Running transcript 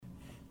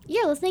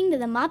You're listening to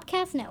the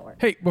Mobcast Network.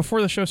 Hey,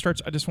 before the show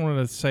starts, I just wanted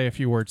to say a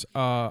few words.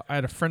 I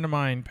had a friend of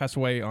mine pass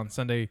away on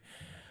Sunday.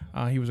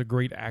 He was a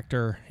great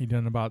actor. He'd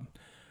done about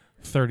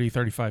 30,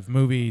 35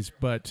 movies,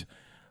 but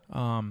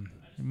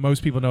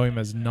most people know him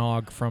as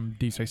Nog from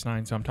Deep Space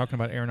Nine. So I'm talking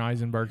about Aaron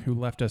Eisenberg, who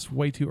left us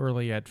way too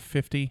early at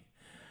 50.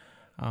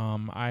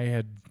 I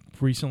had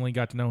recently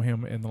got to know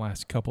him in the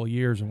last couple of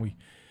years, and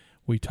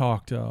we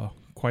talked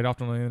quite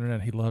often on the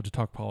internet. He loved to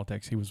talk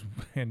politics. He was,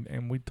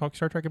 and we talked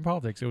Star Trek and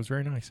politics. It was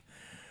very nice.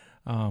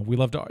 He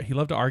loved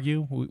to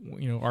argue.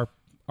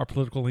 Our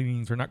political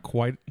leanings are not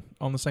quite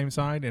on the same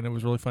side, and it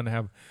was really fun to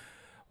have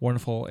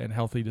wonderful and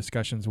healthy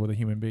discussions with a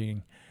human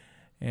being.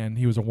 And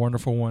he was a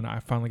wonderful one. I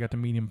finally got to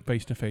meet him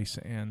face to face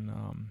in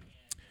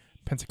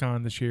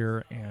Pensacon this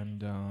year,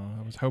 and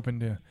I was hoping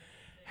to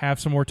have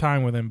some more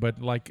time with him.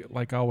 But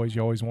like always,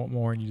 you always want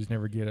more, and you just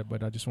never get it.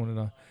 But I just wanted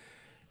to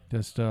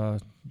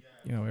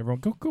everyone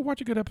go watch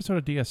a good episode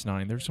of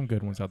DS9. There's some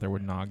good ones out there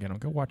with Nog in them.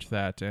 Go watch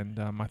that. And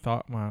my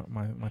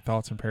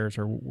thoughts and prayers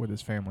are with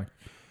his family.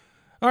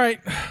 All right,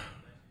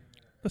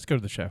 let's go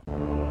to the show.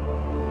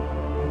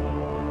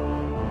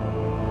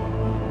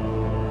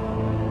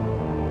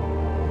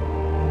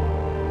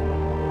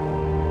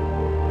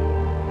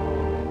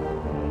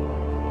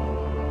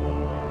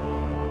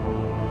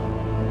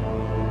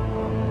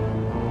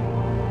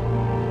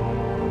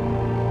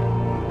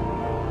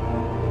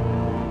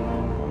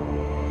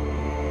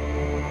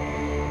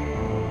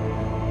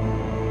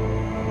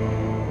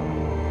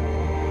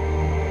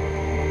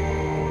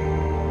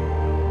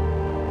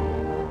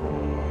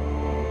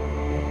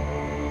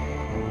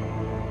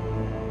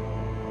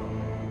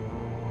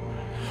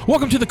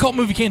 Welcome to the Cult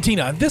Movie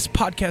Cantina. This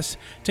podcast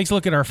takes a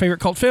look at our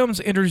favorite cult films,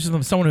 introduces them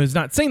to someone who has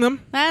not seen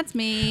them. That's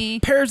me.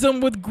 Pairs them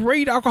with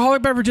great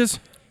alcoholic beverages.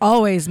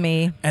 Always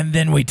me. And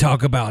then we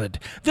talk about it.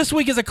 This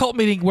week is a cult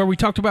meeting where we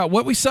talked about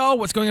what we saw,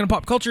 what's going on in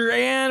pop culture,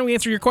 and we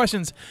answer your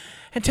questions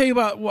and tell you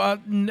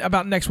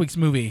about next week's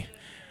movie.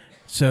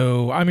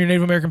 So I'm your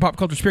Native American pop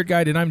culture spirit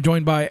guide, and I'm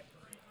joined by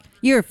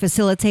Your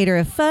facilitator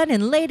of fun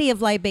and lady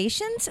of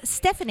libations,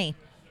 Stephanie.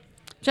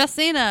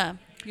 Justina,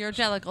 your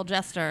jellicle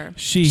jester.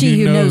 She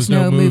who knows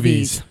no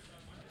movies.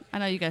 I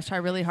know you guys try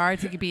really hard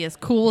to be as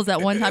cool as that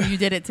one time you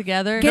did it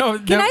together.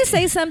 Can I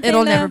say something?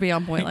 It'll though? never be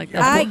on point like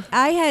that.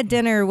 I had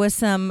dinner with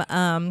some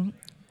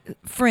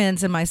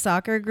friends in my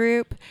soccer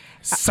group.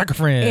 Soccer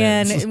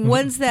friends. And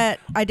ones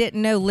that I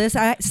didn't know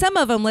listen. Some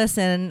of them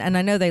listen, and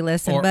I know they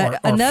listen. But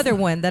another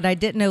one that I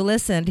didn't know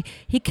listened,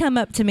 he come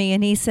up to me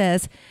and he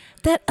says,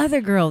 "That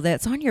other girl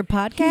that's on your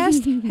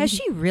podcast, has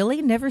she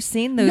really never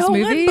seen those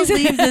movies?" No one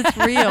believes it's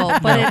real.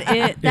 But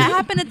that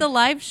happened at the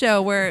live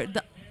show where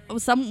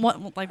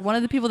one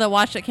of the people that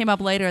watched it came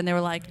up later and they were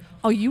like,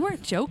 "Oh, you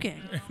weren't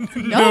joking."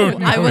 No,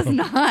 I was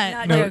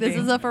not. This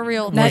is a for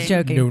real thing. Not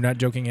joking. No, not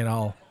joking at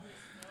all.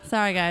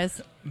 Sorry,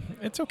 guys.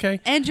 It's okay.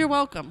 And you're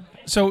welcome.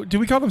 So, do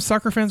we call them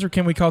soccer friends or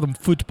can we call them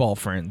football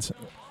friends?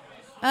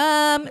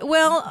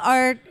 Well,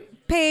 our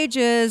page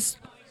is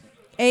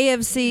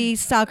AFC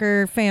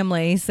Soccer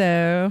Family,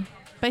 so.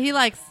 But he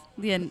likes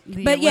the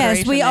But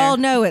yes, we all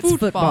know it's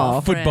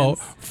football. Football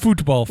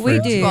friends. We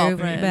do.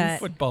 Football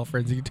Football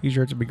friends. Your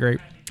T-shirts would be great.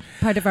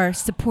 Part of our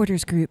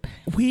supporters group.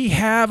 We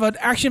have an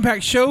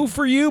action-packed show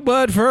for you,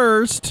 but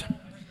first,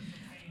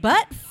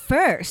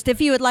 if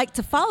you would like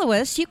to follow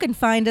us, you can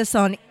find us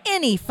on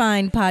any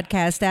fine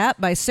podcast app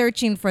by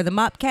searching for the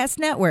Mopcast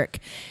Network.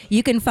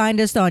 You can find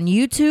us on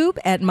YouTube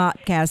at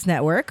Mopcast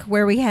Network,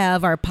 where we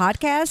have our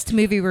podcast,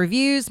 movie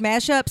reviews,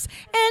 mashups,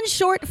 and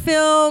short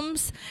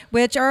films,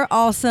 which are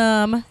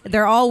awesome.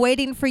 They're all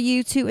waiting for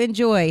you to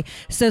enjoy.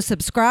 So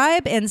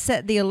subscribe and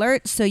set the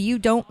alert so you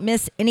don't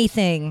miss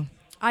anything.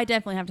 I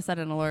definitely have to set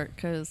an alert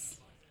because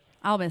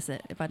I'll miss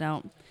it if I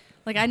don't.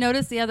 Like I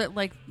noticed the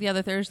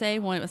other Thursday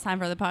when it was time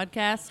for the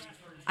podcast,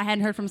 I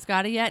hadn't heard from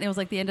Scotty yet, and it was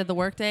like the end of the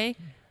workday.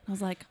 I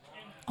was like,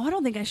 "Oh, I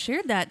don't think I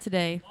shared that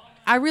today."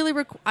 I really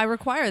I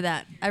require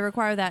that.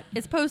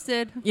 It's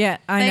posted. Yeah,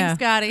 Thanks,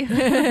 Scotty.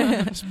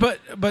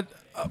 but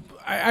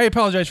I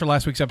apologize for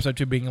last week's episode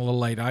too being a little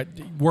late.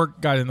 Work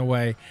got in the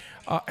way.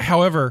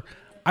 However,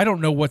 I don't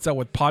know what's up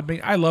with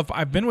Podbean.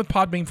 I've been with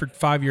Podbean for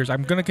 5 years.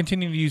 I'm going to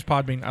continue to use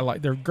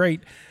Podbean. They're great,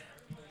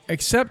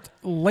 except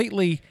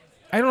lately.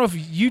 I don't know if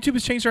YouTube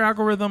has changed their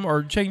algorithm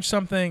or changed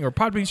something or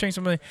Podbean's changed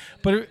something,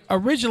 but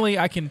originally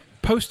I can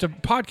post a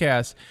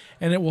podcast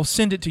and it will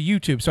send it to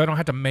YouTube, so I don't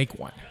have to make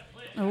one.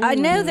 Ooh. I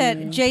know that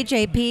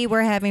JJP,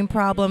 we're having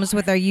problems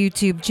with our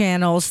YouTube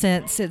channel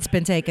since it's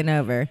been taken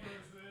over.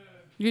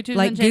 YouTube's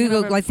like been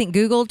Google, over. I think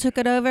Google took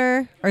it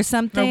over or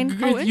something.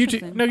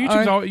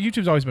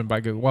 YouTube's always been by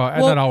Google. Well,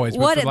 not always.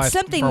 But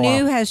something for a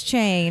new while. has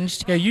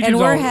changed, Yeah, and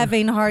we're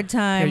having a hard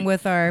time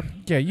with our.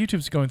 Yeah,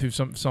 YouTube's going through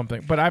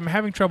something, but I'm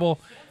having trouble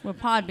with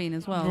Podbean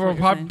as well.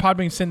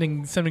 Podbean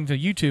sending to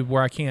YouTube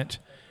where I can't.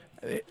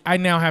 I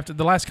now have to.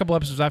 The last couple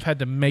episodes I've had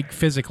to make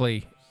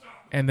physically,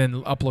 and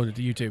then upload it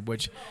to YouTube,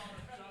 which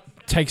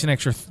takes an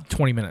extra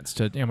 20 minutes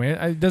to. I mean,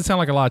 it doesn't sound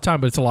like a lot of time,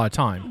 but it's a lot of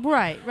time.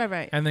 Right.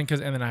 And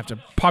then I have to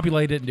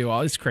populate it and do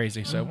all. It's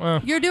crazy.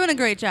 So you're doing a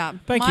great job.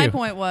 Thank you. My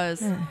point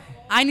was,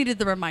 I needed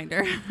the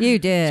reminder. You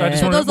did. So I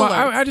just So wanted, those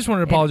alerts. I just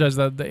wanted to apologize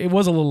that it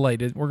was a little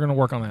late. We're going to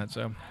work on that.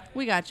 So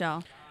We got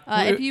y'all.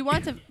 If you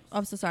want to,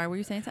 I'm so sorry. Were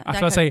you saying something? I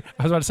was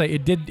about to say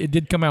it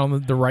did come out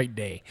on the right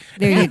day.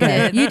 There you go.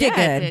 You did Yeah,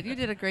 it good. did. You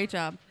did a great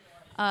job.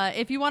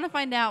 If you want to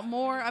find out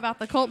more about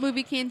the Cult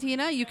Movie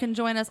Cantina, you can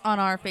join us on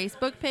our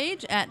Facebook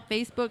page at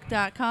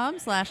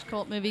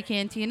facebook.com/Cult Movie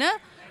Cantina.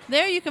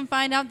 There you can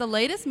find out the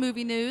latest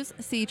movie news,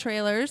 see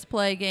trailers,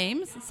 play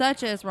games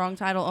such as Wrong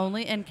Title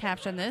Only and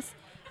Caption This.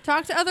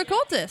 Talk to other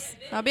cultists.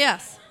 That'll be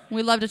us.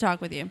 We love to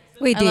talk with you.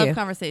 We I do. love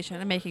conversation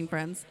and making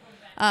friends.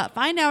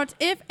 Find out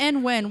if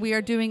and when we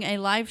are doing a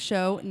live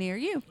show near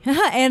you.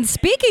 And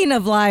speaking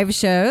of live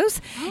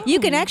shows, you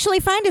can actually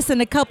find us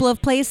in a couple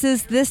of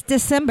places this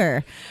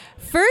December.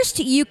 First,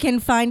 you can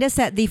find us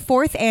at the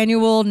 4th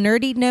annual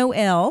Nerdy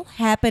Noel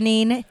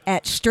happening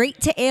at Straight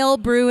to Ale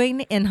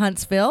Brewing in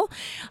Huntsville.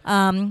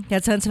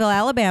 That's Huntsville,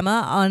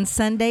 Alabama, on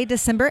Sunday,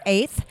 December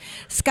 8th.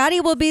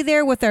 Scotty will be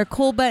there with our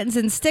cool buttons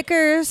and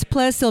stickers.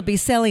 Plus, he'll be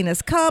selling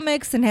us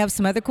comics and have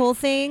some other cool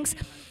things.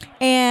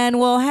 And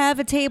we'll have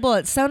a table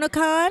at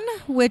SonoCon,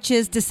 which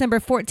is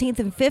December 14th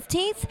and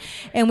 15th.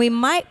 And we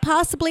might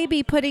possibly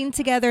be putting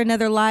together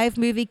another live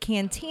movie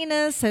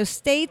cantina. So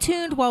stay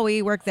tuned while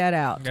we work that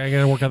out. I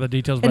got to work out the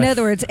details. In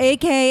other words,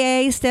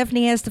 AKA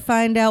Stephanie has to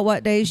find out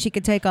what days she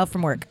could take off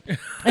from work.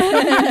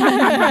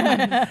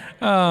 Yeah,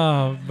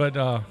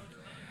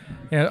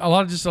 a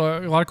lot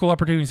of cool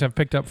opportunities have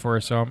picked up for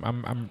us. So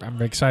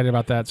I'm excited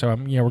about that. So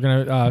we're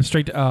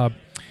gonna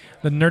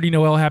the Nerdy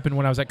Noel happened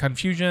when I was at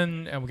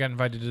Confusion, and we got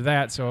invited to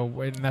that. So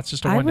and that's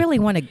just a I one. really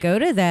want to go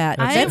to that.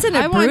 That's That's in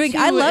I a want brewing. to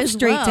I love as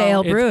Straight to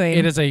well. Ale Brewing.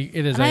 It is a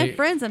And I have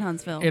friends in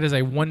Huntsville. it is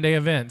a 1-day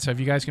event. So if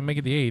you guys can make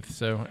it the 8th,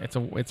 so it's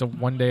a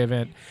 1-day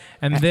event,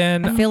 and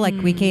then I feel like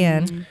we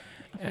can.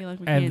 I feel like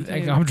we and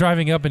can too. I'm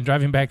driving up and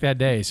driving back that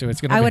day. So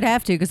it's gonna. I would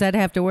have to because I'd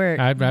have to work.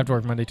 I'd have to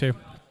work Monday too.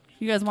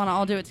 You guys want to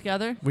all do it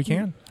together? We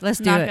can. Let's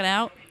do Knock it. it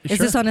out. Is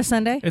Sure. this on a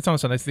Sunday? It's on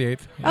Sunday. It's the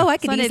 8th. Oh, I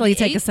could Sunday easily the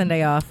take a 8th?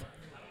 Sunday off.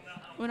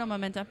 Uno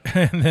momento.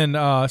 And then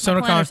Planner's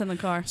SonoCon. in the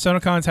car.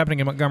 SonoCon's happening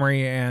in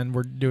Montgomery, and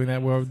we're doing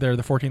that. We're there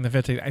the 14th and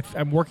 15th.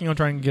 I'm working on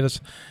trying to get us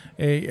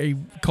a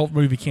cult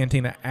movie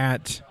cantina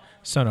at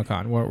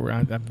SonoCon.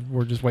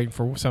 We're just waiting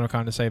for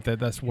SonoCon to say if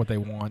that's what they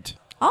want.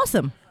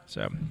 Awesome.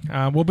 So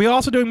we'll be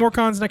also doing more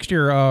cons next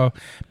year.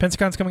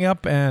 Pensacon's coming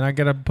up, and I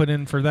got to put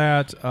in for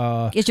that.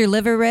 Is your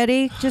liver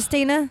ready,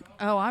 Justina?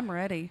 Oh, I'm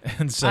ready.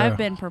 And so I've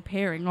been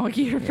preparing all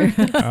year for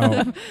this.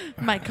 Oh.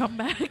 My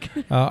comeback.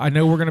 I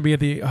know we're going to be at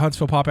the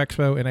Huntsville Pop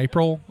Expo in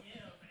April.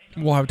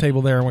 We'll have a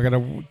table there, and we're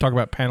going to talk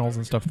about panels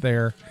and stuff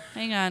there.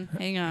 Hang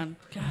on.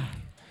 God.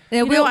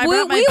 Yeah, You know, I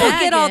brought my we will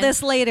bag get all in.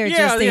 this later,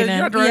 Yeah, Justina. yeah,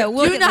 you're right. Yeah,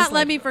 we'll Do get not this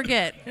let later. me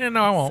forget. Yeah,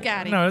 no, I won't.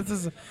 Scotty. No,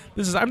 this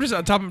is. I'm just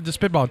on top of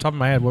spitball on top of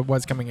my head.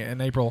 What's coming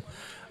in April?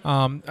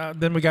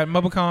 Then we got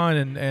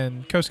MobileCon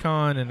and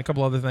CoastCon and a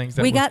couple other things.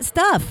 That We got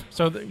stuff.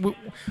 So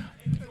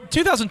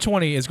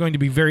 2020 is going to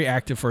be very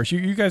active for us.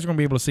 You guys are going to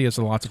be able to see us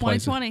in lots of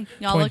places.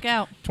 2020. Y'all look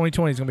out.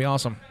 2020 is going to be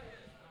awesome.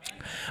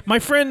 My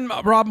friend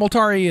Rob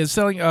Moltari is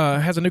selling.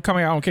 Has a new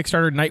coming out on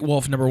Kickstarter.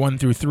 Nightwolf number 1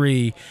 through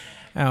 3.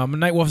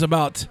 Nightwolf's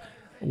about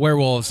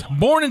werewolves.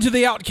 Born into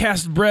the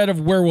outcast bred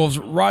of werewolves,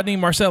 Rodney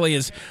Marcelli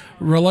is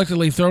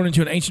reluctantly thrown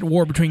into an ancient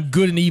war between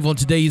good and evil in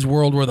today's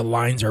world where the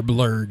lines are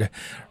blurred.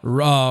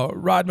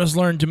 Rod must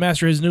learn to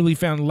master his newly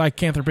found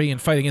lycanthropy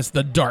and fight against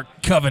the Dark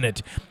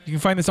Covenant. You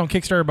can find this on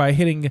Kickstarter by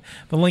hitting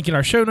the link in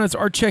our show notes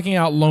or checking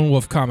out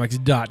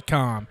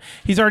lonewolfcomics.com.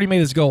 He's already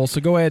made his goal,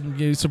 so go ahead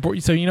and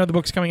support. So you know the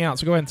book's coming out,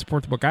 so go ahead and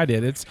support the book. I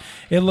did.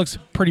 It looks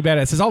pretty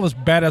badass. It's all this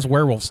badass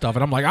werewolf stuff,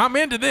 and I'm like, I'm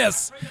into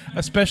this,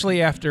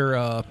 especially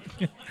after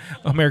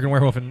American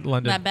Werewolf in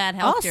London. That bad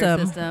healthcare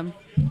Awesome. system.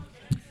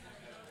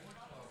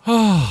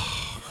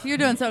 You're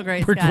doing so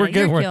great, We're Scotty.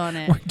 good. You're killing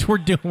it. We're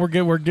good. We're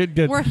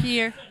good. We're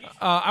here.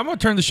 I'm going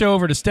to turn the show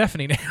over to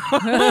Stephanie now.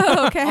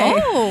 Okay.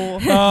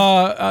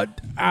 Oh.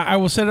 I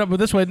will set it up with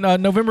this way.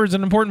 November is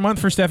an important month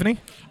for Stephanie.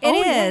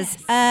 It is.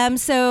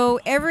 So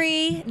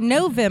every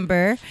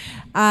November,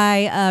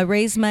 I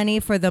raise money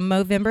for the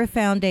Movember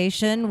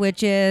Foundation,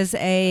 which is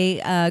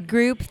a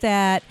group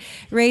that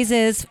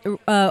raises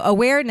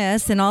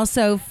awareness and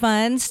also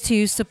funds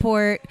to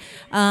support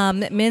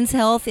men's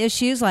health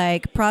issues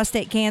like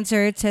prostate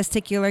cancer,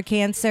 testicular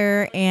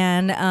cancer,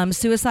 and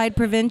suicide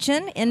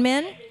prevention in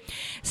men.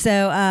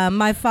 So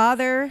my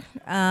father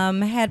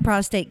had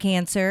prostate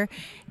cancer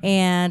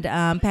and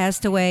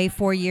passed away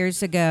 4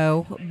 years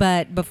ago.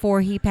 But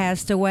before he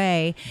passed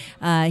away,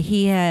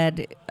 he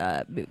had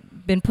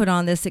been put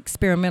on this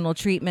experimental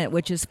treatment,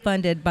 which is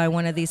funded by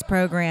one of these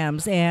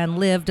programs, and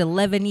lived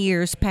 11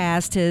 years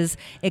past his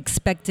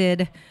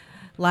expected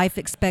life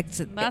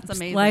expectancy. That's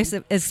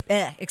amazing.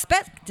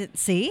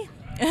 Expectancy.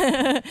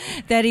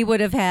 That he would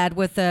have had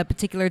with a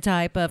particular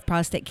type of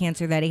prostate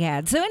cancer that he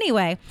had. So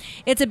anyway,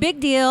 it's a big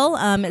deal.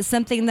 It's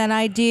something that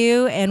I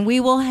do, and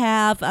we will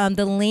have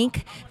the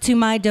link to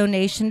my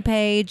donation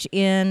page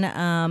in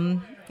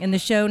the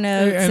show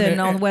notes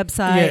and on the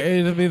website. Yeah,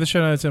 it'll be the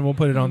show notes, and we'll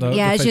put it on the.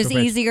 Yeah, the it's just Facebook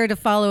page. easier to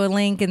follow a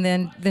link and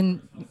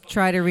then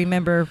try to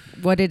remember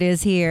what it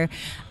is here.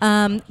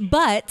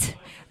 But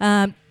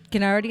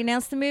Can I already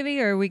announce the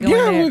movie, or are we going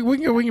Yeah, there? we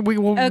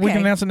can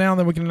announce it now, and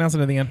then we can announce it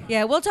at the end.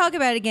 Yeah, we'll talk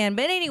about it again.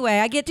 But anyway,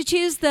 I get to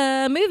choose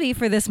the movie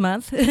for this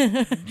month.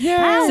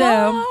 Yeah.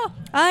 So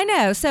I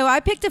know. So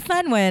I picked a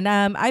fun one.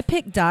 I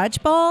picked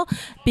Dodgeball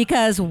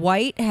because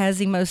White has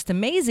the most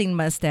amazing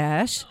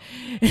mustache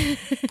It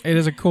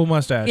is a cool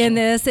mustache. in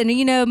this. And,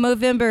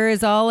 Movember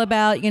is all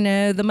about,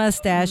 the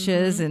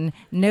mustaches and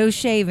no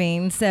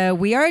shaving. So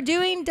we are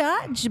doing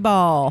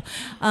Dodgeball.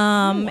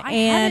 I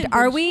And haven't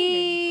are been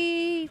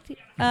we...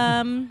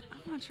 I'm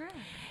not sure.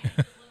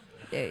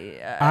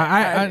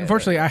 I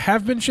unfortunately I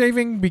have been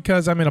shaving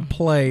because I'm in a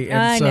play, and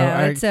I so know,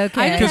 it's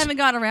okay. I just 'Cause- haven't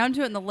gotten around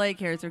to it, and the leg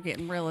hairs are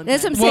getting real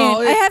That's intense. what I'm saying.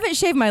 Well, I haven't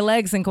shaved my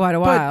legs in quite a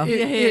while. But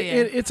Yeah.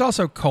 it's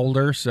also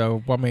colder,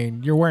 so I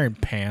mean you're wearing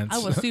pants. I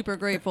was super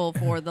grateful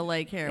for the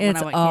leg hair when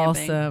It's I went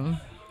camping. awesome.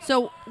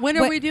 So when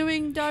are What- we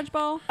doing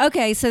Dodgeball?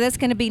 Okay, so that's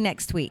going to be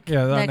next week.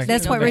 Yeah, Next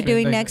That's week, what we're okay.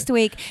 doing next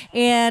week.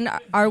 And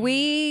are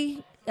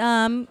we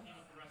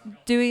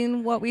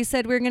doing what we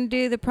said we were going to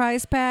do, the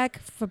prize pack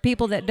for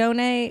people that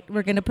donate?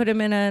 We're going to put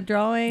them in a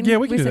drawing? Yeah,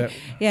 we can do said- that.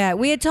 Yeah,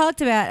 we had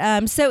talked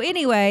about. So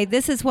anyway,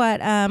 this is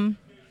what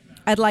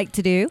I'd like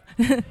to do.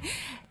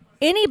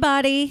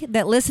 Anybody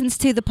that listens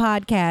to the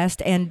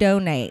podcast and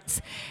donates,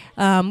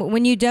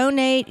 when you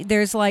donate,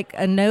 there's like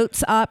a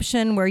notes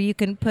option where you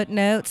can put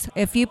notes.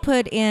 If you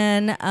put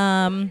in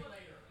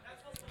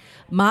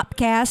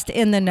Mopcast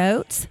in the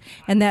notes,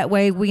 and that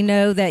way we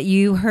know that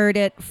you heard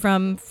it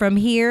from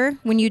here.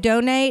 When you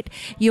donate,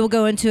 you'll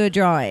go into a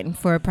drawing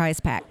for a prize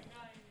pack.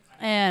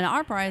 And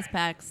our prize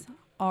packs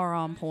are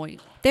on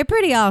point. They're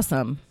pretty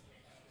awesome.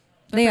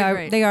 They're pretty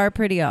great. They are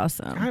pretty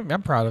awesome.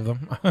 I'm proud of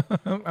them.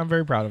 I'm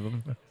very proud of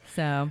them.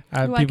 So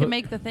I can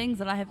make the things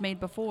that I have made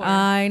before.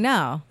 I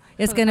know.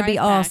 It's For the going to be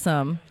prize pack.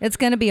 awesome. It's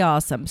going to be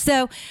awesome.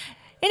 So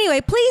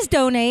anyway, please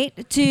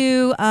donate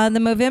to the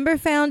Movember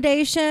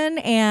Foundation.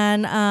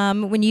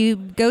 And when you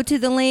go to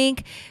the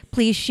link,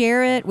 please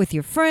share it with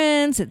your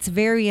friends. It's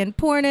very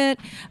important.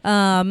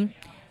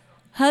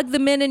 Hug the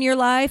men in your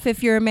life.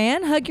 If you're a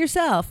man, hug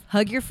yourself.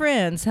 Hug your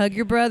friends. Hug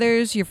your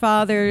brothers, your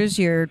fathers,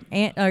 your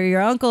aunt, or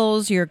your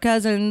uncles, your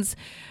cousins.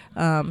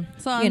 Sons.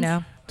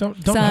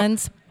 Don't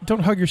Sons.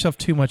 Don't hug yourself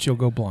too much; you'll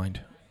go blind.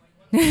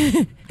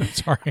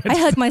 Sorry. I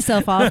hug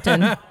myself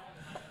often.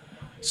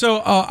 So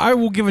I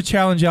will give a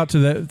challenge out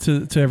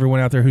to everyone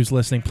out there who's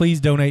listening. Please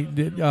donate.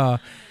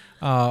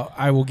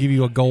 I will give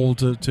you a goal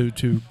to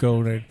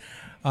donate.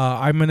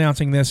 I'm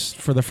announcing this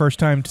for the first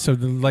time, so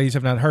the ladies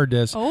have not heard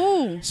this.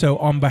 Oh. So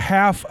on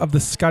behalf of the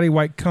Scotty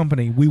White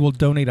Company, we will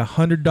donate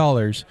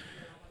 $100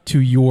 to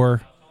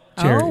your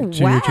charity. Oh, To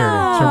your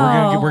charity.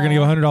 So we're gonna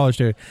give $100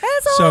 to it.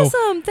 That's So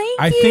awesome. Thank you.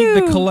 I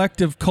think the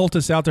collective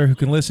cultists out there who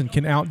can listen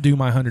can outdo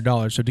my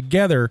 $100. So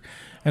together,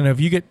 and if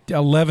you get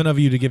 11 of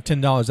you to give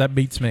 $10, that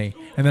beats me,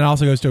 and then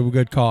also goes to a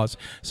good cause.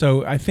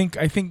 So I think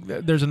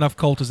that there's enough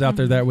cultists out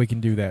there that we can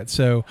do that.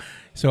 So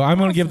I'm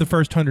going to give the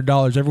first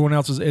 $100. Everyone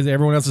else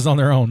is on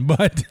their own,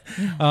 but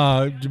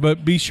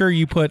be sure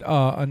you put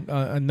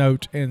a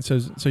note in so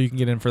you can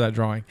get in for that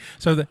drawing.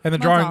 So the That's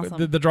drawing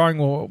awesome. the drawing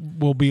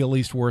will be at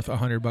least worth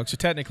 $100. So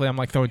technically, I'm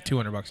like throwing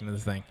 $200 into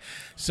this thing.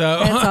 So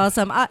That's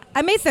awesome.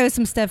 I may throw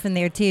some stuff in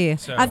there too.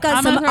 So- I've got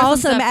I'm some gonna throw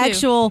some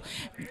awesome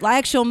stuff,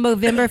 actual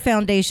Movember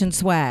Foundation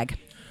swag.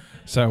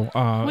 So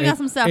We got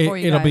some stuff for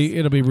you It'll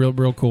guys. be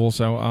real cool.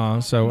 So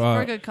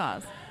for a good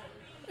cause.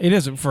 it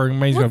is for an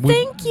amazing. Well,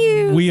 thank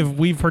you.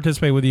 We've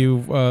participated with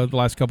you the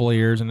last couple of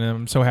years, and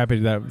I'm so happy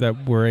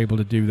that we're able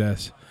to do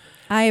this.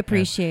 I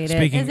appreciate it.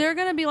 Speaking- Is there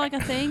going to be like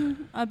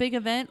a big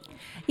event?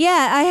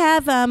 Yeah, I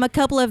have a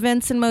couple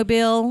events in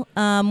Mobile.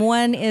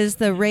 One is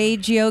the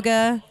Rage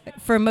Yoga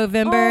for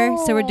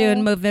Movember. So we're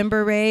doing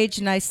Movember Rage,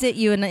 and I sent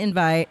you an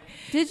invite.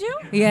 Did you?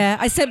 Yeah,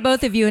 I sent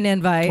both of you an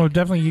invite. Well,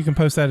 definitely you can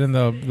post that in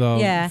the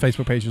Yeah.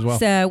 Facebook page as well.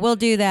 So we'll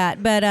do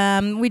that. But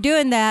we're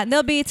doing that.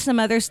 There'll be some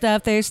other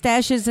stuff. There's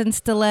stashes and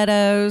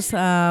stilettos,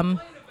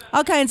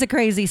 all kinds of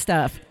crazy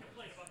stuff.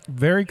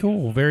 Very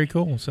cool, very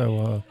cool.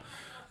 So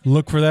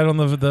look for that on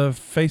the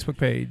Facebook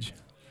page.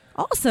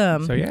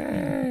 Awesome. So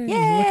yay!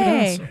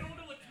 Yay. Look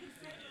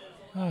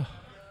at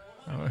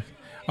us.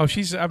 Oh,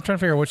 she's. I'm trying to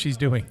figure out what she's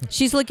doing.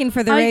 She's looking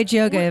for the Rage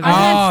Yoga I've event.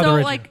 had the so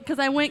Rage- because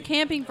I went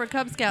camping for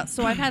Cub Scouts,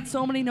 so I've had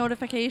so many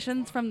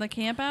notifications from the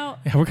camp out,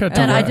 Yeah, we're gonna talk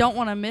and I about don't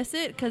want to miss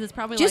it because it's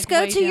probably Just like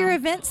go way to your down.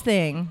 events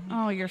thing.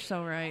 Oh, you're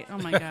so right. Oh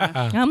my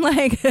gosh. I'm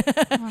like,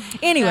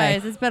 anyway.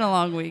 Guys, it's been a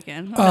long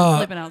weekend. I've been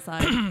sleeping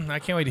outside. I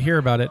can't wait to hear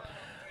about it.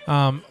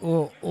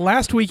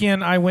 Last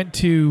weekend I went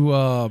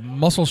to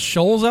Muscle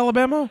Shoals,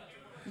 Alabama,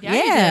 Yeah,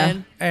 Yeah. you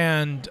did.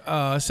 and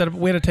set up.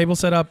 We had a table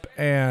set up,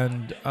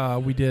 and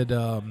we did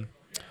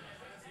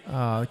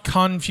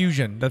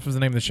Confusion. That was the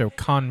name of the show.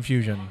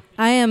 Confusion.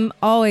 I am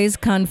always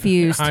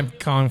confused. I'm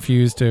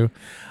confused too.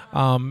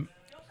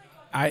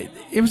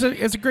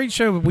 It's a great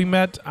show.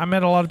 I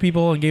met a lot of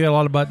people and gave out a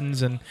lot of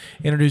buttons and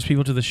introduced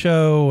people to the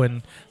show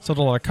and sold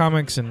a lot of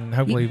comics and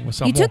hopefully with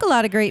some You more. took a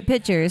lot of great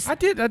pictures. I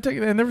did,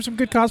 and there was some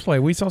good cosplay.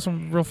 We saw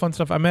some real fun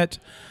stuff. I met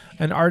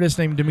an artist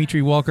named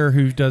Dimitri Walker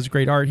who does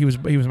great art. He was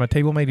my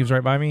table mate. He was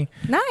right by me,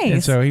 Nice.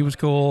 and so he was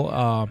cool.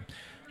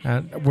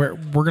 We're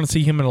going to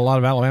see him in a lot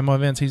of Alabama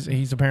events.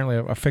 He's apparently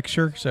a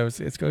fixture. So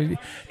it's going.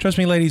 Trust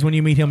me, ladies, when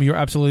you meet him, you're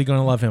absolutely going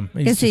to love him.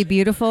 Is he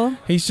beautiful?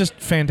 He's just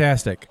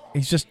fantastic.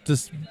 He's just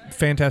this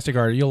fantastic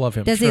artist. You'll love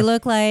him. Does he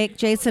look like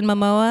Jason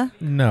Momoa?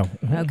 No.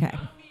 Okay.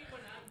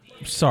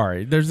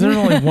 Sorry, there's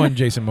only one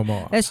Jason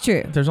Momoa. That's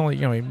true. There's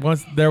only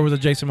once there was a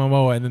Jason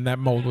Momoa, and then that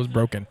mold was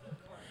broken.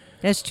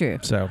 That's true.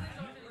 So.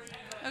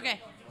 Okay.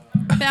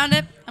 Found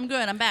it. I'm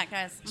good. I'm back,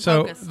 guys. I'm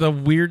So focused.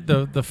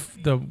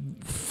 the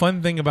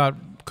fun thing about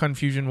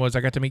Confusion was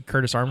I got to meet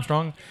Curtis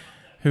Armstrong,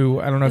 who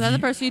I don't know Is if that you,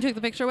 the person you took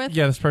the picture with?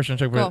 Yeah, this person I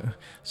took. Cool.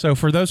 So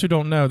for those who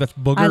don't know, that's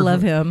Booger. I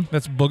love him.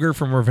 That's Booger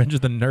from Revenge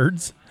of the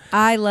Nerds.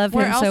 I love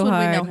Where him else so would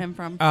hard. we know him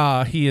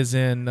from? He is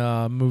in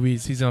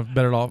movies. He's on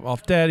Better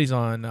Off Dead. He's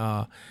on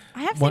I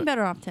have what- seen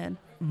Better Off Ted.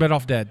 Better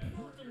Off Dead.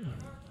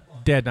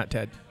 Dead, not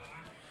Ted.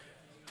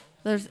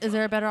 Is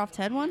there a Better Off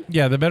Ted one?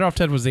 Yeah, the Better Off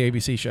Ted was the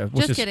ABC show.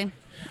 Just kidding.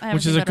 I haven't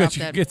Which seen is a Better good. Off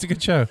Ted. It's a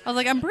good show. I was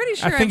like, I'm pretty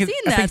sure I think I've it's,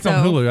 seen I that. think it's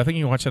on though. Hulu. I think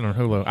you can watch it on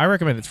Hulu. I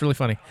recommend it. It's really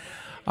funny.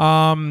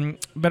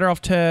 Better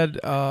Off Ted.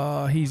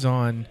 He's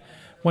on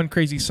One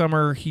Crazy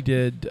Summer. He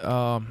did.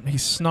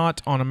 He's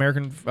Snot on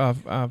American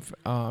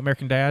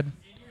Dad.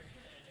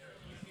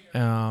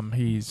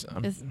 He's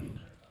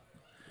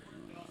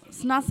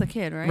Snot's the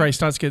kid, right? right.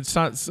 Snot's kid.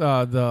 Snot's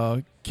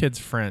the kid's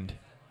friend.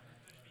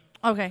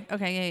 Okay. Yeah.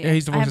 Yeah,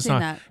 he's the I voice have of seen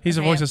Snot. that. He's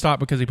the Okay, voice yeah. of Snot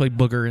because he played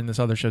Booger in this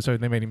other show, so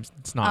they made him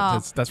Snot.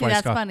 Oh, That's see, why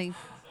that's Scott. funny.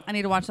 I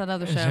need to watch that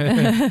other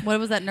show. What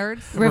was that,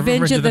 Nerds?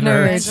 Revenge of the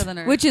Revenge Nerds, of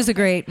the Nerds. which is a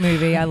great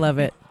movie. I love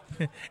it.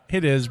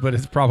 It is, but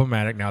it's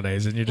problematic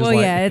nowadays, and you're just Well,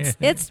 like, yeah,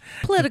 it's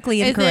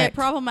politically Is incorrect. it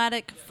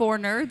problematic for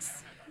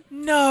nerds?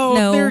 no.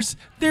 No.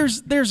 There's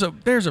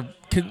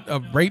a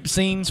rape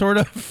scene sort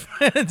of.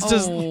 It's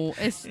just.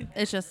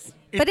 It's just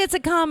but it's a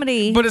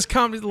comedy. But it's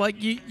comedy. Like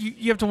you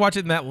have to watch it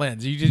in that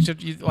lens. You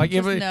just like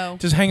Just if it- know.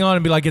 just hang on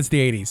and be like it's the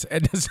 80s.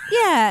 And just,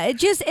 yeah,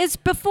 it's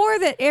before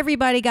that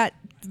everybody got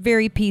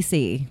very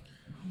PC.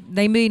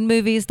 They made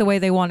movies the way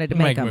they wanted to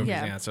make them. movies,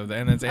 Yeah. yeah. So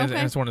and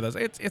Okay. it's one of those.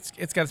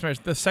 It's got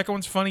smashed. The second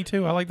one's funny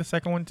too. I like the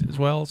second one as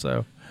well.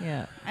 So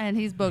Yeah. and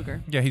he's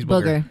Booger. yeah, he's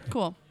Booger.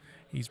 Cool.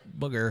 He's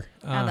Booger.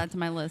 Add that to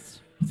my list.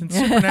 He's in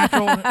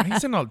Supernatural.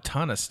 He's in a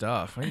ton of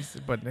stuff. He's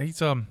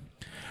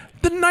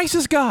the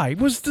nicest guy.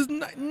 Was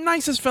the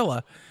nicest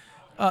fella.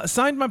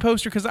 Signed my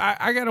poster because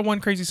I got a One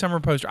Crazy Summer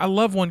poster. I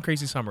love One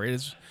Crazy Summer. It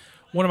is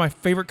one of my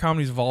favorite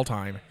comedies of all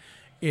time.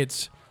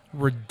 It's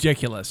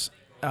ridiculous.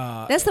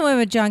 That's the one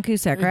with John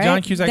Cusack, right?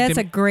 John Cusack. That's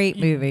a great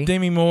movie.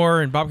 Demi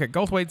Moore and Bobcat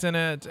Goldthwait's in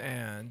it,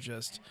 and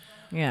just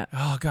Yeah.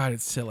 oh god,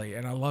 it's silly,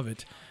 and I love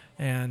it.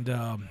 And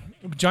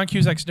John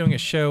Cusack's doing a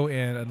show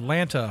in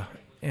Atlanta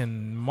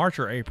in March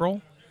or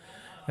April,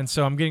 and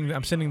so I'm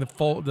sending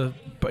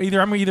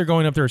I'm either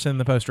going up there or sending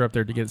the poster up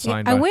there to get it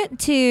signed. I by. went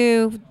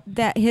to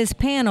his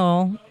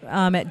panel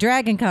at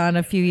DragonCon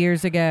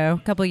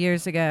a couple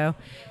years ago.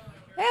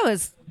 That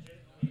was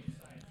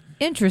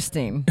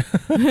interesting.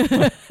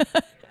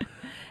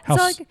 How,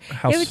 So, s- like,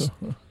 how it was-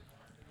 so-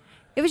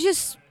 It was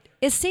just,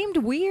 it seemed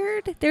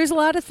weird. There's a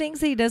lot of things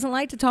that he doesn't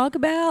like to talk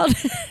about.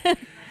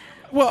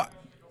 Well,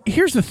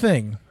 here's the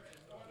thing.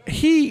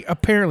 He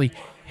apparently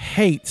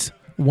hates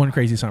One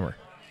Crazy Summer.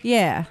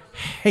 Yeah.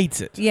 Hates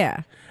it.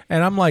 Yeah.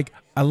 And I'm like,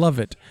 I love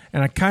it.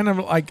 And I kind of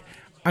like,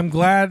 I'm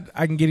glad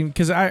I can get him,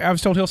 because I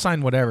was told he'll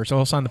sign whatever, so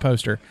he'll sign the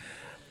poster.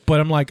 But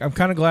I'm like, I'm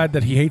kind of glad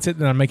that he hates it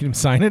and I'm making him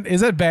sign it.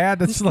 Is that bad?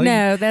 That's like,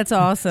 No, that's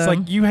awesome. it's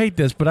like, you hate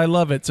this, but I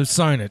love it, so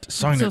sign it.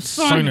 Sign So it.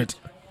 sign Sign it.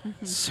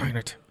 it. Sign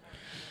it.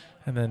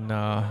 And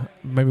then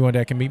maybe one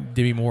day I can meet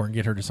Demi Moore and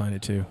get her to sign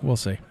it too. We'll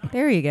see.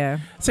 There you go.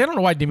 See, I don't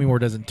know why Demi Moore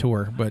doesn't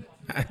tour, but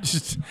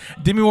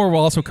Demi Moore will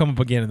also come up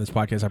again in this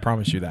podcast. I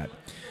promise you that.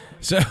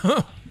 So,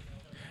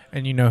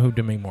 and you know who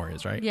Demi Moore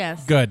is, right?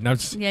 Yes. Good. No,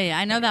 Yeah,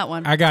 I know that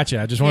one. I got you.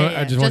 I just want. Yeah.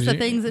 I just Just want the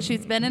things that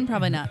she's been in,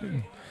 probably not.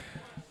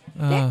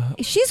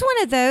 She's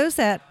one of those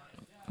that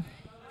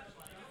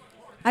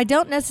I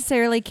don't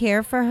necessarily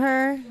care for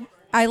her.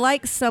 I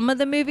like some of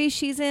the movies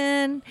she's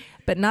in,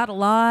 but not a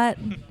lot.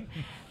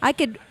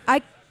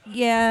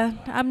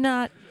 I'm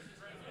not.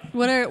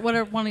 What are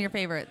one of your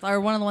favorites,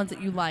 or one of the ones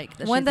that you like?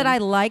 One that I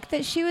like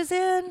that she was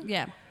in.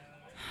 Yeah.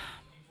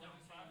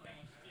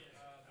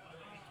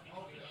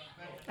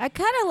 I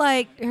kind of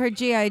liked her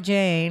G.I.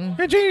 Jane.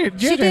 She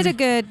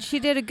She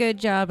did a good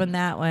job in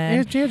that one.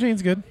 Yeah, G.I.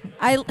 Jane's good.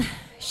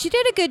 She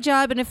did a good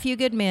job in A Few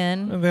Good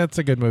Men. That's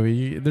a good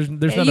movie. There's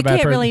not You a bad can't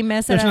person. really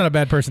mess it There's not up. a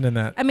bad person in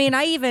that. I mean,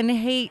 I even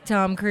hate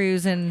Tom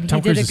Cruise, and Tom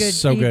he did Cruise a is good.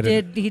 so good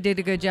at He did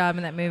a good job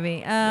in that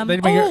movie. They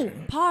make her-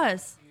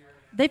 Pause.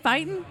 They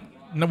fighting?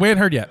 No, we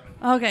hadn't heard yet.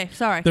 Okay,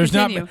 sorry. There has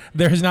Continue.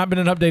 not been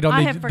an update on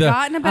I the. have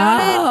forgotten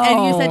about Oh. it,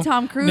 and you said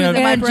Tom Cruise, No,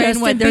 and my and brain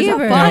Justin went, "There's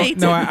Bieber. a fight."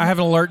 No, I have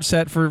an alert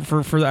set for that.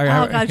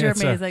 Oh God, you're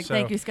So- amazing. so-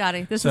 Thank you,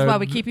 Scotty. This so is why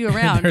we keep you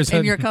around there's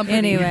in a- your company.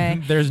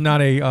 Anyway. There's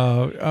not a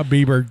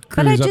Bieber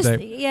But I Cruise just,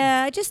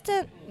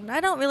 update. I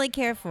don't really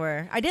care for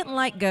her. I didn't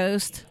like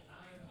Ghost.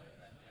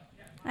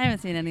 I haven't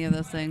seen any of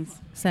those things.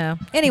 So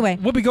anyway,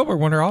 Whoopi Goldberg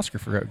won her Oscar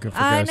for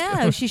I Ghost.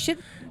 know she should.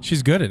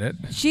 She's good in it.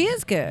 She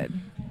is good.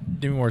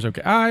 Demi Moore's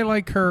okay. I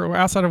like her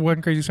outside of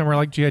One Crazy Summer. I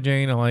like G.I.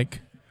 Jane. I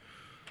like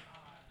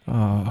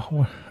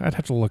I'd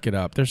have to look it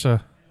up.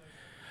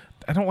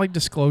 I don't like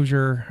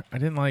Disclosure. I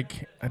don't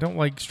like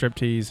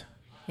Striptease.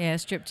 Yeah,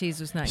 Striptease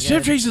was not good.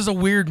 Striptease is a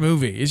weird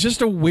movie. It's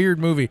just a weird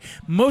movie.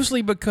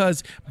 Mostly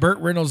because Burt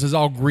Reynolds is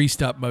all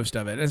greased up most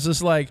of it. It's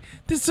just like,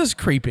 this is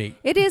creepy.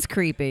 It is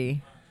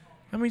creepy.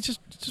 I mean, it's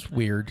just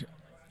weird.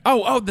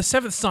 Oh, The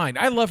Seventh Sign.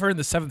 I love her in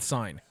The Seventh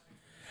Sign.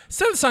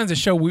 Seventh Sign's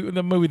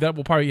the movie that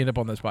will probably end up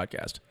on this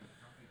podcast.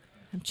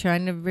 I'm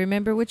trying to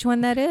remember which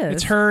one that is.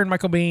 It's her and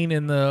Michael Biehn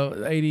in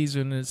the 80s,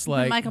 and it's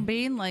like... Michael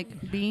Biehn,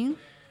 like Bean?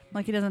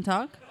 Like he doesn't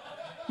talk?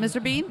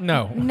 Mr. Bean?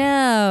 No.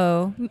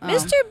 No.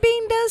 Mr.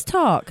 Bean does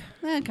talk.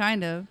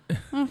 Kind of.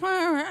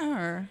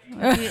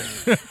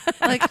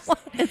 Like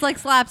it's like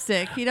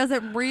slapstick. He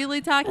doesn't really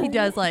talk. He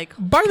does like.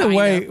 By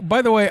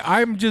the way,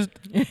 I'm just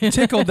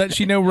tickled that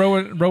she know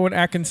Rowan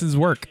Atkinson's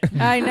work.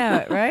 I know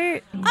it,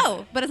 right?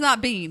 Oh, but it's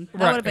not Bean.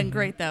 That would have been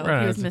great though.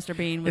 Right. If he was Mr.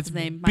 Bean with It's his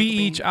name.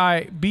 Beihn.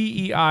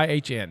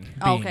 Beihn.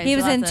 Oh, okay. He So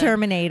was in that's it.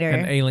 Terminator.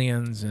 And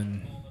Aliens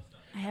and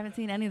I haven't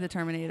seen any of the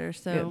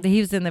Terminators, so He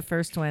was in the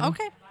first one.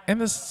 okay.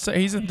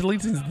 he's in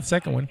deleted scenes in the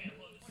second one.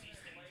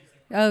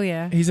 Oh,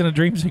 yeah. He's in a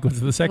dream sequence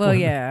in the second Well, one.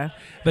 yeah.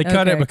 They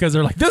cut it Okay. because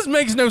they're like, this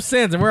makes no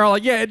sense, and we're all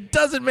like, yeah, it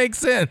doesn't make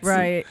sense.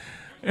 Right.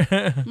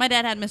 My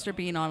dad had Mr.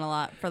 Bean on a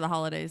lot for the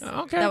holidays.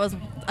 Okay. That was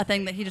a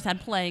thing that he just had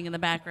playing in the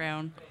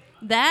background.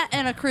 That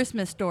and A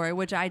Christmas Story,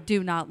 which I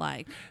do not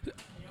like.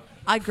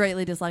 I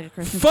greatly dislike A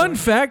Christmas Story. Fun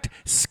fact: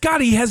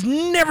 Scotty has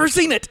never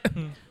seen it.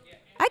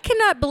 I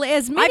cannot believe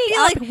as many.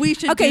 feel like we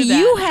should Okay, do that.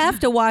 you have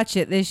to watch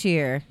it this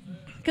year.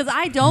 Because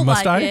I don't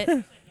Must like I?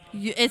 it.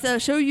 It's a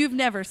show you've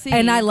never seen.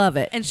 And I love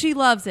it. And she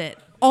loves it.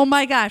 Oh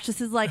my gosh, this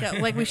is like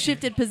like we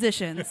shifted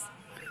positions.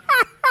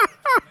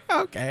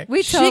 Okay.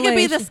 We She totally could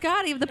be the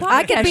Scotty of the podcast.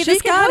 I could be She the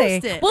Scotty.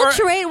 host it. We'll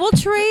trade. We'll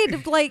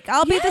trade. Like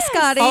I'll be the Yes.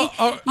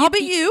 Scotty. I'll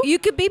be you. You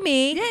could be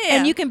me. Yeah.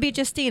 And you can be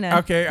Justina.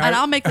 Okay. And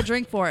I'll make the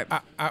drink for it.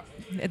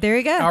 There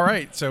you go. all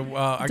right. So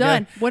I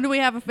Done. When do we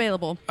have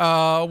available?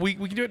 we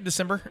can do it in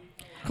December.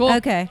 Cool.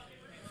 Okay.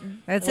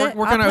 That's it.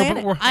 We're I'll gonna plan open.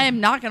 it. We're, I am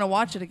not going to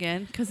watch it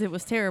again because it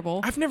was terrible.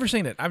 I've never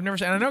seen it. I know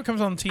it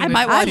comes on TV. I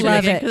might watch it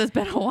love again it. because it's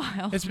been a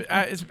while. It's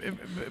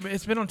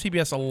been on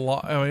TBS a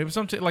lot. It was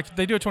on like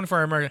they do a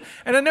 24-hour American,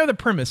 and I know the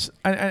premise.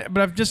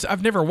 But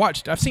I've never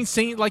watched. I've seen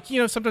scenes like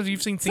sometimes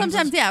you've seen scenes.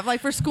 Sometimes, yeah,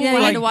 like for school, Yeah, I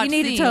like, had to watch you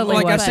need to scenes. totally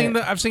like watch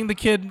I've seen the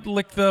kid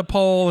lick the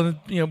pole and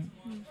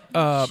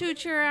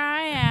shoot your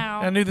eye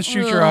out. I knew the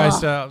shoot your eye Ugh.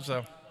 stuff.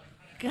 So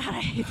God,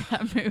 I hate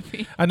that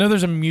movie. I know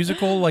there's a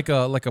musical like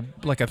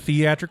a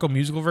theatrical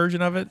musical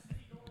version of it.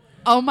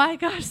 Oh my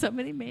gosh,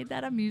 somebody made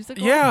that a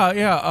musical.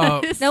 Yeah.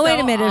 It's No, wait a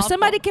so minute. If awful.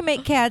 somebody can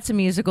make Cats a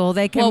musical,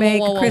 they can Whoa,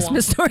 make whoa, whoa,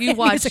 Christmas whoa. Story You a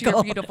watch musical.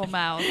 your beautiful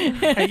mouth.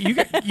 Hey, you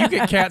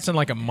get Cats in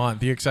like a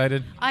month. You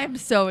excited? I am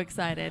so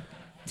excited.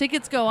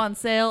 Tickets go on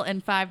sale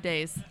in 5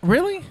 days.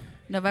 Really?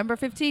 November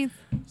 15th.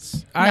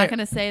 I'm not going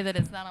to say that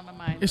it's not on my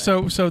mind. but-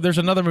 So there's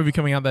another movie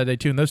coming out that day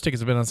too, and those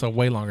tickets have been on sale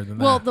way longer than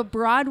that. well, the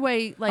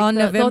Broadway, like on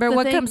the, November. the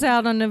What thing- comes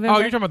out on November? oh,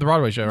 you're talking about the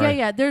Broadway show, Yeah, right?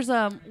 yeah. There's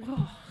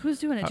who's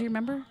doing it? Do you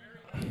remember?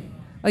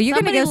 Oh, you're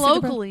going to Somebody go see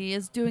the locally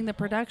is doing the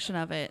production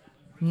of it.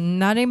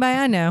 Not anybody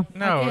I know.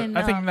 No, Like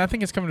in, I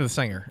think it's coming to the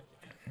Singer.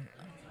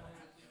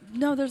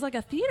 No, there's like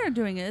a theater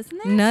doing it, isn't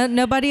there? No,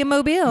 nobody in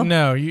Mobile.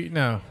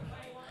 No.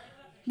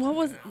 What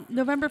was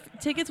November?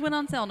 Tickets went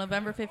on sale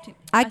November 15th.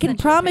 I can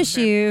promise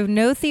you,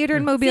 no theater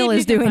in Mobile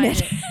is doing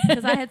it.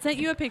 Because I had sent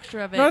you a picture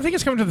of it. No, I think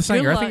it's coming to the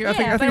Singer. I think luck.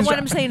 I Yeah, think but it's what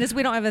I'm saying is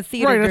we don't have a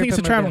theater. right. I group think it's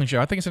a in traveling Mobile.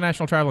 show. I think it's a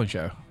national traveling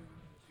show.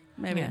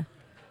 Maybe. Yeah.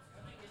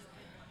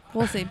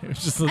 We'll see.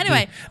 It's just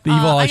Anyway, the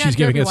evil eye I she's got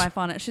giving Derby us. Wife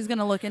on it. She's going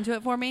to look into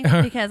it for me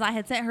because I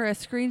had sent her a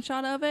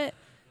screenshot of it.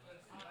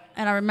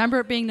 And I remember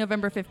it being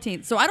November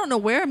 15th. So I don't know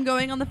where I'm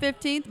going on the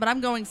 15th, but I'm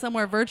going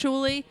somewhere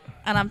virtually,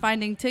 and I'm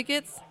finding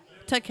tickets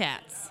to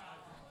Cats.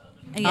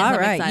 And yes, All I'm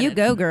right, excited. you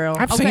go, girl.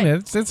 I've Okay. seen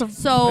it. It's a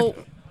So,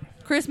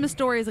 Christmas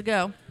Story is a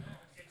go.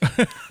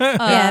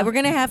 Yeah, we're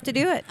gonna have to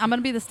do it. I'm going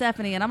to be the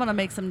Stephanie, and I'm going to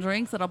make some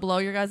drinks that'll blow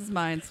your guys'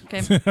 minds.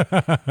 Okay?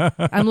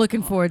 I'm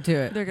looking forward to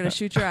it. They're going to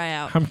shoot your eye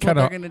out. I'm What kind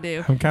they're of going to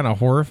do. I'm kind of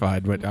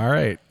horrified, but all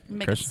right.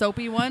 Make Chris. a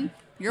soapy one.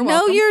 You're No,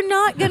 welcome. you're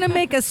not gonna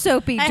make a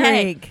soapy Hey,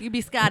 drink. you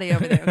be Scotty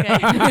over there, okay?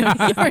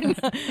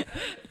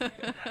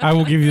 I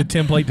will give you the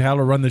template to how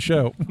to run the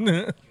show.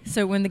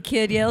 So when the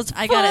kid yells,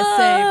 I got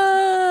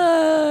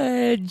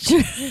fudge,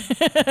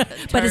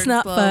 but it's Turn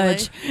not slowly.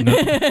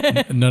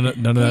 fudge. none of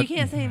You that.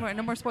 can't say anymore.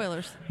 No more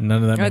spoilers.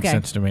 None of that makes Okay.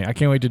 sense to me. I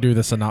can't wait to do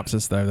the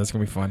synopsis though. That's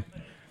gonna be fun.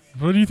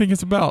 What do you think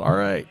it's about? All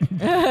right.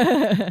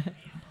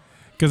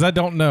 Because I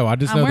don't know. I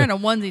just I'm know wearing that a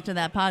onesie to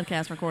that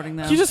podcast recording,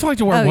 though. you just like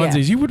to wear Oh, yeah.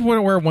 onesies. You would want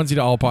to wear a onesie to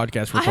all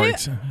podcast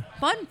recordings.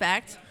 Fun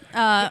fact.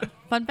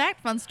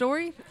 Fun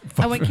story.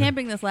 I went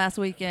camping this last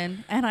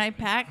weekend, and I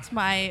packed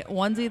my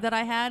onesie that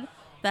I had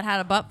that had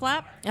a butt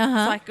flap,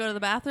 Uh-huh. so I could go to the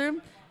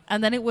bathroom.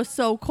 And then it was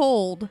so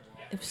cold.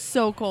 It was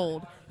so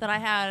cold that I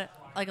had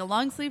like a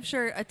long sleeve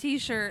shirt, a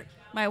t-shirt,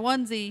 my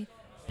onesie,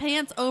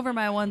 pants over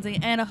my onesie,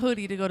 and a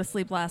hoodie to go to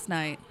sleep last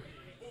night.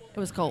 It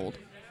was cold.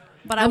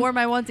 But I wore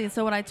my onesie, and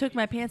so when I took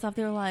my pants off,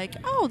 they were like,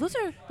 "Oh, those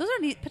are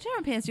neat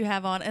pajama pants you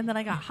have on." And then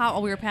I got hot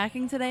while we were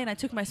packing today, and I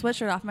took my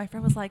sweatshirt off. My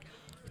friend was like,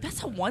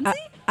 That's a onesie?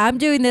 I'm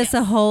doing this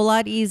a whole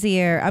lot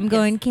easier. I'm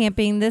going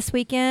camping this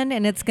weekend,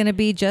 and it's going to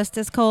be just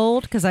as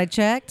cold because I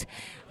checked.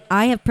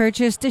 I have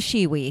purchased a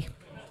shiwi.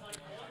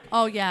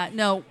 Oh, yeah.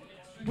 No,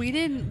 we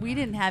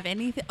didn't have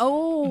anything.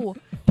 Oh,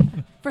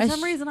 for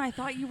some reason, I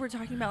thought you were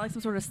talking about like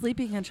some sort of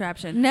sleeping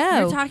contraption. No.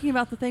 You're talking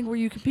about the thing where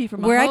you can pee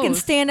from a Where I hose. can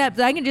stand up.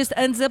 I can just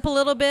unzip a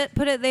little bit,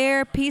 put it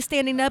there, pee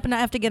standing up, and not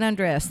have to get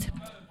undressed.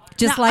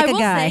 Just Now, like I a will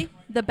guy. say,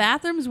 the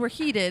bathrooms were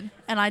heated,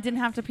 and I didn't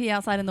have to pee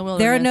outside in the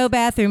wilderness. There are no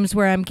bathrooms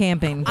where I'm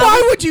camping.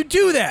 Why would you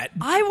do that?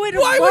 I would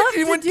Why love would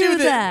anyone to do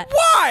that? that.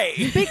 Why?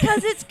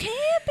 Because it's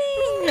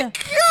camping.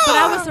 But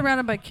I was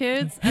surrounded by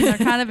kids, and they're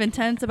kind of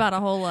intense about a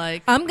whole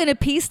like. I'm going to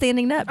pee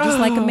standing up just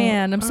like a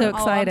man. I'm so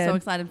excited. Oh, I'm so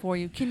excited for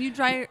you. Can you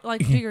do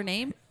your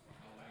name?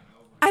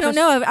 I don't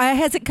know. It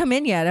hasn't come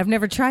in yet. I've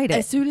never tried it.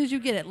 As soon as you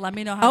get it, let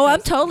me know how. Oh, it I'm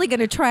goes. totally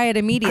going to try it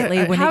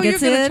immediately when How it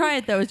gets you're gonna in. try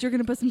it though is you're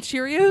gonna put some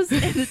Cheerios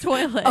in the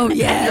toilet. Oh,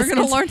 yes. You're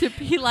gonna It's- learn to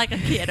pee like a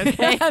kid.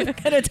 Okay. I'm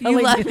gonna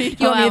totally let do- me You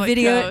know want me how to it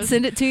video it, goes.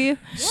 send it to you?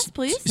 Yes,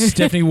 please.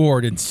 Stephanie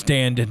Warden,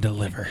 stand and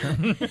deliver.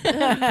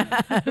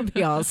 That'd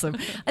be awesome.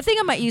 I think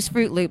I might use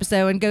Fruit Loops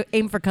though and go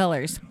aim for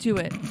colors. Do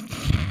it.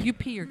 You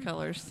pee your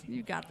colors.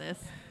 You got this.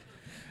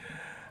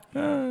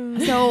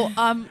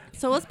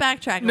 So let's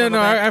backtrack. A No, little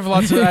I bit. have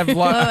lots of. I have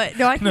Wait,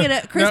 no, I can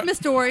get a Christmas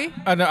story.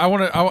 I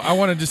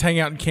want to just hang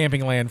out in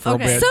camping land for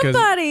Okay. a bit. 'cause-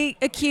 Somebody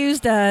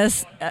accused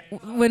us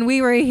when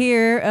we were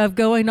here of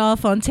going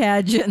off on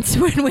tangents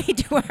when we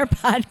do our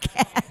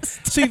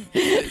podcast. See,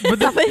 but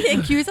Somebody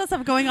accused us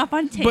of going off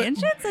on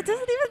tangents. It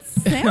doesn't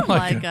even sound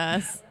Like like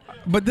us.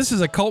 but this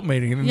is a cult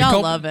meeting. And Y'all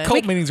cult, love it.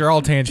 Cult meetings are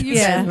all tangents. You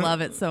Yeah. guys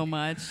love it so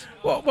much.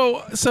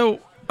 Well, so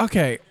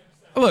okay,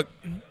 look,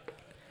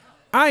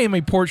 I am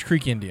a Porch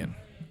Creek Indian,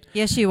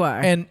 Yes, you are.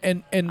 and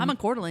I'm a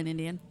Coeur d'Alene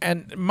Indian.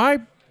 and my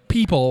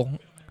people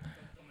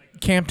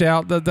camped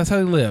out. That's how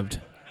they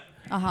lived.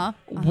 Uh-huh.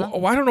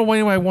 I don't know why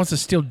anybody wants to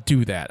still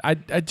do that. I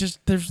just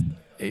there's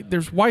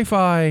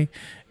Wi-Fi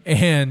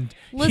and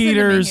Listen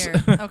heaters to me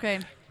here. Okay.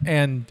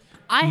 and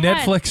I had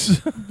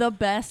Netflix. the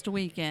best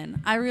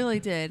weekend. I really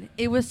did.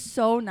 It was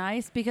so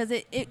nice because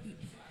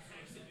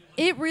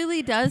it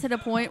really does hit a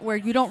point where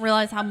you don't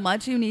realize how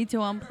much you need to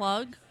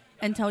unplug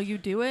until you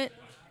do it.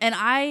 And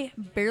I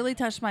barely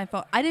touched my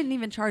phone. I didn't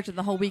even charge it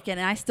the whole weekend,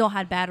 and I still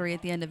had battery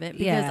at the end of it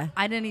because Yeah.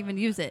 I didn't even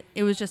use it.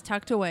 It was just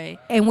tucked away.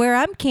 And where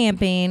I'm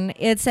camping,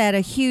 it's at a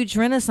huge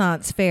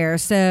Renaissance fair.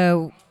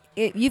 So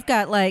you've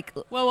got like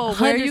Whoa, where are you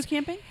hundreds-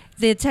 camping?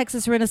 The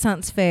Texas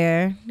Renaissance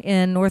Fair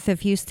in north of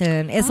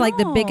Houston. It's like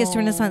the biggest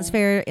Renaissance Oh.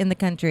 fair in the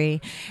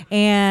country.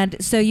 And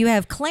so you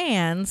have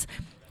clans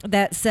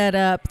that set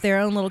up their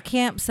own little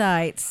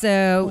campsites.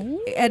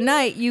 So at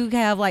night you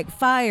have like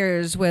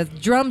fires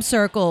with drum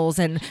circles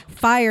and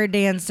fire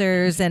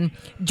dancers and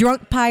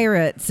drunk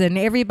pirates, and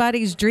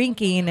everybody's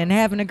drinking and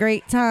having a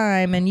great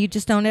time, and you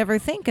just don't ever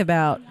think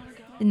about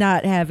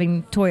not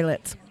having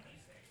toilets.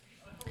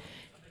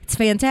 It's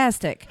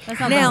fantastic. That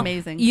sounds now,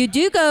 amazing. You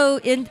do go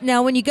in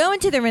now when you go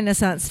into the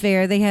Renaissance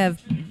Fair, they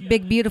have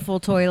big beautiful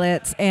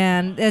toilets,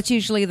 and that's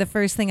usually the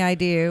first thing I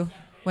do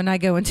when I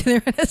go into the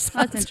Renaissance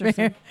That's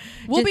interesting. Fair.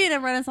 We'll Just- be at a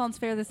Renaissance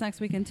fair this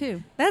next weekend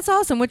too. That's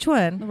awesome. Which The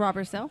one?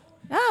 Robertsdale.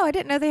 Oh, I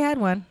didn't know they had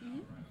one.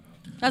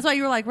 That's why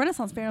you were like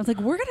Renaissance fair. I was like,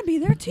 we're gonna be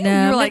there too.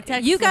 No, you were like, but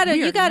Texas, you gotta we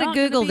you are gotta not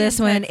gonna Google be this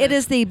in one. It Texas.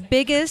 is the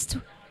biggest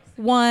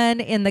one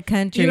in the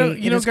country. You know,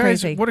 It is guys,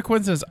 crazy. what a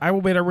coincidence! I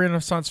will be at a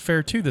Renaissance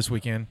Fair too this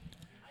weekend.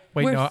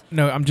 Wait, Where's-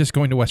 no, I'm just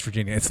going to West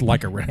Virginia. It's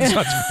like a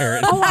Renaissance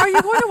Fair. Oh, are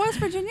you going to West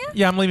Virginia?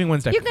 Yeah, I'm leaving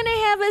Wednesday. You're gonna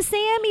have a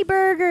Sammy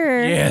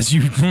burger. Yes,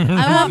 you. I I'm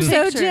want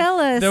so pictures.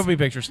 jealous. There'll be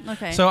pictures.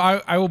 Okay. So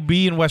I will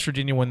be in West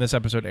Virginia when this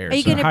episode airs. Are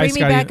you So gonna hi, bring me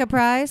Scotty. back a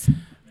prize?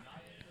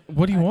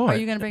 What do you want? Are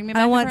you gonna bring me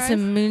back I a want prize?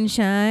 some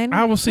moonshine.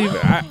 I will see.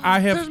 I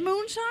There's have.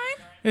 moonshine?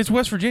 It's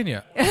West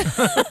Virginia.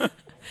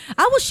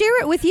 I will share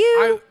it with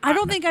you. I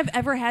don't think I've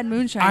ever had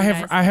moonshine.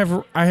 I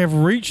have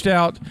reached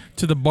out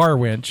to the bar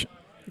wench,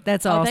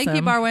 That's Oh, awesome. thank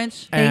you, Bar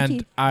Winch.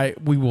 Thank and you.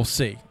 we will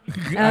see.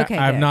 Okay,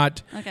 I have good.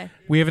 not. Okay.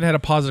 We haven't had a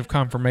positive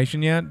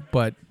confirmation yet,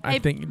 but I Hey,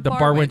 think the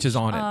bar wench is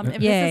on it. If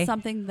this Yay. is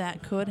something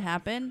that could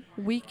happen,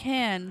 we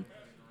can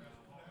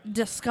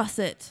discuss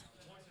it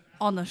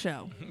on the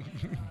show.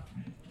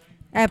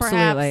 Absolutely.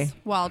 Perhaps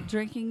while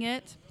drinking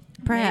it.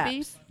 Perhaps.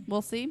 Maybe.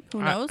 We'll see.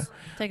 Who knows?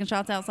 Taking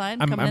shots outside,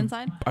 I'm coming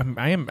inside. I'm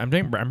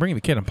bringing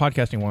the kid. I'm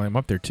podcasting while I'm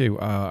up there too.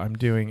 I'm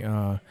doing.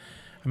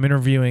 I'm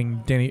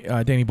interviewing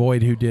Danny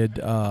Boyd, who did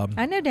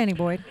I know Danny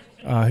Boyd.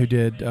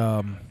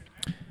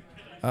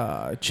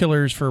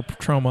 Chillers for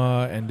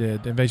Trauma and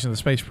did Invasion of the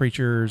Space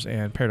Preachers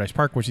and Paradise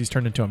Park, which he's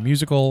turned into a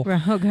musical.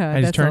 Oh God,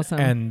 And that's awesome.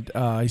 And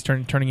he's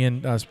turning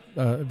in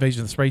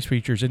Invasion of the Space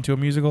Preachers into a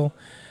musical.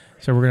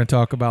 So we're going to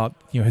talk about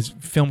his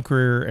film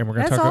career, and we're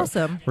going to That's talk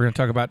awesome. we're going to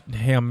talk about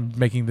him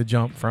making the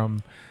jump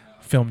from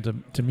film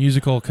to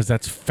musical, because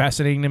that's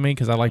fascinating to me,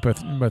 because I like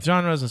both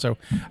genres. And so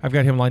I've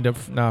got him lined up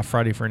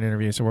Friday for an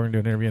interview. So we're going to do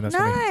an interview, and that's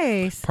going to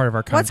Nice. be part of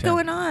our content. What's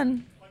going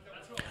on?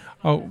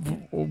 Oh,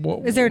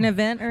 Is there an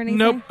event or anything?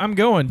 Nope, I'm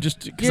going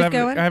just because You're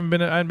going? I haven't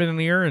been in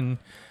the air, and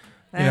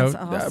That's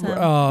awesome.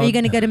 Are you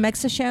going to go to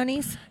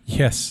Mexishoni's?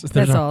 Yes,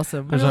 That's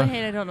awesome. I there's really a-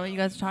 hate I don't know what you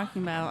guys are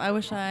talking about. I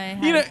wish I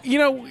had. You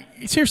know,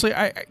 seriously,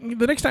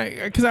 the next time,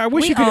 because I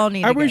wish We you could, all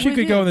need I to go. wish you We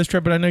could do. go on this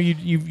trip, but I know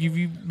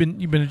you've been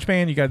to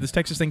Japan. You got this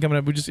Texas thing coming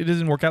up. It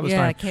doesn't work out this Yeah,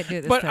 time. I can't do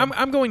it this but time.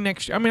 I'm going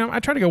next year. I mean, I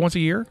try to go once a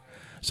year.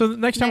 So the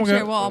next time Next we'll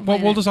year go. we'll all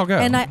plan we'll it. just all go.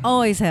 And I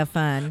always have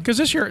fun. Because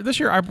this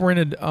year I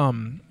rented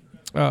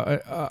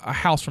a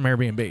house from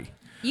Airbnb.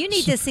 You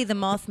need to see the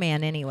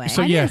Mothman anyway.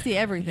 So I need yeah, to see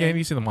everything. Yeah,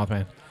 you see the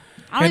Mothman.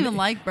 I don't and- even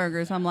like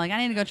burgers. So I'm like, I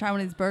need to go try one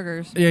of these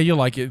burgers. Yeah, you'll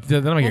like it.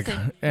 Then I'll make We'll it.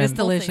 see. And, It's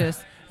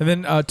delicious. and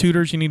then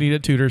Tutors. You need to eat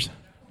at Tutors.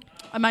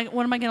 What am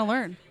I going to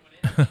learn?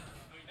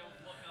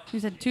 You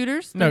said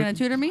tutors? No. They're going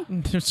to tutor me?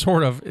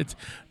 Sort of. It's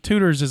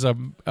Tutors is a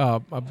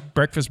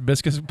breakfast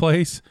biscuit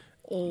place.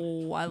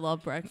 Oh, I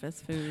love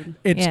breakfast food.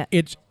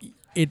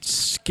 It's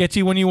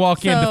sketchy when you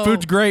walk in. The So-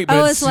 food's great, but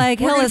Oh, it's like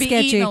We're hella gonna be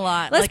sketchy. eating a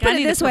lot. Let's Like, put I it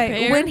need to this way: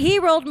 prepare. when he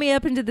rolled me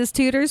up into this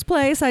tutor's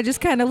place, I just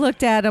kind of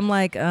looked at him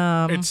like,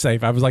 it's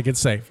safe. I was like,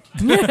 it's safe.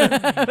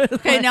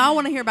 Okay, now I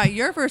want to hear about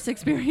your first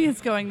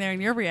experience going there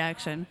and your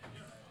reaction.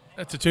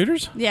 To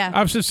Tutors? Yeah.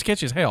 I was just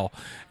sketchy as hell,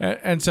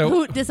 and so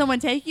Who, did someone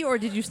take you or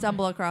did you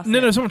stumble across it?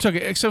 no, someone took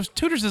it. So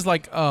Tutors is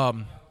like,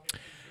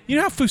 you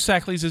know how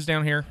Fusakli's is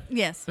down here.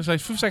 Yes. It's like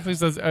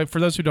Fusakli's. For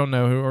those who don't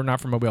know who are not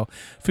from Mobile,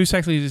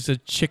 Fusakli's is a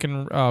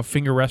chicken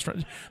finger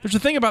restaurant. There's a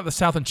thing about the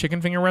South and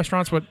chicken finger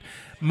restaurants, but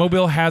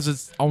Mobile has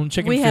its own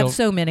chicken. we field, have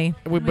so many.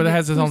 but it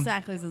has its own.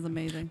 Sackley's is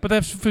amazing. But they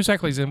have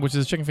Fusakli's in, which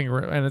is a chicken finger,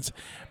 and it's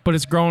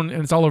grown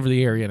and it's all over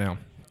the area now.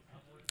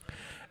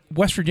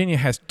 West Virginia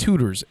has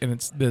Tutors, and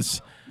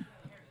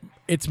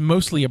it's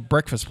mostly a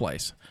breakfast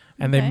place,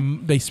 and Okay.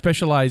 they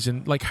specialize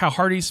in like how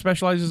Hardee's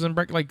specializes in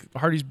like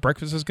Hardee's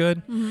breakfast is good.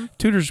 Mm-hmm.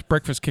 Tutors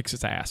breakfast kicks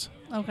its ass,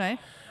 Okay.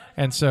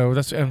 and so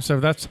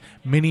that's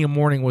many a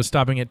morning was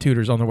stopping at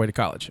Tutors on their way to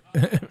college,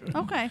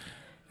 Okay.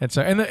 and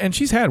so and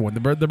she's had one.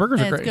 The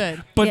burgers And are it's great,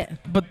 good. but Yeah.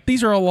 but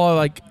these are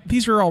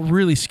all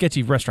really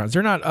sketchy restaurants.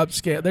 They're not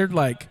upscale. They're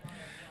like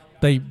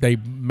they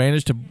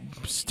managed to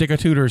stick a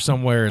Tutor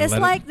somewhere. And It's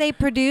let like they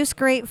produce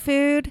great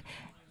food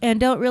and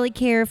don't really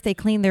care if they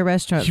clean their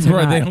restaurants it, or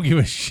right, not. they don't give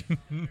a shit.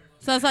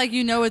 So it's like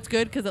it's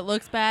good because it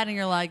looks bad and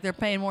you're like, they're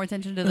paying more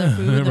attention to their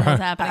food than Right. what's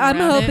happening I'm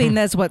around hoping it.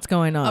 that's what's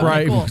going on. Okay,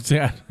 Right, cool.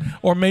 yeah,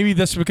 or maybe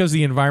that's because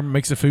the environment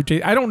makes the food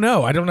taste. I don't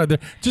know.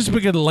 Just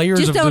because layers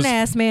Just of don't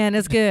ask, man.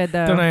 It's good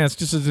though. Don't ask.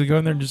 Just to go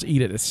in there and just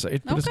eat it.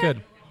 But it's Okay.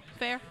 good.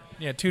 Fair.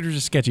 Yeah, Tutors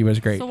is sketchy, but it's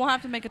great. So we'll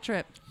have to make a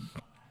trip.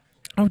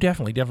 Oh,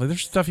 definitely.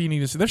 There's stuff you need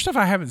to see. There's stuff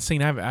I haven't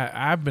seen.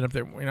 I've been up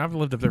there. I've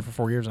lived up there for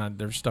 4 years, and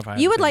there's stuff I.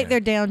 You would haven't like seen their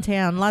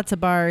downtown, lots of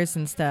bars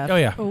and stuff. Oh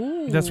yeah,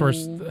 Ooh. that's where.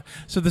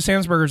 So the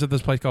Sam's Burgers at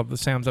this place called the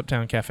Sam's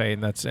Uptown Cafe,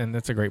 and that's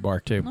a great bar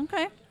too.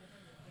 Okay.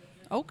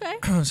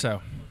 Okay. So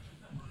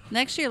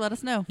Next year, let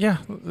us know. yeah,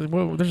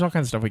 well, there's all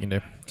kinds of stuff we can do.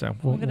 So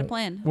We'll get a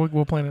plan.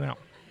 We'll plan it out.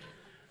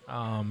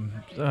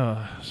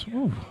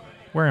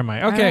 Where am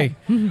I? Okay.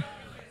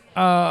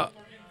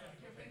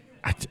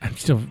 I'm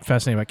still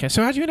fascinated by camping.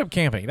 So how'd you end up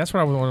camping? That's what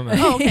I want to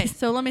know. Oh, okay.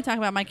 So let me talk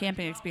about my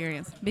camping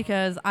experience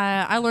because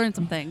I learned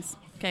some things.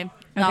 Okay.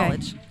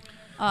 Knowledge.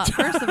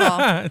 First of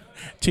all,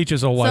 Teach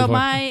us old so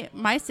life.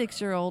 my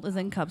 6-year-old is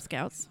in Cub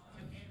Scouts,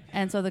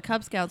 and so the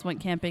Cub Scouts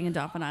went camping in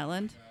Dauphin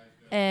Island,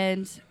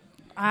 and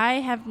I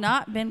have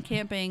not been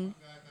camping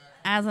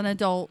as an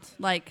adult.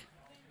 Like,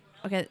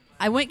 okay,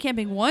 I went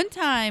camping one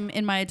time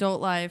in my adult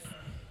life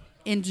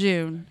in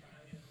June,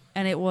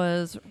 and it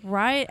was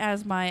right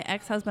as my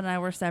ex-husband and I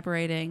were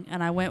separating,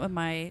 and I went with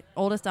my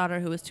oldest daughter,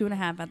 who was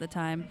 2.5 at the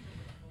time,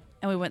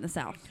 and we went in the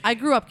South. I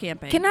grew up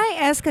camping. Can I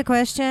ask a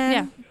question?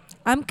 Yeah.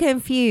 I'm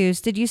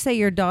confused. Did you say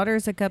your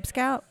daughter's a Cub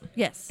Scout?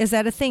 Yes. Is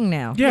that a thing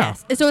now? Yeah.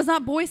 Yes. So it's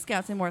not Boy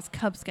Scouts anymore. It's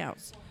Cub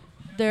Scouts.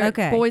 They're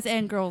Okay. boys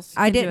and girls.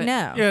 I can do didn't it.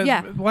 know. Yeah.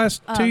 Yeah. The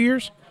last 2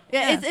 years.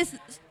 Yeah, Yeah. it's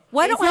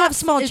Well, I it's don't have not-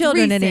 small it's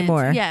children recent.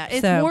 anymore, Yeah,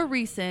 it's so- more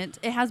recent.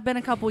 It has been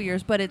a couple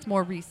years, but it's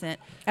more recent.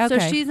 So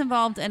Okay. she's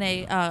involved in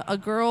a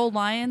girl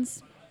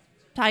lions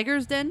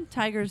tiger's den.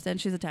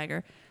 She's a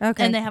tiger.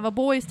 Okay. And they have a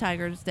boys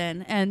tiger's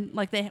den, and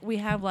like we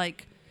have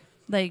like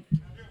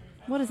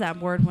what is that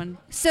word when?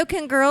 So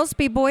can girls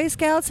be Boy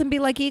Scouts and be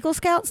like Eagle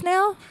Scouts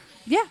now?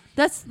 Yeah,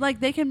 that's like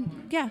they can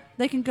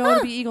go to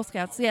be Eagle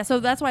Scouts. Yeah, so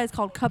that's why it's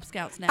called Cub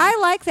Scouts now. I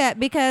like that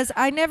because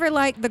I never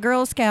liked the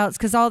Girl Scouts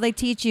because all they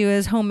teach you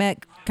is home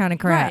ec kind of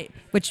crap, Right.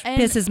 which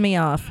And- pisses me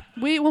off.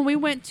 When we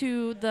went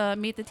to the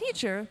Meet the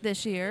Teacher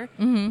this year,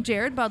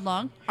 Jared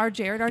Budlong, our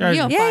Jared.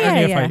 neophyte,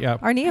 neophyte, yeah.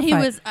 Our neophyte. he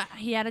was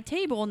he had a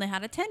table and they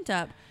had a tent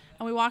up,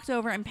 and we walked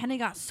over and Penny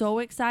got so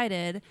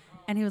excited.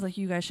 And he was like,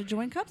 "You guys should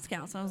join Cub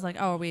Scouts." And I was like,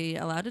 "Oh, are we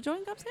allowed to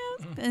join Cub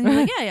Scouts?" And he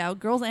was like, "Yeah,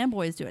 girls and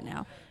boys do it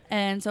now."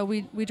 And so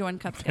we joined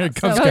Cub Scouts.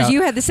 Cub So- Scout. Because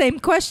you had the same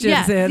questions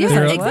yeah, then. yeah,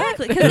 They're-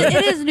 exactly. Because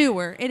it is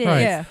newer. It is.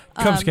 Right. Yeah.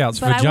 Cub Scouts,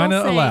 but I will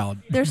vagina say,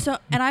 allowed. There's so,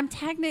 and I'm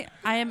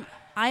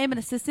I am an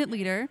assistant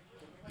leader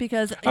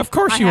because Of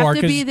course I you have are,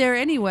 to 'cause- be there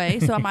anyway,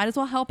 so I might as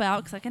well help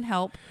out because I can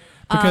help.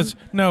 Because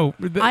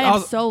I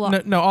am so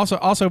lost. No,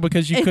 also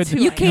because you It's could too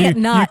You late. can't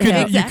not you could,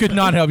 help. you could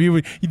not help. You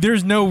would,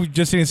 there's no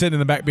just sitting in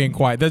the back being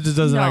quiet. That just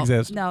does not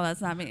exist. No,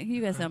 that's not me.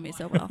 You guys know me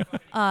so well.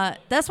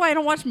 That's why I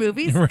don't watch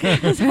movies,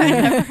 because I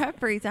never have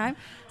free time.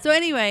 So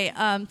anyway,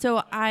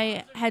 so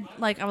I had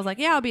I was like,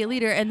 yeah, I'll be a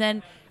leader. And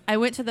then I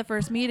went to the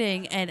first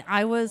meeting and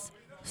I was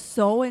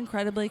so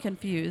incredibly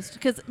confused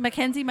because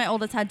Mackenzie, my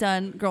oldest, had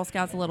done Girl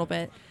Scouts a little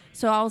bit.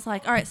 So I was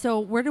like, all right, so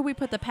where do we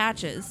put the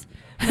patches?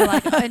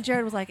 And, and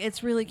Jared was like,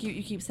 it's really cute.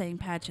 You keep saying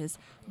patches.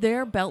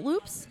 They're belt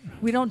loops.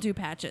 We don't do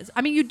patches.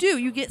 I mean, you do.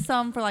 You get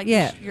some for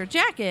your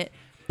jacket,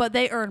 but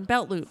they earn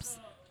belt loops.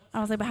 I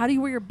was like, but how do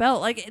you wear your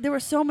belt? There were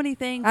so many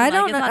things. I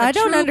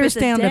don't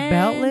understand the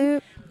belt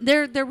loop.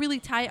 They're really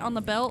tight on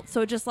the belt,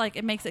 so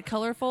it makes it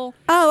colorful.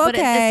 Oh, but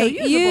okay. it's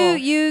still usable.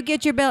 You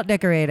get your belt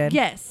decorated.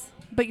 Yes,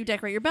 but you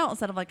decorate your belt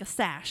instead of a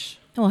sash.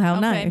 Oh, how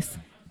Okay. nice.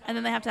 And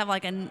then they have to have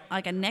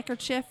a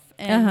neckerchief.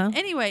 And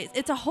anyways,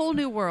 it's a whole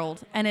new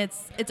world, and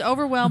it's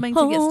overwhelming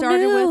to get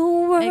started with.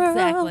 World.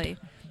 Exactly.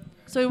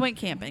 So we went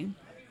camping.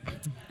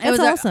 That's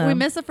awesome. We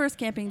missed the first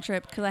camping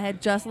trip because I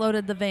had just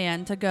loaded the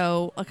van to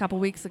go a couple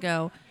weeks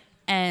ago,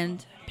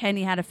 and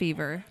Penny had a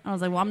fever. I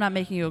was like, well, I'm not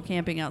making you go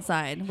camping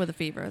outside with a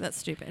fever. That's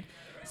stupid.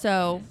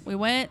 So we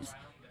went.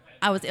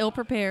 I was ill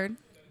prepared.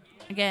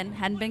 Again,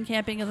 hadn't been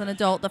camping as an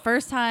adult. The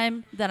first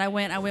time that I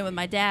went with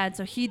my dad.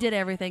 So he did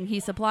everything. He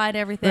supplied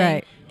everything.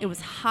 Right. It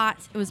was hot.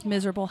 It was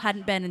miserable.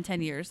 Hadn't been in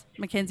 10 years.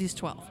 Mackenzie's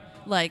 12.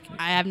 I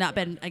have not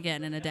been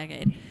again in a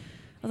decade. I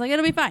was like,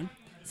 it'll be fine.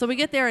 So we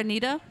get there.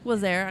 Anita was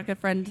there. A good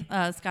friend,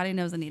 Scotty,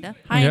 knows Anita.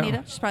 Hi, Yeah.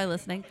 Anita. She's probably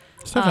listening.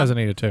 Steph has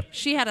Anita too.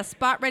 She had a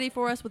spot ready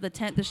for us with a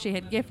tent that she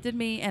had gifted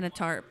me and a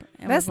tarp.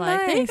 And That's was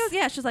like, nice.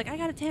 Yeah, she's like, I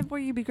got a tent for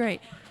you. You'd be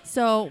great.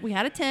 So we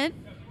had a tent.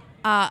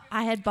 I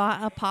had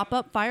bought a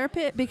pop-up fire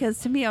pit because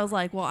to me, I was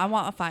like, well, I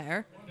want a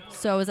fire.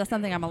 So is that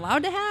something I'm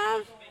allowed to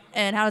have?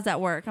 And how does that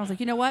work? I was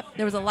like, you know what?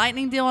 There was a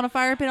lightning deal on a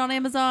fire pit on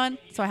Amazon.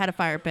 So I had a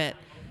fire pit.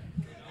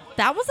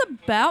 That was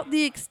about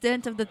the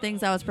extent of the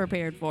things I was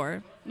prepared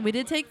for. We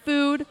did take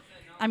food.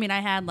 I mean,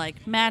 I had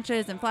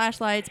matches and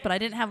flashlights, but I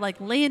didn't have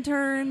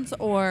lanterns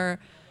or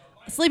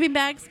sleeping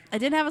bags. I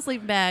didn't have a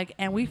sleeping bag,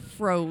 and we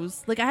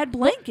froze. I had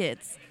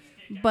blankets,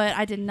 but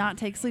I did not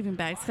take sleeping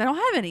bags because I don't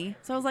have any.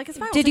 So I was like, it's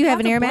fine. Did you have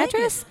an air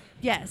mattress?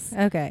 Yes.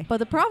 Okay. But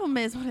the problem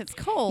is when it's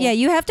cold. Yeah,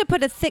 you have to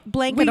put a thick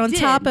blanket on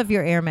top of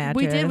your air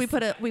mattress. We did.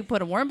 We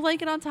put a warm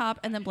blanket on top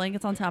and then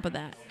blankets on top of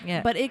that.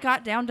 Yeah. But it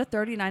got down to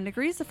 39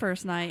 degrees the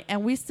first night,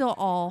 and we still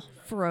all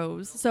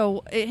froze.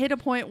 So it hit a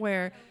point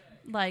where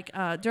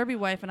Derby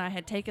wife and I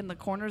had taken the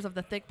corners of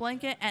the thick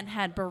blanket and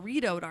had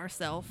burritoed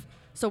ourselves.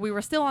 So we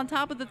were still on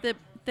top of the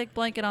thick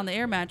blanket on the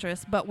air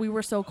mattress, but we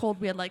were so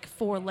cold we had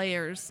 4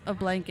 layers of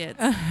blankets.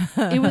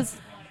 It was.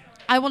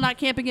 I will not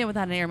camp again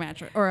without an air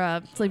mattress or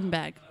a sleeping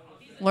bag.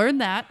 Learn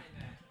that.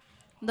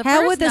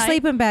 How would the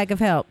sleeping bag have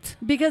helped?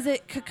 Because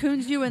it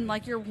cocoons you and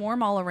you're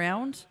warm all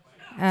around.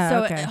 Oh,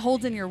 So okay. it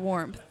holds in your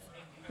warmth.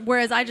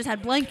 Whereas I just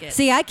had blankets.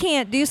 See, I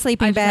can't do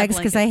sleeping I just have bags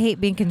because I hate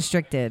being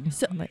constricted.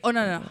 So,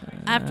 no.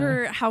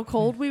 After how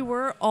cold we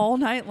were all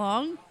night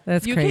long,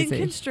 That's you crazy. can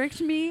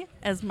constrict me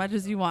as much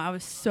as you want. I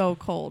was so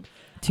cold.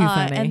 Too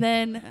funny. And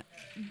then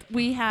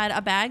we had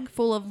a bag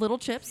full of little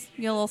chips,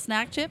 little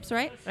snack chips,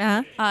 right?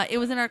 Uh-huh. It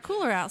was in our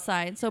cooler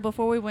outside. So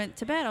before we went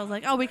to bed, I was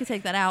like, oh, we could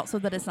take that out so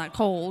that it's not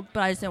cold.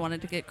 But I just didn't want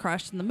it to get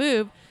crushed in the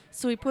move.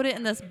 So we put it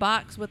in this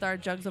box with our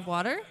jugs of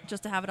water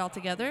just to have it all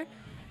together.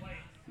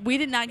 We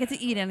did not get to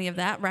eat any of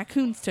that.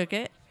 Raccoons took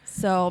it.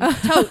 So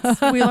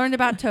totes. We learned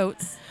about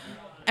totes.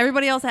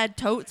 Everybody else had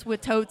totes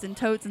with totes and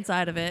totes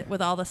inside of it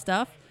with all the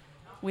stuff.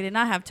 We did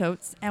not have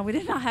totes, and we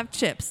did not have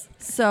chips.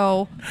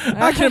 So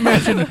I can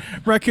imagine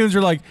raccoons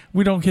are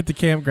we don't hit the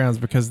campgrounds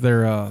because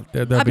they're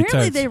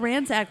apparently they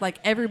ransacked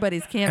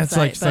everybody's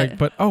campsite.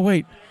 But oh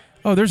wait,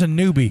 there's a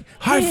newbie.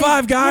 High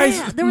five, guys!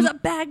 Yeah, there was a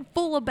bag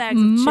full of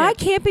bags of chips. My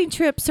camping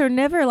trips are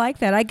never like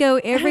that. I go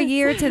every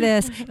year to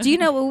this. Do you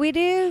know what we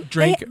do?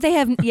 Drink. They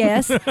have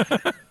yes.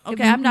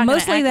 Okay, I'm not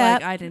mostly gonna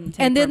that. act I didn't. Take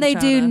And then they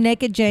do vermicelli.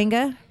 naked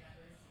Jenga.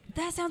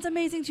 That sounds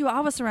amazing too. I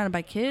was surrounded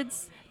by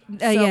kids.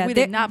 Yeah, we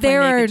did not play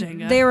naked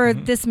Jenga. there are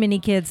this many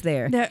kids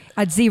there.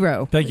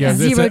 Zero. Thank you. Yeah. It's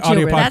Zero an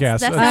audio children. podcast.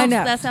 That I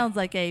know. sounds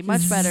like a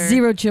much better.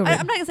 Zero children.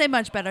 I'm not gonna say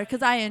much better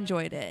because I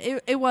enjoyed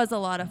it. It was a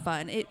lot of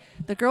fun.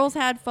 The girls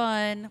had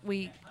fun.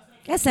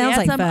 That sounds had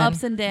like some fun.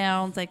 ups and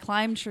downs. They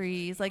climbed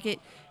trees. It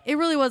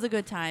really was a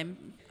good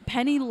time.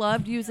 Penny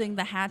loved using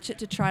the hatchet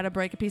to try to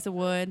break a piece of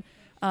wood.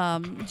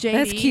 JD,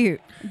 That's cute.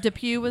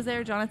 Depew was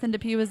there. Jonathan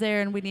Depew was there,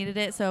 and we needed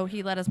it, so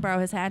he let us borrow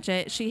his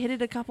hatchet. She hit it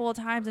a couple of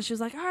times, and she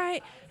was like, all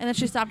right. And then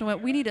she stopped and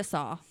went, we need a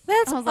saw.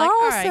 That's I was like,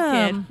 all right,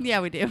 awesome. kid.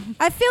 Yeah, we do.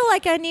 I feel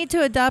like I need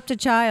to adopt a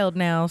child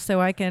now so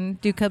I can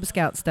do Cub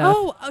Scout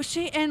stuff.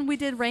 And we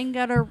did rain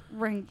gutter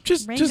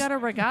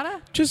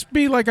regatta. Just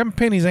be like I'm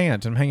Penny's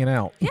aunt. I'm hanging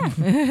out. Yeah.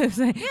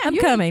 I'm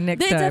coming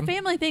next It's time. a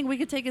family thing. We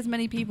could take as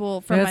many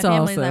people from That's my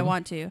family as I awesome.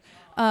 want to.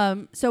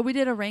 So we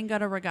did a rain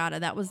gutter regatta.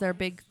 That was their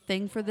big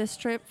thing for this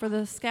trip for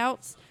the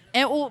scouts.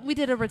 And we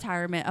did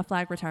a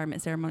flag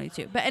retirement ceremony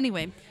too. But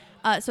anyway,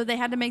 So they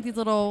had to make these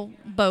little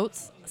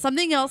boats.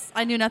 Something else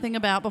I knew nothing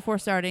about before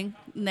starting.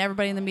 And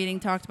everybody in the meeting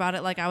talked about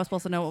it like I was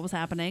supposed to know what was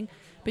happening.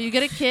 But you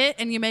get a kit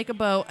and you make a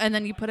boat, and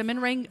then you put them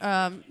in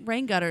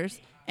rain gutters,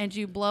 and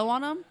you blow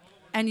on them,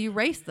 and you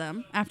race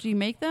them after you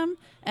make them.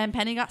 And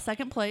Penny got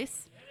second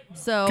place.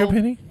 So Go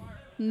Penny.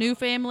 new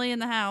family in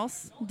the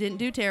house, didn't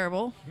do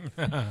terrible.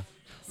 That's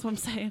what I'm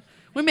saying.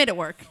 We made it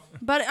work.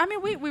 But, I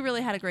mean, we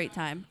really had a great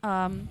time.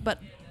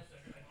 But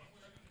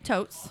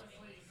totes.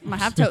 I'm going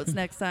to have totes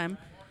next time.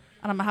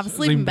 And I'm going to have a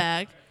sleeping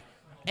bag.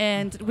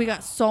 And we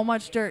got so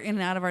much dirt in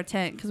and out of our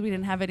tent because we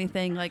didn't have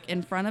anything, like,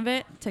 in front of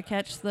it to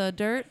catch the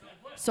dirt.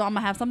 So I'm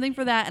going to have something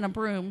for that and a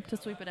broom to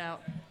sweep it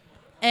out.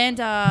 And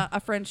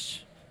a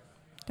French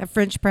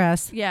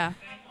press. Yeah.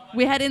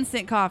 We had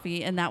instant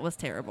coffee, and that was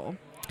terrible.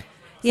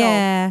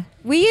 Yeah.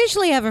 We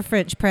usually have a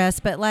French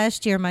press, but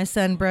last year my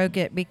son broke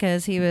it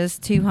because he was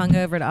too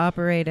hungover to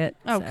operate it.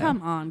 Oh, so.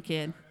 come on,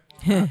 kid.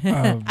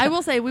 I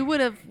will say we would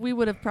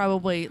have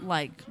probably,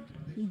 like,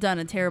 done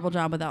a terrible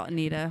job without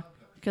Anita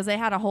because they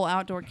had a whole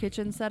outdoor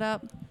kitchen set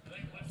up.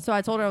 So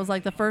I told her, I was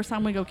like, the first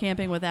time we go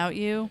camping without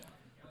you,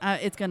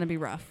 it's going to be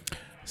rough.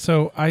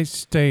 So I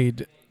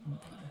stayed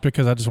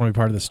because I just want to be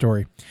part of the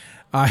story.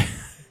 I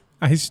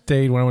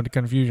stayed when I went to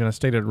Confusion. I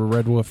stayed at a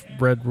Red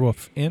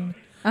Roof Inn.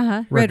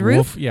 Uh-huh. Red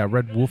Roof? Yeah,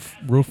 Red Wolf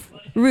Roof.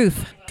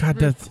 Roof. God,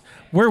 that's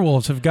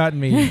werewolves have gotten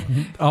me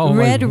all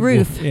Red my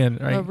Roof Inn.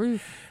 Right? The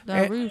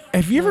roof.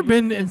 Have you ever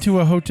been into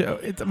a hotel?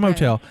 It's a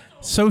motel.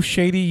 So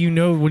shady, you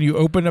know, when you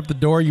open up the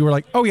door, you were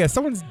like, oh, yeah,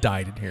 someone's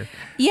died in here.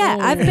 Yeah,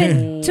 I've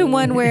been to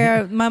one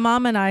where my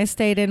mom and I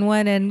stayed in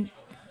one and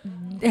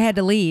had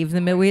to leave.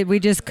 We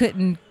just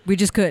couldn't.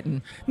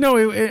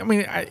 No,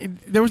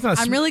 there was not.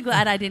 I'm really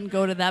glad I didn't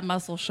go to that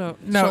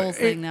Shoals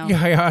thing now.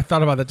 Yeah, I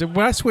thought about that too.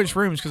 When I switched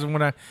rooms,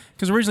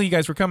 because originally you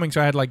guys were coming,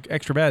 so I had like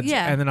extra beds.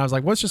 Yeah. And then I was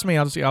like, well, it's just me.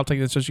 I'll take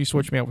this. So she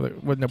switched me out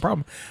with no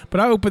problem. But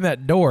I opened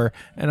that door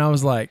and I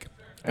was like,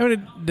 it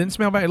didn't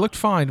smell bad. It looked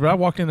fine. But I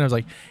walked in and I was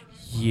like,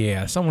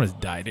 yeah, someone has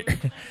died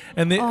here.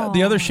 And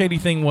the other shady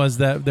thing was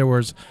that there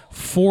was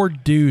 4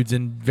 dudes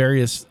in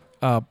various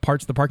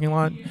parts of the parking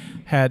lot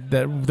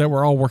that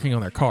were all working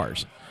on their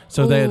cars.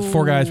 So they had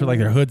 4 guys with like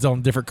their hoods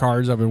on different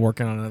cars. I've been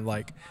working on it.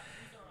 Like,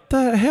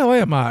 the hell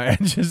am I?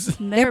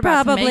 They're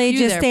probably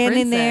just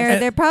standing there.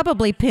 They're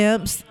probably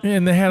pimps.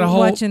 And they had a whole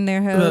watching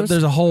their hoes.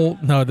 There's a whole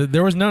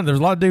there was none. There was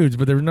a lot of dudes,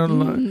 but there was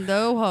none.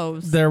 No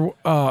hoes. There,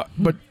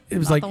 but it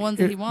was Not like the ones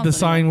that he wants the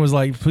sign anyway. was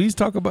like, please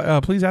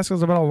please ask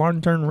us about our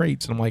long-term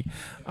rates. And I'm like,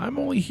 I'm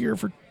only here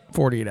for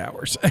 48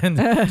 hours. And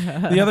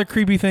the other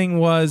creepy thing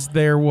was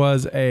there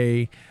was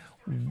a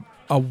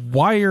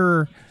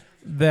wire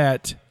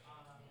that.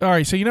 All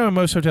right, so in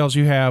most hotels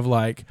you have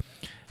like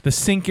the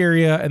sink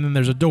area and then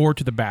there's a door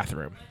to the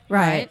bathroom.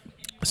 Right.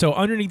 So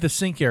underneath the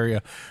sink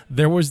area,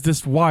 there was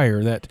this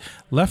wire that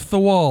left the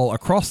wall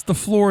across the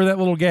floor of that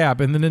little gap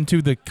and then into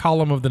the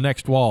column of the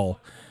next wall.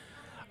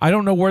 I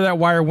don't know where that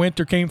wire went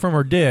or came from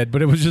or did,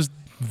 but it was just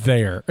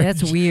there.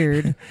 That's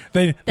weird.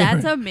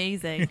 That's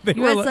amazing.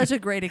 You had such a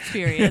great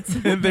experience.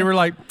 They were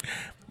like,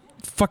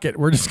 fuck it,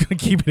 we're just going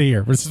to keep it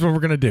here. This is what we're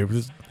going to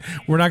do.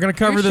 We're not going to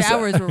cover Your this.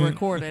 showers were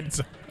recorded.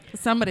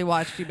 Somebody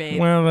watched you,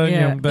 babe. Well,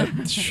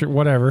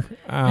 whatever.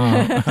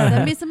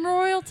 Send me some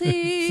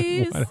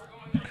royalties.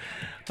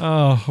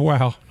 Oh,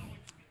 wow.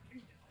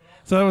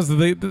 So that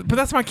was but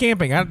that's my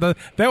camping. That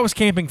was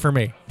camping for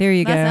me. There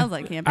you go. That sounds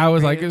like camping. I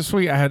was for like, you. it was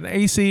sweet. I had an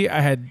AC,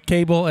 I had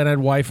cable, and I had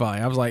Wi-Fi.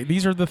 I was like,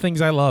 these are the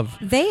things I love.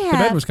 The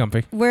bed was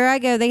comfy. Where I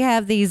go, they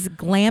have these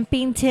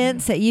glamping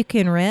tents that you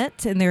can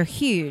rent, and they're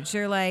huge.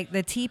 They're like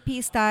the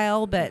teepee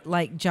style, but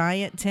like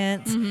giant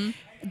tents. Mm-hmm.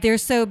 They're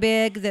so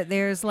big that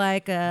there's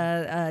like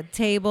a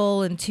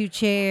table and 2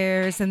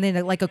 chairs and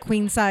then like a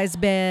queen size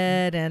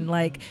bed and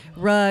like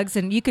rugs.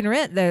 And you can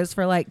rent those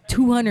for like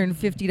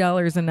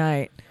 $250 a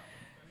night.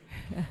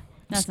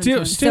 That's Still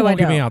intense. still So won't I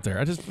get me don't. out there.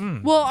 I just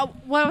Well,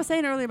 what I was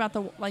saying earlier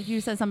about like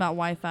you said something about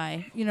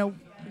Wi-Fi.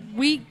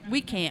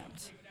 We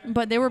camped,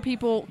 but there were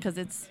people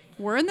because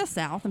we're in the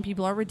South and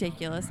people are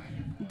ridiculous.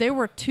 There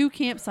were 2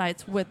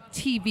 campsites with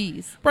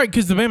TVs. right,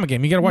 because the Bama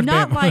game, you got to watch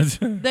Not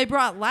Bama. like they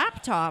brought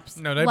laptops.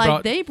 No,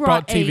 they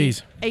brought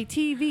TVs. A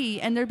TV,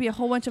 and there'd be a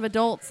whole bunch of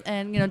adults.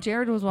 And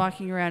Jared was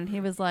walking around, and he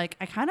was like,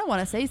 "I kind of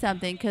want to say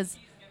something," because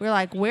we're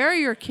like, "Where are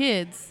your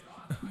kids?"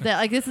 That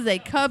like this is a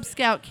Cub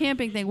Scout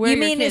camping thing. Where You are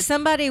your mean kids?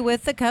 somebody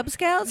with the Cub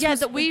Scouts? Yeah,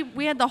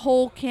 we had the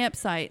whole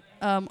campsite.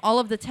 All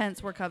of the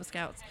tents were Cub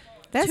Scouts.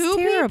 That's 2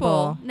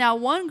 terrible. people. Now,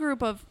 one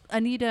group of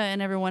Anita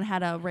and everyone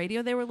had a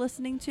radio they were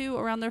listening to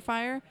around their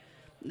fire,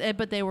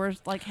 but they were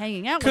like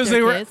hanging out with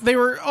their kids. they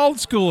were old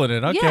school in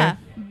it. Okay. Yeah,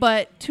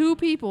 but 2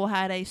 people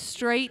had a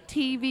straight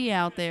TV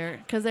out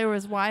there because there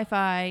was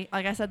Wi-Fi.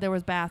 Like I said, there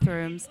was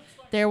bathrooms.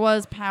 There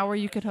was power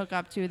you could hook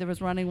up to. There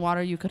was running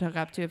water you could hook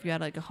up to if you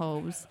had like a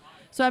hose.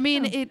 So I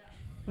mean,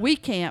 we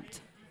camped.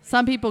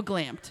 Some people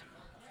glamped.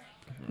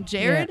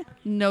 Jared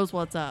knows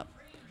what's up.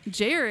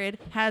 Jared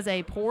has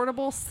a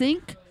portable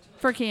sink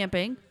for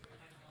camping,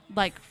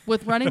 like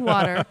with running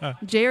water.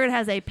 Jared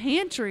has a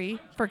pantry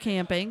for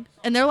camping,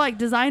 and they're like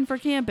designed for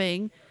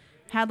camping.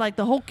 Had like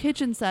the whole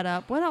kitchen set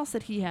up. What else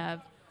did he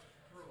have?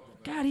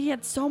 God, he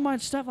had so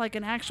much stuff, like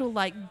an actual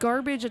like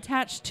garbage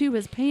attached to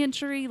his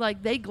pantry.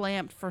 Like they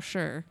glamped for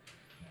sure.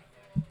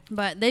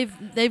 But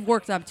they've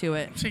worked up to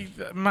it. See,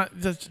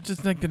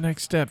 just like the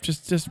next step.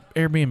 Just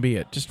Airbnb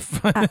it. Just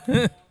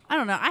I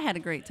don't know. I had a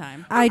great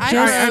time. I'm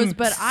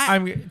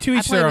to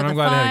each their own. I'm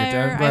glad I had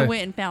a good time. I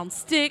went and found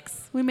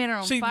sticks. We made our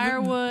own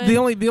firewood. The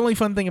only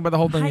fun thing about the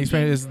whole thing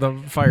experience is the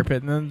fire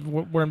pit. And then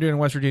what I'm doing in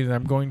West Virginia is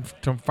I'm going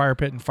to fire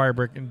pit and fire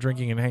brick and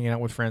drinking and hanging out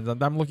with friends.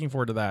 I'm looking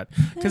forward to that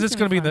because it's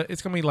gonna be cold.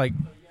 It's gonna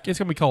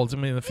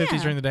be in the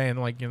 50s during the day and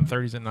like in the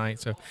 30s at night.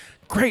 So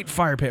great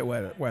fire pit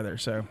weather.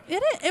 So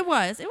it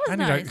was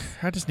nice.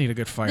 I just need a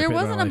good fire there pit.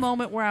 There wasn't a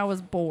moment where I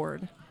was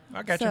bored.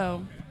 I got you.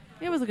 So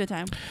it was a good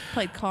time.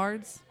 Played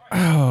cards.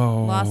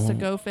 Oh. Lost to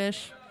Go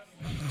Fish.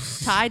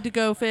 Tied to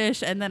Go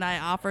Fish, and then I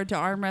offered to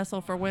arm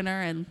wrestle for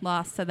winner and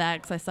lost to that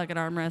because I suck at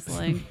arm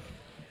wrestling.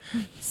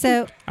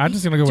 So I'm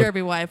just gonna go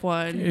Derby wife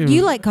won.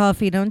 You like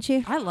coffee, don't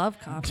you? I love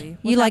coffee.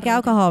 You like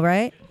alcohol,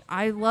 right?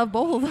 I love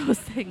both of those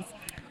things.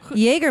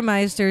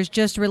 Jägermeister's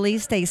just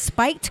released a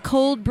spiked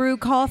cold brew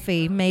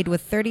coffee made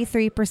with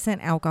 33%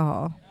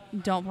 alcohol.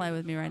 Don't play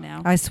with me right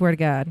now. I swear to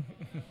God.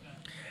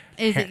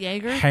 Is it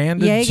Jaeger?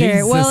 Jaeger.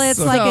 Jesus. Well, it's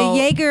like a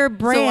Jaeger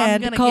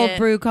brand cold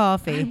brew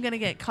coffee. I'm going to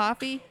get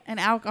coffee and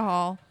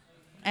alcohol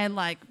and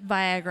like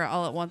Viagra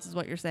all at once is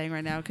what you're saying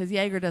right now because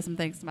Jaeger does some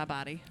things to my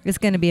body. It's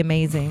going to be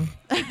amazing.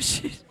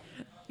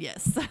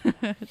 Yes.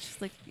 She's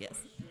like, yes.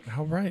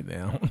 All right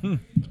now.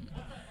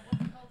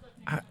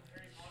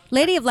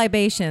 Lady of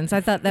Libations. I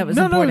thought that was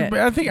important.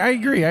 No, I think I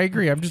agree.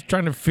 I'm just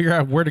trying to figure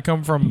out where to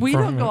come from. We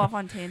don't go off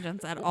on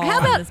tangents at all. How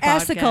on about this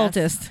Ask the podcast.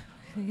 Cultist?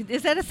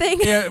 Is that a thing?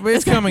 Yeah, but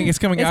it's coming. It's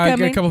coming. I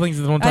got a couple things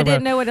that I want to talk about. I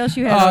didn't know what else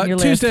you had on your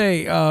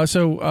Tuesday, list.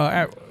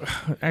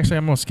 Actually,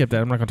 I'm going to skip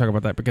that. I'm not going to talk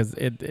about that because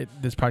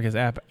this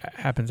podcast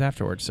happens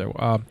afterwards.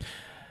 So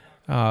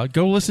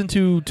go listen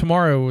to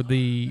tomorrow.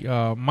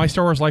 The My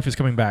Star Wars Life is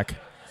coming back.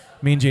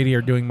 Me and JD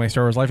are doing My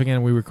Star Wars Life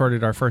again. We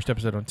recorded our first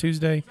episode on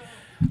Tuesday.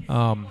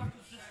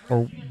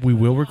 Or we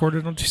will record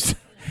it on Tuesday.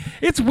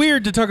 It's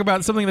weird to talk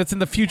about something that's in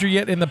the future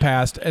yet in the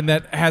past and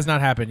that has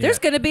not happened yet. There's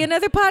going to be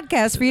another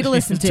podcast for you to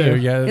listen to.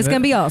 Yeah, it's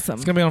going to be awesome.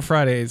 It's going to be on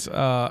Fridays.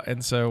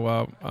 And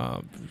so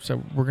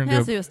we're going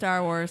to do a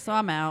Star Wars, so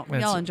I'm out.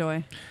 Y'all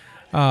enjoy.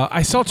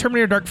 I saw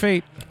Terminator Dark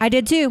Fate. I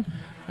did too.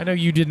 I know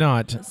you did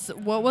not. So,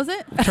 what was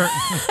it?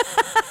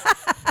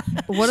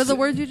 What are the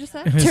words you just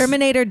said?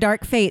 Terminator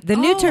Dark Fate, the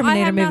new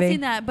Terminator movie. I have not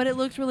seen that, but it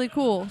looked really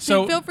cool.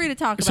 So feel free to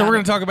talk about it. So we're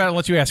going to talk about it and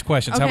let you ask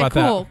questions. Okay, How about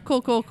that?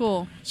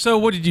 Cool. So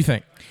what did you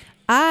think?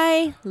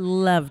 I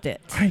loved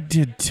it. I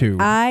did too.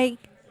 I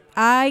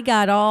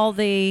got all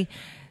the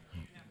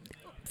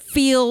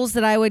feels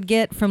that I would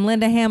get from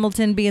Linda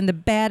Hamilton being the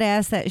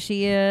badass that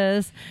she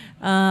is.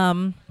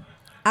 I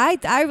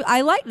like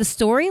the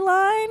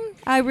storyline.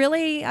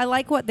 I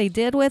like what they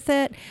did with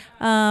it.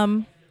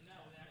 I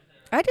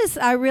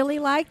really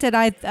liked it.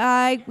 I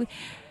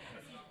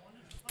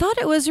thought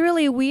it was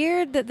really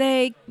weird that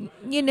they,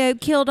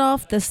 killed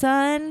off the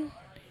son.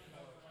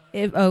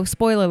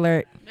 Spoiler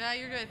alert. Yeah,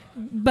 you're good.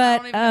 But I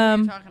don't even know what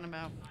you're talking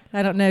about.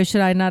 I don't know.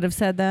 Should I not have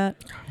said that?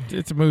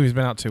 It's a movie. It's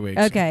been out 2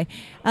 weeks. Okay.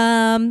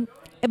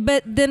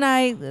 But then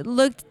I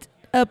looked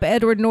up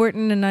Edward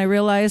Norton and I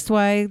realized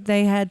why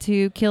they had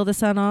to kill the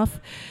son off.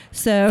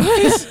 So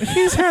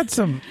he's had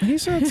some. I'm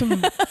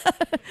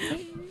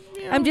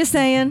just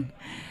saying.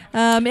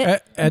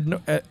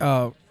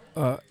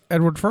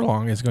 Edward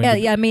Furlong is going to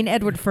be... Yeah, I mean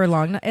Edward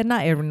Furlong,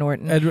 not Edward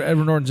Norton.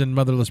 Edward Norton's in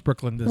Motherless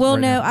Brooklyn.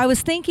 Now. I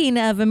was thinking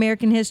of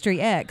American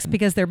History X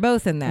because they're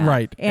both in that.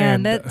 Right.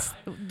 And that's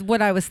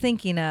what I was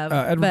thinking of.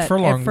 Edward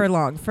Furlong.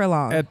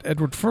 Furlong.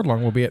 Edward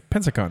Furlong will be at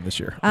Pensacon this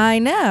year. I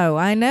know.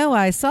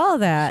 I saw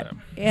that. So.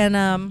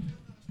 And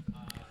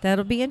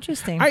that'll be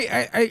interesting.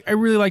 I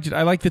really liked it.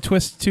 I liked the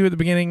twist, too, at the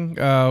beginning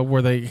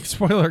where they,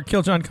 spoiler,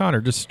 kill John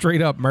Connor, just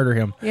straight up murder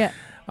him. Yeah.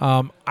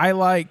 I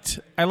liked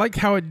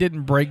how it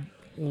didn't break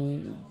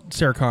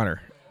Sarah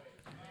Connor.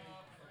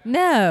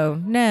 No.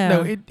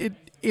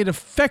 It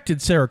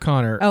affected Sarah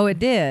Connor. Oh, it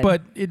did.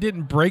 But it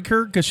didn't break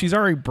her because she's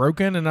already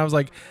broken. And I was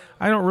like,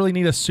 I don't really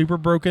need a super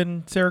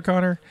broken Sarah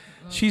Connor.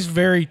 She's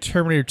very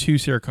Terminator 2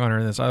 Sarah Connor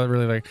in this. I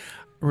really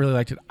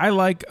liked it. I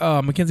like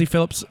Mackenzie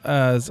Phillips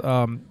as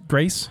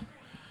Grace.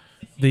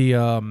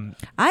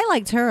 I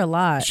liked her a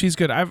lot. She's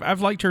good.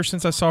 I've liked her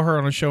since I saw her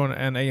on a show on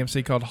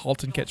AMC called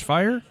 *Halt and Catch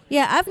Fire*.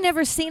 Yeah, I've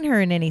never seen her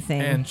in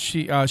anything. And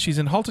she's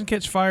in *Halt and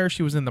Catch Fire*.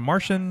 She was in *The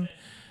Martian*.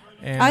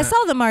 And I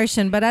saw *The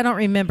Martian*, but I don't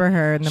remember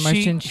her in *The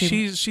Martian*.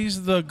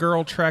 She's the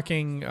girl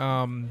tracking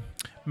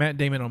Matt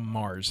Damon on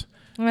Mars.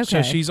 Okay.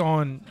 So she's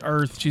on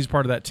Earth. She's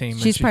part of that team.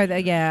 She's part of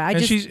that. Yeah,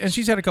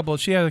 she's had a couple.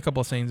 She had a couple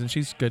of scenes, and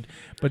she's good.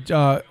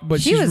 But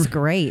she was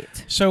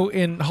great. So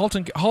in *Halt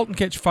and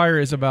Catch Fire*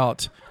 is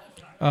about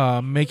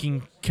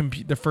making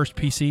the first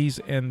PCs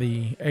in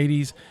the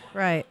 80s.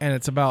 Right. And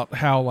it's about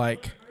how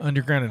like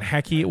underground and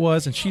hacky it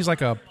was, and she's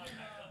like a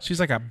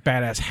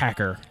badass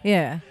hacker.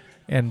 Yeah.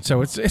 And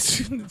so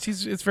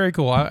it's very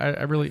cool.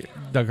 I really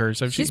dug her.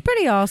 So She's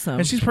pretty awesome.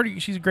 and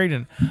she's great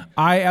in.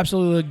 I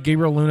absolutely love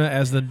Gabriel Luna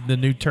as the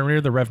new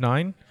Terminator, the Rev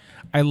 9.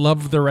 I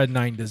love the Rev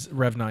 9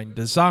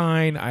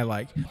 design. I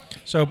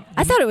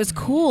thought it was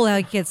cool how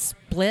it gets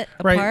split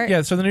right. apart.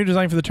 Yeah. So the new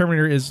design for the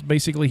Terminator is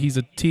basically he's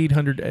a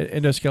T-800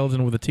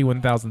 endoskeleton with a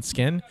T-1000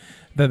 skin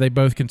that they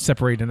both can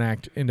separate and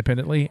act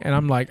independently. And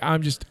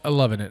I'm just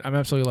loving it. I'm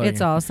absolutely loving it.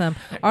 It's awesome.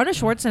 Arnold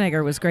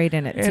Schwarzenegger was great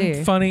in it too.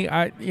 And funny.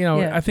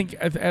 Yeah. I think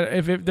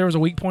if there was a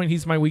weak point,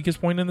 he's my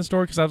weakest point in the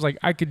story because I was like,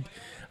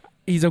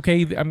 he's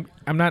okay.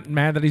 I'm not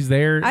mad that he's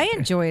there. I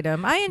enjoyed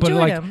him. I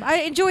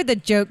enjoyed the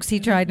jokes he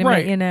tried to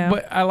right. make.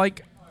 But I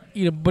like,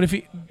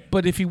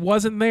 but if he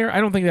wasn't there, I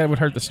don't think that would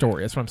hurt the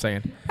story. That's what I'm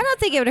saying. I don't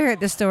think it would hurt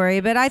the story,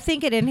 but I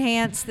think it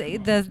enhanced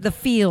the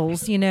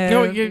feels. He's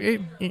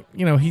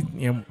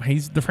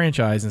the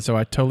franchise, and so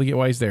I totally get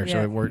why he's there. Yeah.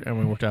 So it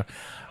worked out.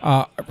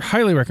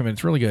 Highly recommend.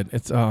 It's really good.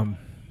 It's I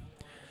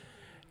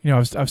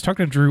was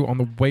talking to Drew on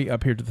the way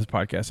up here to this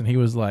podcast, and he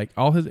was like,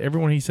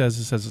 everyone he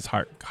says it's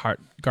heart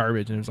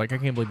garbage, and it was like, I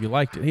can't believe you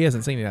liked it. He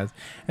hasn't seen it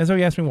and so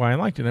he asked me why I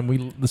liked it,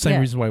 and the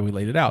same reason why we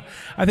laid it out.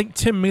 I think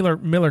Tim Miller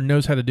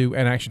knows how to do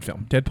an action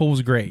film. Deadpool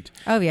was great.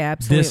 Oh yeah,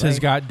 absolutely. This has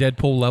got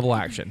Deadpool level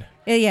action.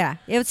 Yeah,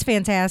 it was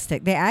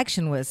fantastic. The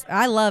action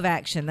I love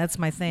action. That's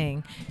my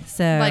thing.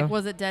 So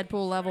was it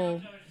Deadpool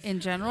level in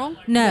general?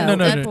 No.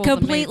 Deadpool's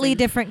Completely amazing.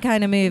 different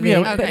kind of movie.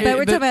 Yeah, okay. But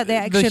we're talking about the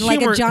action, like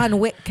humor, a John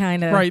Wick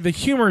kind of. Right, the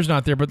humor is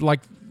not there, but like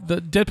the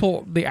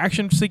Deadpool, the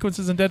action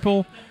sequences in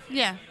Deadpool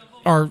Yeah.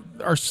 are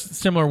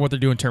similar to what they're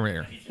doing in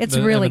Terminator. It's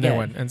really the new good.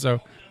 one. And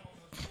so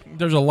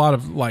there's a lot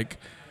of like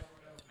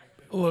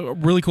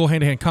really cool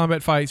hand-to-hand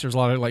combat fights. There's a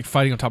lot of like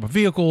fighting on top of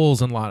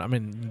vehicles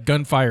and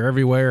gunfire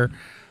everywhere.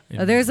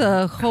 There's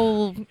a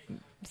whole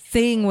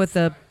thing with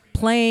a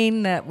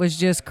plane that was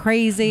just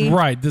crazy.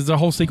 Right, there's a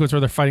whole sequence where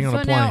they're fighting on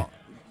a plane. Now,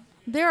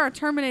 there are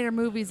Terminator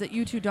movies that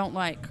you two don't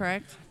like,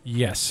 correct?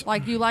 Yes.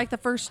 Like you like the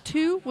first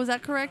two? Was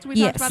that correct? We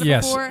Yes. talked about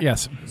it before?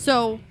 Yes.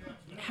 So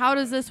how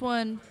does this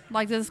one,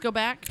 does this go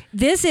back?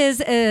 This is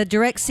a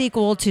direct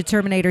sequel to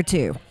Terminator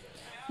 2.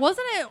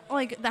 Wasn't it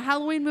like the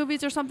Halloween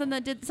movies or something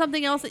that did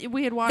something else that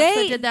we had watched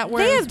that did that?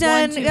 Where They it have was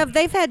done. 1, 2.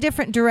 They've had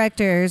different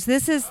directors.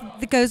 This is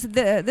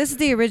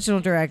the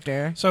original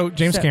director. So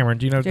James Cameron,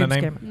 do you know James the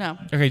name? Cameron. No.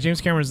 Okay, James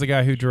Cameron is the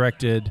guy who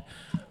directed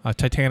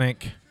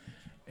Titanic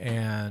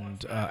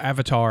and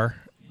Avatar,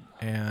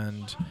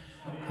 and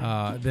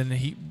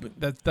then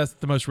that's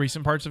the most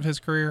recent parts of his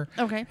career.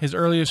 Okay. His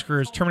earliest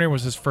career, Terminator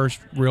was his first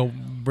real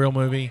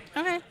movie.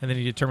 Okay. And then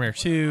he did Terminator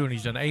 2, and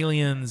he's done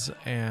Aliens,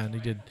 and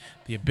he did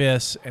The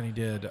Abyss, and he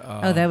did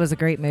That was a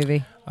great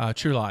movie.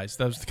 True Lies.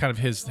 That was kind of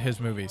his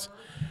movies.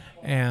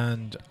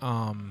 And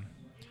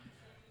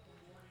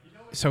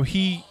so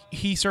he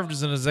served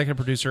as an executive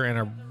producer and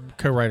a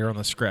co-writer on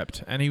the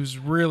script, and he was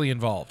really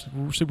involved,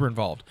 super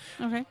involved.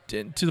 Okay.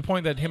 To the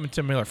point that him and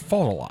Tim Miller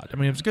fought a lot. I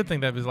mean, it was a good thing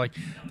that it was like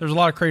there's a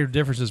lot of creative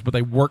differences, but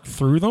they worked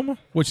through them,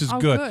 which is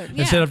good.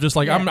 Yeah. Instead of just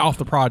like, Yeah. I'm off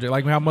the project,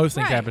 like how most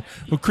things Right. happen.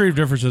 With creative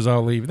differences,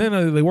 I'll leave.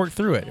 Then they work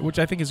through it, which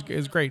I think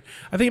is great.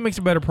 I think it makes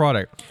a better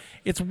product.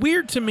 It's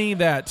weird to me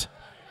that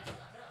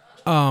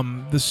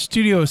the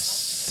studio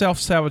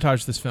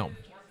self-sabotaged this film.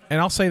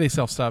 And I'll say they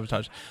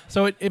self-sabotaged.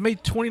 So it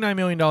made $29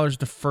 million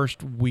the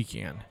first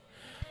weekend.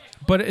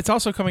 But it's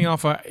also coming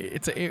off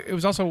it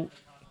was also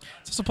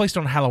placed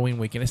on Halloween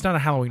weekend. It's not a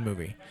Halloween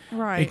movie.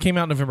 Right. It came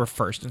out November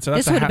 1st. And so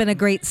that's This would have been a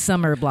great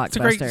summer blockbuster. It's a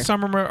great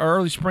summer or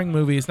early spring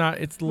movie. It's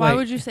late. Why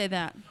would you say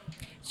that?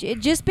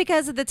 Just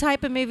because of the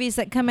type of movies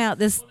that come out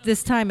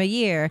this time of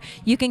year,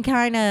 you can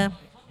kind of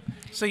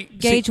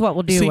gauge what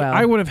will do well.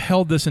 I would have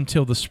held this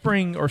until the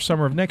spring or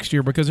summer of next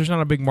year because there's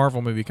not a big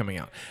Marvel movie coming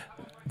out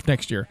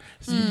next year.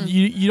 So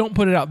you don't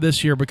put it out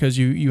this year because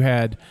you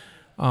had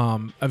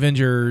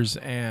Avengers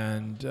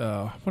and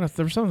what else?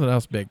 There was something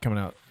else big coming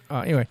out.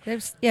 Anyway,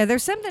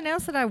 there's something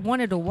else that I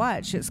wanted to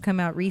watch that's come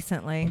out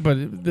recently.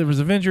 But there was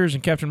Avengers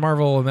and Captain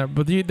Marvel and that.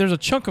 But there's a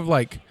chunk of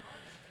like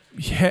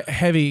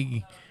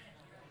heavy.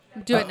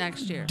 Do it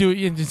next year. Do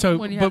it. So,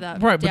 when you but have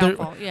that right,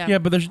 downfall,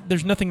 but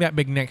there's nothing that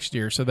big next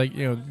year. So they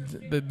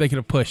they could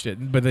have pushed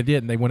it, but they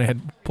didn't. They went ahead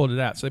and pulled it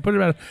out. So they put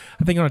it out,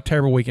 I think, on a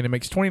terrible weekend. It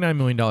makes $29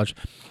 million,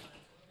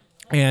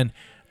 and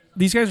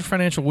these guys are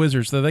financial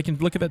wizards, so they can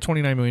look at that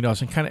 $29 million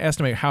and kind of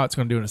estimate how it's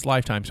going to do in its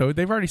lifetime. So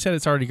they've already said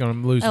it's already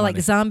going to lose money. Like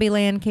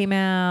Zombieland came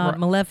out, Right.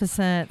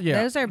 Maleficent.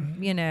 Yeah. Those are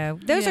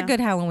those are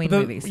good Halloween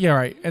movies. Yeah,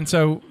 right. And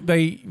so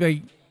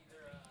they've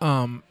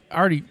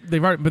already,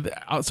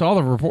 but so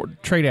all the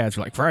trade ads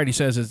are like, Variety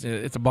says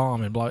it's a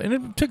bomb and blah, and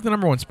it took the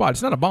number one spot.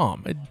 It's not a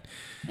bomb.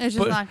 It's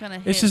just not going to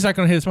hit. It's just not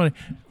going to hit its money.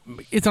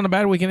 It's on a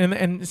bad weekend,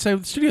 and so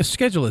the studio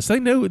scheduled this. They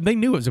knew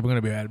it was going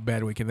to be a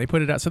bad weekend. They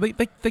put it out, so they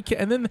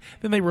and then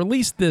they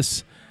released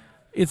this.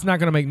 It's not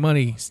going to make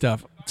money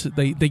stuff. So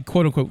they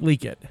quote unquote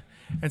leak it,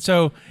 and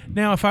so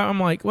now if I'm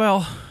like,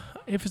 well,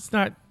 if it's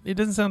not, it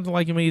doesn't sound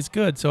like to me it's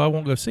good, so I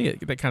won't go see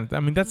it. That kind of. I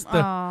mean, that's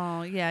the.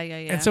 Oh yeah.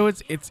 And so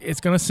it's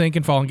going to sink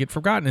and fall and get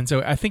forgotten, and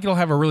so I think it'll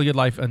have a really good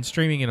life on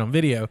streaming and on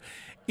video.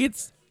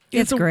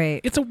 It's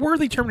great. It's a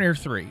worthy Terminator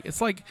 3.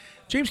 It's like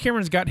James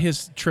Cameron's got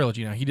his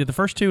trilogy now. He did the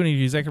first two, and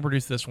he executive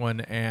produced this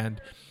one. And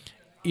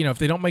if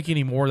they don't make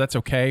any more, that's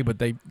okay. But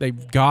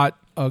they've got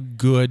a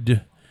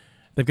good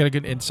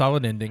and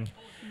solid ending.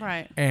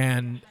 Right.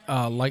 And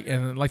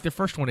like the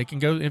first one, it can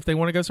go if they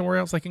want to go somewhere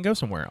else, they can go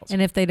somewhere else.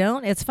 And if they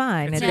don't, it's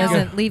fine. It Now,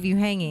 doesn't leave you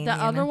hanging. The you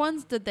other know?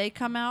 ones, did they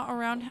come out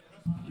around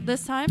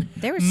this time?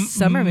 They were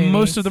summer movies.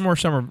 Most of them were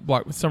summer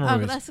Oh,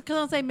 movies. that's because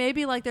I'll say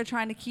maybe like they're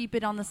trying to keep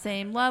it on the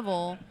same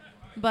level,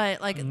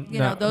 but like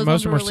No, those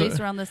most ones of were them are released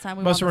around this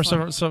time. Most of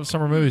them are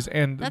summer movies,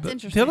 and That's the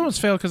interesting. other ones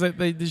failed because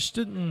they just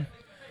didn't.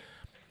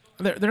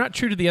 They're not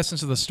true to the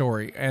essence of the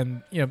story,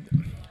 and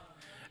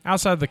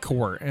outside the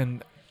core,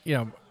 and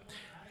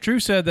Drew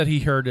said that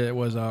he heard it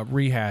was a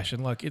rehash,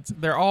 and look,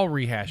 they're all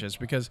rehashes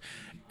because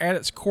at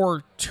its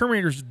core,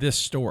 Terminator's this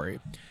story.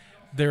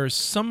 There is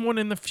someone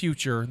in the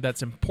future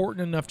that's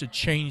important enough to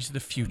change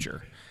the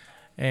future,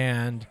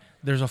 and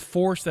there's a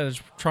force that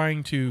is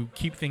trying to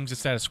keep things the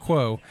status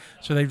quo.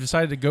 So they've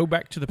decided to go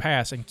back to the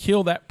past and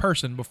kill that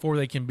person before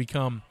they can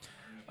become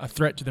a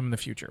threat to them in the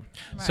future.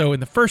 Right. So in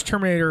the first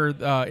Terminator,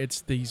 it's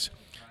this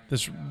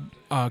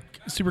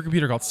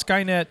supercomputer called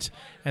Skynet,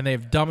 and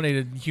they've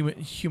dominated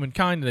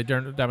humankind, and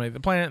they've dominated the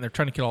planet, and they're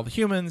trying to kill all the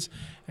humans.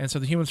 And so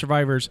the human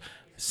survivors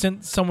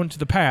sent someone to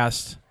the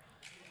past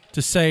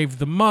to save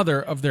the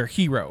mother of their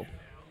hero.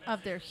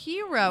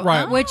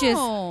 Right.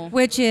 Oh.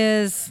 Which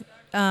is is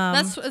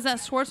that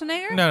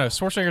Schwarzenegger? No,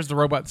 Schwarzenegger's the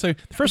robot. So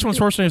the first one,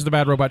 Schwarzenegger's the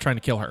bad robot trying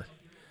to kill her.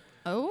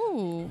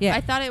 Oh, yeah.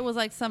 I thought it was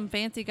like some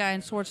fancy guy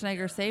and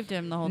Schwarzenegger saved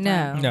him the whole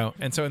time. No,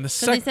 and so in the Because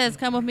second, he says,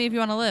 "Come with me if you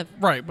want to live."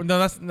 right? But no,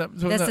 that's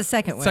the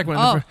second one.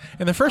 Oh.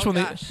 In the first one,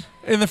 gosh.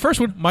 in the first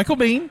one, Michael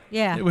Biehn,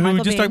 Yeah, who Michael we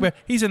just Biehn. talked about,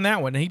 he's in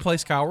that one, and he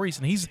plays Kyle Reese,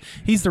 and he's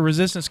the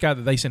resistance guy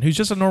that they sent, who's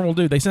just a normal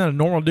dude. They sent a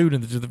normal dude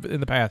in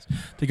the past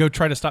to go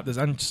try to stop this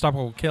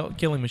unstoppable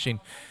killing machine,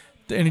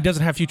 and he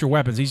doesn't have future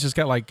weapons. He's just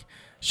got like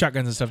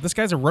shotguns and stuff. This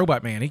guy's a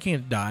robot man. He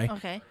can't die.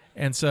 Okay.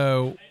 And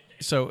so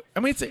I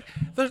mean,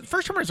 the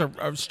first Terminator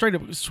is a straight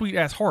up sweet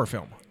ass horror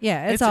film.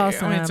 Yeah, it's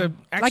awesome. I mean, it's a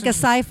like a action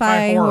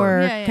sci-fi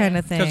horror. Yeah. kind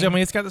of thing. Because I mean,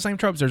 it's got the same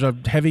tropes. There's a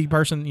heavy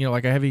person,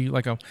 like a heavy,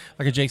 like a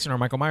Jason or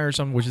Michael Myers, or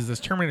something, which is this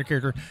Terminator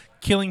character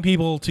killing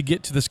people to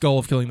get to this goal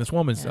of killing this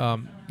woman's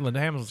Linda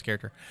Hamilton's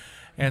character.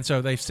 And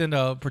so they send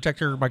a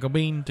protector, Michael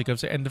Biehn, to go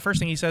say. And the first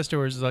thing he says to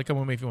her is like, "Come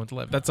with me if you want to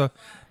live."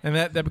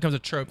 That becomes a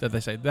trope that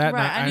they say. That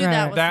Right, I knew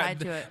that was tied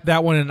to it.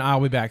 That one and I'll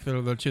Be Back.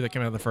 They're the two that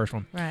came out of the first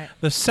one. Right.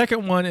 The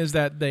second one is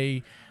that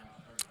they.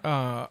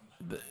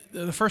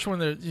 The first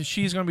one,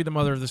 she's going to be the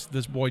mother of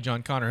this boy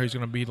John Connor, who's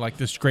going to be like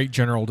this great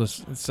general to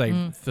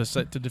save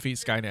to defeat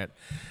Skynet.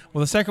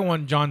 Well, the second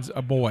one, John's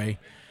a boy,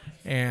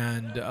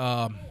 and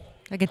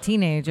like a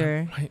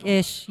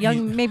teenager-ish,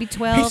 young, maybe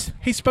 12.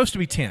 He's supposed to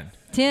be 10.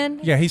 10?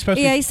 Yeah, he's supposed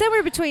to. Yeah, he's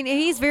somewhere between.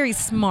 He's very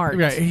smart.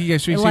 Yeah,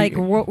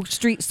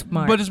 street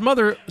smart. But his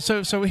mother.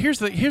 So here's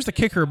the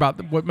kicker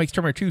about what makes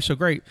Terminator 2 so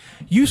great.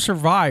 You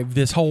survived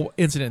this whole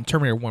incident in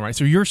Terminator 1, right?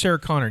 So you're Sarah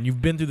Connor, and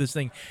you've been through this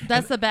thing.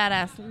 That's the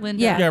badass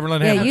Linda. Yeah,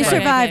 Linda yeah, Hamilton. you Right.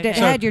 survived it. Okay.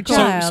 Had your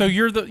child. So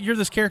you're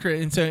this character,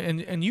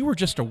 and you were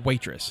just a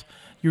waitress.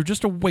 You're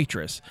just a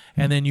waitress,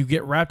 and then you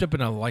get wrapped up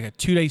in a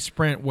 2-day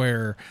sprint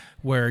where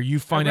you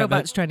find out that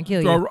robot's trying to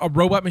kill you. A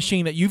robot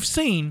machine that you've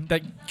seen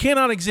that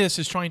cannot exist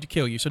is trying to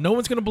kill you. So no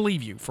one's going to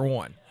believe you. For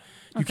one,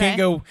 you can't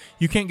go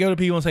to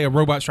people and say a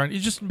robot's trying.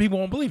 It's just people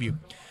won't believe you.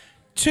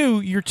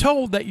 2, you're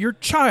told that your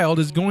child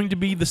is going to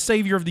be the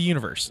savior of the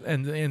universe,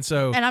 and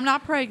so And I'm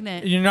not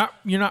pregnant. you're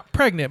not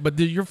pregnant, but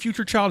your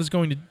future child is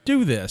going to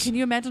do this. Can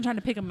you imagine trying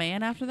to pick a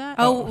man after that?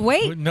 Oh,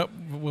 wait. No.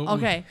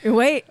 Okay.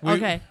 Wait.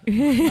 Okay.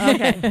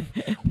 Okay.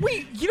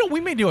 We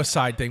may do a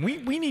side thing.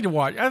 We need to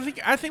watch.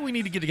 I think we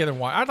need to get together and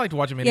watch. I'd like to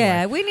watch them anyway.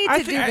 Yeah, we need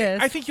to do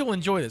this. I think you'll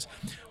enjoy this.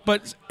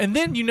 And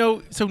then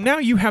so now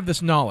you have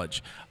this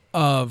knowledge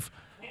of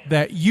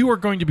that you are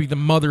going to be the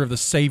mother of the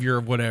savior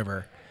of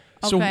whatever.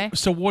 Okay.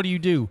 So what do you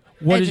do?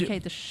 Educate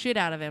the shit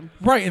out of him.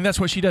 Right, and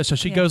that's what she does. So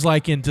she goes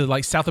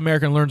into South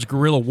America and learns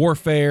guerrilla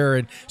warfare,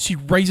 and she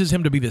raises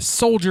him to be this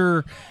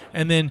soldier.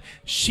 And then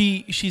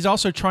she's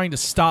also trying to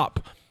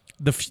stop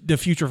the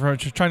future from.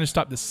 She's trying to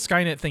stop the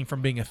Skynet thing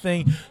from being a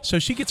thing. So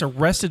she gets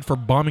arrested for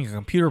bombing a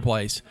computer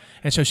place,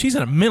 and so she's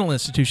in a mental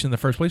institution in the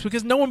first place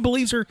because no one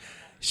believes her.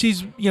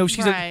 She's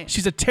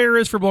a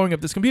terrorist for blowing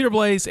up this computer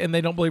place, and they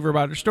don't believe her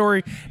about her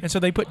story, and so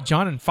they put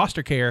John in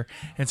foster care,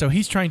 and so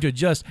he's trying to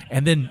adjust,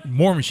 and then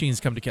more machines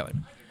come to kill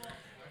him.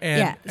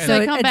 And So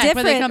they come back,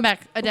 but they different- come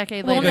back a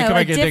decade Well, later. They come no, a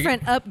back and they-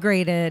 different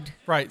upgraded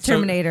right,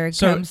 Terminator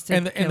comes to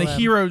and the kill him.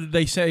 hero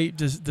they say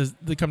does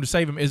they come to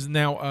save him is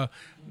now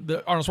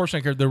the Arnold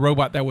Schwarzenegger, the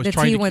robot that was The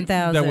trying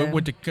T-1000. that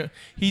went to.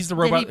 He's the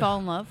robot. Did he fall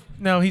in love?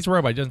 No, he's a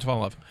robot. He doesn't fall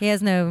in love He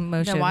has no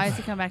emotion. Then why has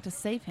he come back to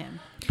save him?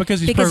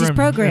 because he's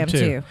programmed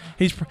to.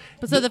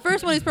 But so the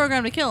first one he's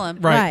programmed to kill him.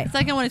 Right. The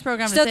second one he's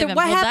programmed So to save him.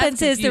 what Well, that's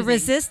happens is the confusing.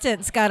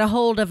 resistance got a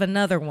hold of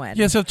another one.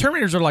 Yeah, so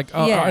Terminators are like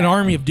Yeah. an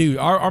army of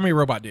army of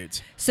robot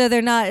dudes. So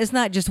they're not. It's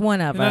not just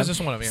one of No, them. it's just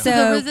one of them. So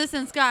Yeah. the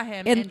resistance got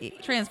him and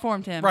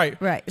transformed him. Right.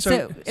 Right.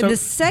 So, in the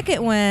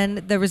second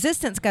one, the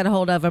resistance got a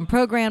hold of him,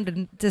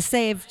 programmed to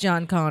save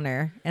John Connor.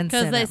 Connor and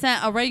Because sent they him.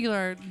 sent a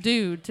regular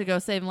dude to go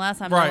save him last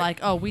time. Right. They're like,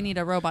 oh, we need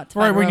a robot to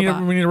Right, find a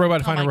robot. we need a robot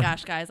to find oh a my robot.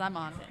 gosh, guys, I'm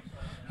on it.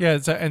 Yeah,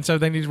 and so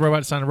they need a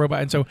robot to sign a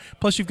robot, and so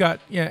plus you've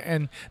got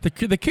and the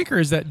kicker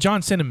is that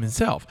John sent him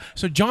himself.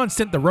 So John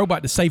sent the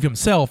robot to save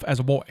himself as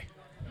a boy.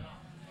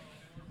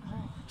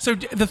 So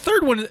the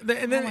third one,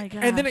 and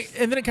then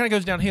it kind of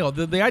goes downhill.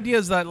 The idea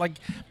is that like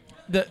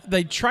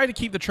they try to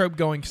keep the trope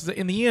going because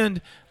in the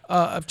end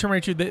of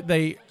Terminator 2,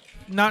 they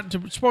not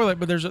to spoil it,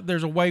 but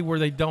there's a way where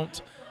they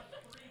don't.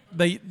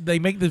 They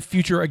make the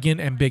future again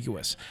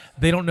ambiguous.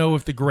 They don't know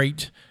if they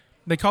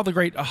call the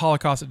great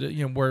Holocaust,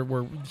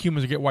 where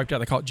humans get wiped out.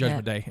 They call it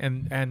Judgment Day,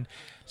 and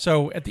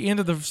so at the end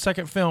of the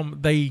second film,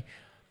 they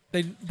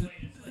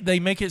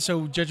make it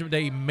so Judgment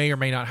Day may or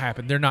may not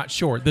happen. They're not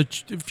sure. The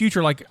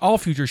future, like all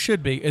futures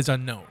should be, is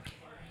unknown.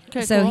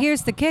 Okay, So cool.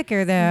 here's the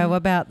kicker, though,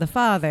 about the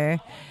father.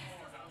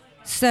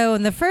 So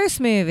in the first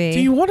movie, Do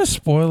you want to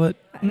spoil it?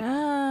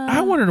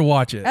 I wanted to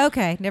watch it.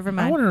 okay, never I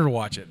mind. wanted her to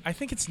watch it. I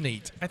think it's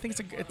neat. I think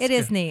It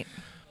is neat.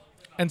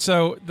 And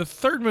so the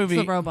third movie,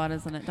 It's the robot,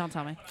 isn't it? Don't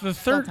tell me. the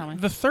Don't tell me.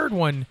 third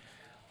one,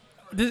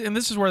 and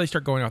this is where they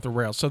start going off the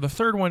rails. So the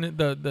third one,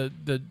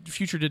 the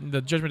future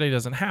the Judgment Day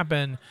doesn't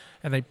happen,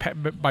 and they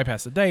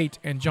bypass the date.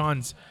 And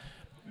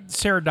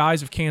Sarah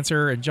dies of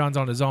cancer, and John's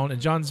on his own,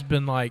 and John's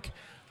been like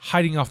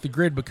hiding off the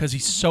grid because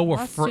he's so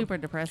That's afraid. super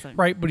depressing.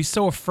 Right, but he's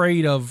so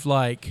afraid of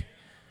like,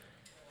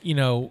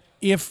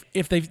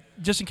 if they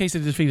just in case they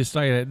defeat his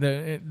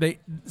they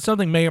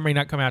something may or may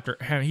not come after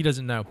him. He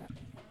doesn't know.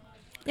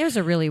 It was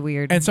a really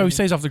weird. And so he movie.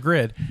 stays off the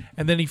grid,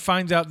 and then he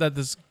finds out that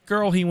this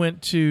girl he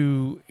went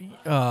to,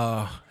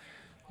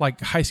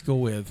 like high school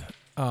with,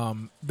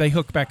 they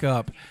hook back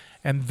up,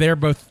 and they're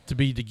both to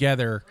be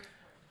together,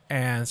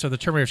 and so the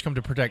Terminators come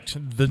to protect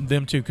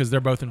them two because they're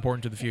both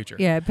important to the future.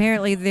 Yeah,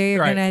 apparently they're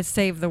Right. gonna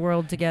save the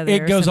world together.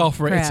 It or goes some off.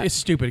 crap. It's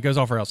stupid. It goes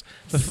off rails.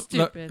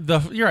 Stupid.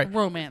 You're right.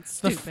 Romance.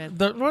 Stupid.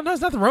 Well, no,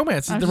 it's not the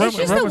romance. It's The It's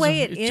just the romance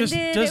way is- it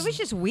ended. It was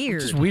just weird.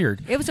 Just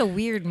weird. It was a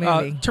weird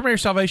movie. Terminator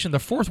Salvation, the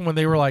fourth one,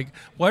 they were like,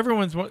 well,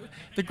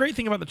 the great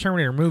thing about the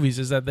Terminator movies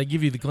is that they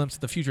give you the glimpse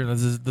of the future, and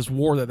there's this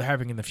war that they're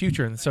having in the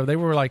future, and so they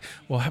were like,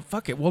 well,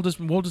 fuck it, we'll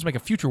just make a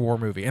future war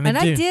movie, and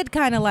I did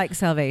kind of like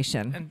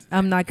Salvation. And-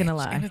 I'm not gonna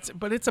lie.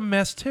 But it's a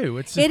mess too.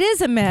 It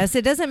is a mess.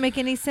 It doesn't make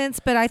any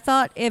sense. But I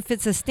thought if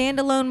it's a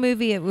standalone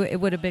movie, it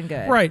would have been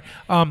good. right.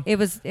 It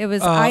was.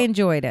 I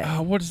enjoyed it.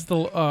 What is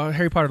the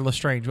Harry Potter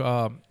Lestrange?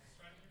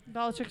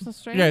 Bellatrix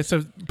Lestrange? Yeah,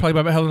 so played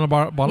by Helena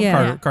Bonham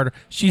Yeah. Carter.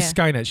 She's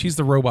Yeah. Skynet. She's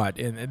the robot,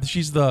 and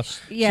she's the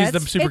Yeah, she's the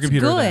it's supercomputer.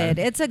 good.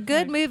 It's a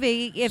good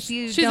movie. If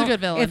you She's a don't- good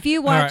villain. If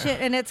you watch All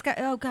right. it, and it's got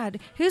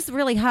who's the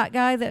really hot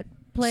guy that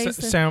plays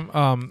the- Sam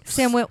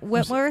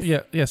Whitworth?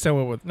 Yeah, Sam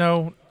Whitworth.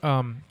 No,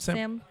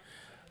 Sam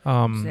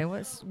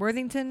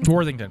Worthington.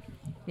 Worthington.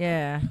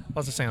 Yeah.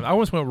 Lots of Sam. I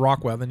almost went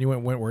Rockwell, then you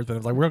went Wentworth, and I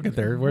was like, we'll get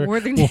there.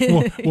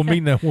 Worthington. We'll meet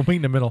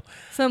in the middle.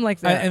 Something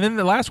like that. And then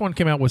the last one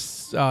came out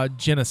was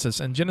Genesis,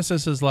 and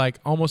Genesis is like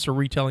almost a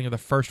retelling of the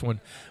first one,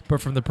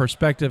 but from the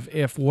perspective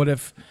what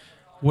if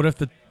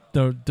the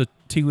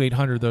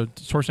T-800, the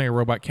Schwarzenegger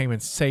robot, came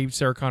and saved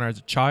Sarah Connor as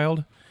a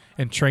child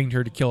and trained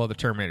her to kill other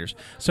Terminators.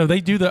 So they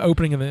do the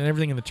opening and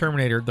everything in the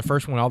Terminator, the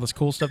first one, all this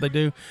cool stuff they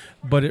do,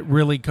 but it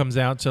really comes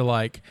out to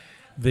like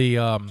the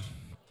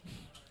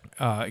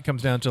it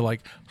comes down to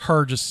like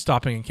her just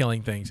stopping and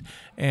killing things,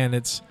 and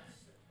it's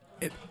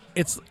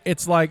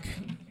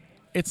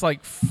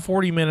like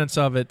 40 minutes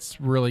of it's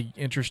really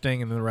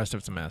interesting, and then the rest of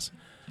it's a mess.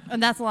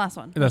 And that's the last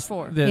one. That's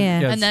 4. Yeah.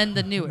 yes. And then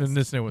the newest. And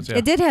this new one's, yeah.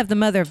 It did have the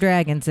Mother of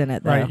Dragons in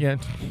it, though. Right, yeah.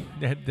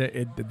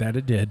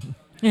 It did.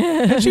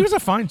 And she was a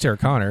fine Sarah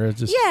Connor. It's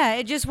just, Yeah,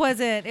 it just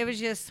wasn't. It was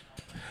just,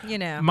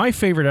 my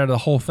favorite out of the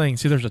whole thing,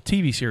 see, there's a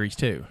TV series,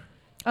 too.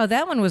 Oh,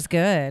 that one was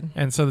good.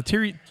 And so the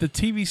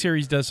TV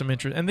series does some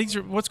interest. And these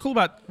are what's cool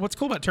about Was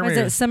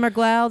Terminator. it Summer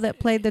Glau that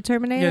played the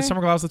Terminator? Yeah,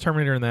 Summer Glau's the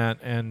Terminator in that,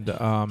 and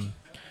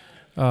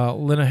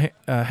Lena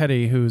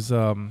Headey, who's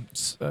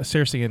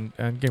Cersei in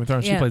Game of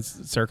Thrones, she Yeah. plays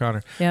Sarah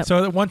Connor. Yep.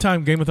 So at one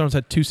time, Game of Thrones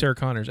had 2 Sarah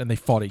Connors, and they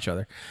fought each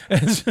other.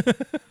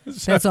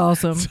 That's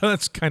awesome. So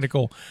that's kind of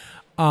cool.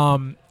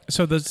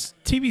 So the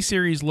TV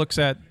series looks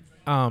at.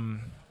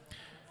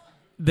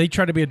 They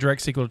try to be a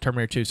direct sequel to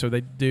Terminator 2. So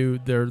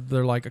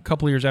they're like a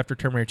couple years after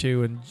Terminator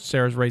 2, and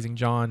Sarah's raising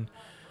John,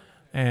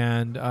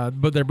 and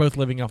but they're both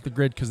living off the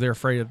grid because they're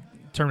afraid of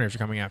Terminators are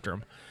coming after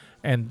them,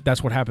 and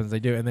that's what happens. They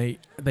do, and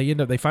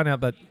they find out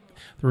that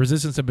the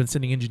Resistance have been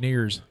sending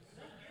engineers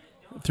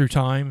through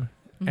time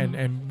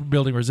and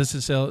building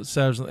resistance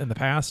cells in the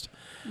past,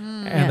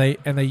 and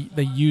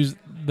they use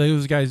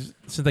those guys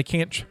since they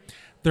can't.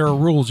 There are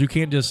rules. You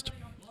can't just.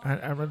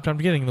 I'm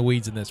getting in the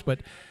weeds in this,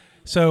 but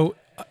so.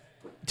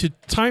 To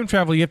time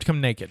travel, you have to come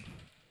naked.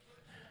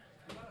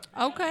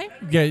 Okay.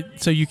 Yeah,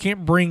 so you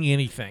can't bring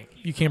anything.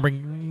 You can't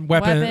bring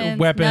weapons.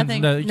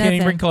 Nothing. No, you can't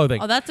even bring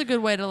clothing. Oh, that's a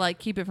good way to like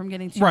keep it from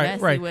getting too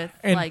Right. messy with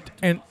And like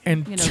Terminators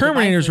are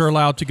devices.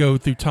 allowed to go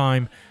through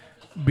time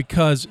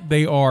because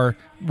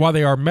while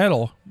they are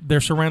metal, they're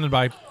surrounded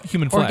by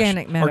human flesh,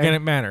 Organic matter.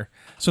 Organic matter.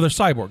 So they're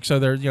cyborgs. So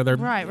they're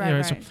Right. you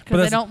know, so- Because but they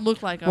that's- don't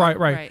look like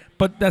right.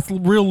 But that's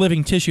real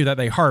living tissue that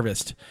they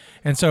harvest,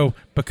 and so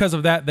because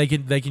of that, they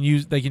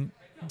can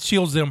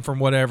shields them from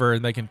whatever,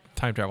 and they can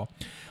time travel.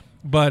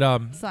 But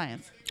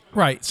Science.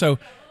 right. So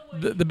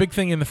the big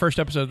thing in the first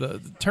episode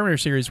of the Terminator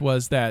series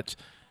was that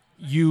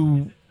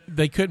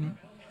they couldn't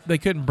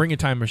bring a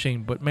time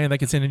machine, but man, they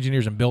could send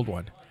engineers and build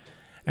one.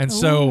 And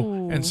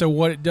so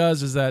what it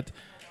does is that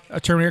a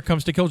Terminator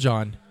comes to kill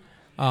John.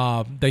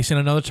 They send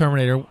another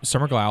Terminator,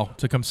 Summer Glau,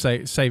 to come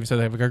save him. So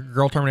they have a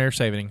girl Terminator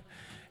saving,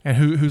 and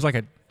who's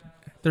like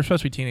they're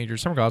supposed to be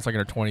teenagers. Summer Glau's like in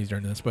her 20s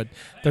during this, but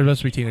they're supposed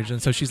to be teenagers,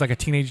 and so she's like a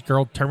teenage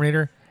girl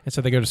Terminator, and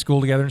so they go to school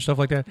together and stuff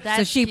like that. That's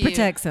so she cute.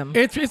 protects him.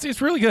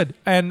 It's really good,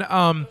 and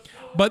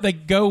but they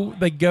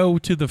go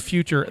to the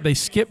future. They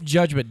skip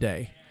Judgment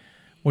Day,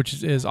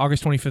 which is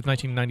August 25th,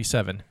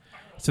 1997.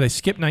 So they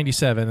skip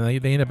 97,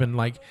 and they end up in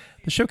like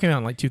the show came out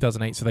in like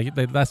 2008. So they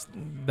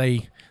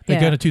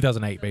go to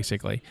 2008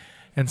 basically,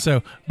 and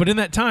so but in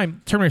that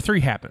time Terminator 3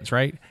 happens,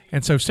 right?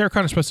 And so Sarah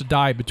Connor's supposed to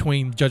die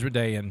between Judgment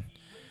Day and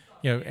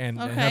and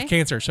have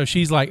cancer. So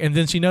she's like, and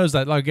then she knows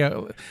that like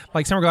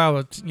Summer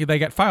Glau, they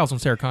got files on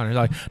Sarah Connor.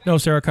 Like, no,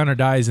 Sarah Connor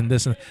dies in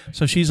this, and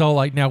so she's all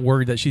like now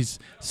worried that she's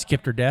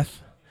skipped her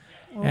death.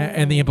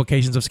 And the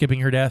implications of skipping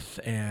her death,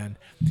 and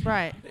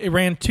Right. it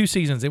ran 2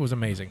 seasons. It was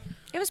amazing.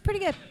 It was pretty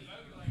good.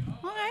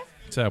 Okay.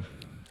 So,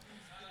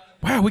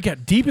 wow, we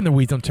got deep in the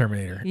weeds on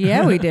Terminator.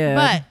 Yeah, we did.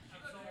 But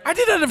I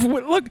did that.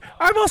 Look,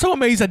 I'm also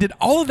amazed I did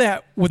all of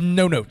that with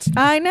no notes.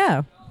 I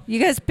know. You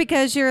guys,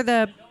 because you're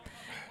the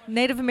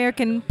Native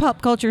American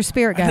pop culture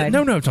spirit I guide. did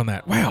no notes on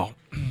that. Wow.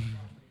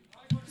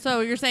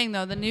 so you're saying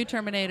though the new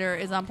Terminator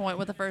is on point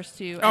with the first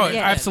two? Oh, and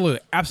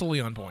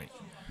absolutely on point.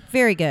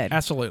 Very good.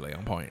 Absolutely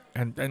on point.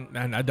 And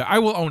I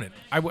will own it.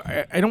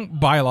 I don't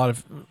buy a lot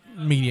of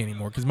media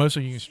anymore because most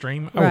of you can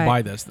stream. I will Right.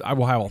 buy this. I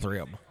will have all 3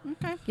 of them.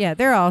 Okay. Yeah,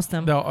 they're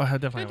awesome. No, I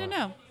definitely. Good to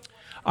will. know.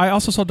 I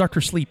also saw Doctor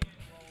Sleep.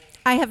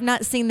 I have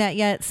not seen that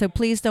yet, so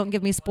please don't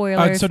give me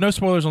spoilers. So no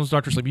spoilers on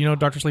Doctor Sleep. You know what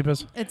Doctor Sleep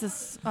is?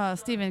 It's a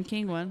Stephen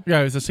King one. Yeah,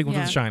 it's a sequel to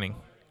Yeah. The Shining.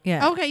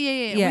 yeah. Okay. Yeah.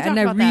 Yeah, We and talked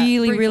I about that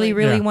really, briefly.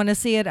 really Yeah. want to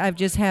see it. I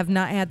just have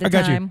not had the I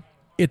got time.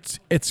 you.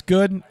 It's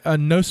good.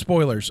 No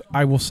spoilers.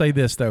 I will say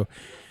this though,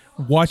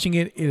 watching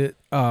it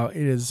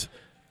is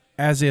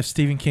as if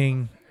Stephen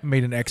King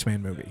made an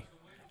X-Men movie,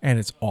 and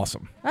it's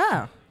awesome.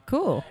 Oh,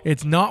 cool.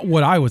 It's not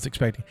what I was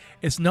expecting.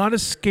 It's not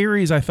as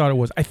scary as I thought it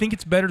was. I think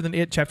it's better than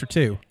It Chapter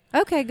 2.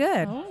 Okay,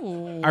 good.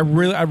 Oh. I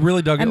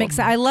really dug it. I'm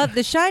excited. I love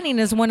The Shining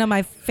is one of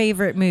my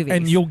favorite movies.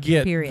 And you'll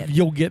get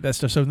that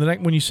stuff. So the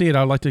next when you see it,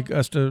 I'd like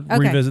us to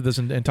revisit this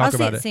and talk I'll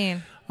about see it.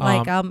 Soon.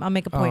 Like I'll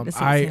make a point to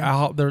see it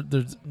soon.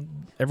 There's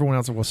everyone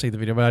else will see the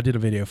video, but I did a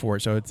video for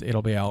it, so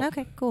it'll be out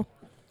Okay, cool.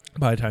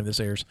 by the time this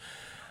airs.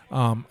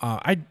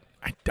 I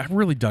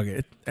really dug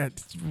it.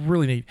 It's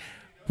really neat.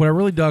 What I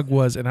really dug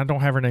was, and I don't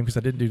have her name because I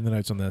didn't do the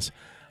notes on this.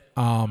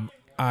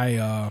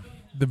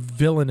 The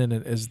villain in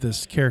it is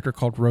this character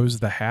called Rose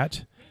the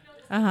Hat,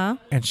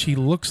 and she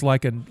looks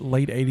like a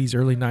late '80s,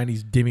 early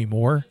 '90s Demi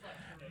Moore,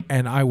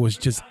 and I was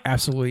just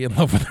absolutely in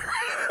love with her.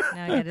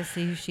 Now I got to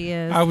see who she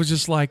is. I was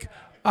just like,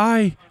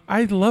 I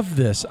love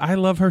this. I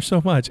love her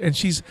so much, and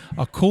she's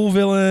a cool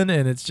villain,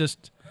 and it's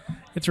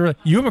really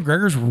Ewan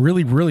McGregor's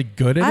really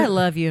good in it. I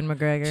love Ewan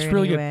McGregor. It's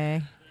really good.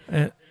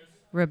 anyway.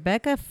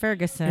 Rebecca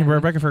Ferguson. And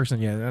Rebecca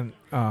Ferguson, yeah.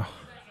 And,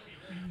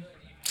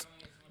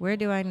 Where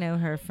do I know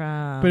her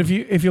from? but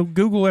if you'll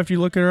Google after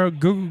you look at her,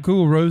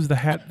 Google Rose the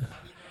Hat,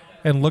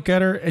 and look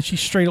at her, and she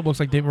straight up looks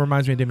like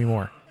reminds me of Demi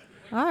Moore.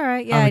 All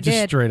right, yeah, I just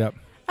did. straight up.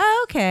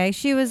 Oh, okay.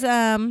 She was.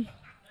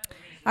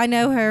 I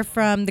know her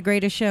from The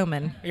Greatest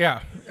Showman.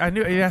 Yeah, I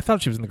knew. Yeah, I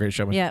thought she was in The Greatest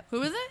Showman. Yep.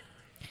 Who is it?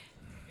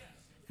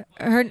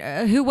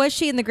 Her. Who was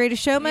she in The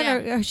Greatest Showman?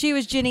 Yeah. Or she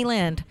was Jenny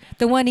Lind,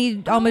 the one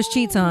he almost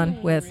cheats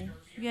on with.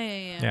 Yeah.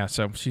 Yeah,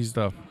 so she's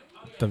the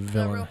The real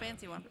villain.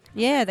 fancy one.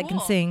 Yeah, that can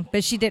Cool. sing,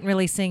 but she didn't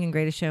really sing in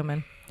Greatest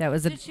Showman. That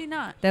was Did she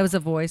not? a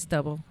voice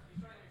double.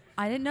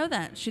 I didn't know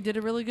that. She did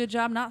a really good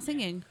job not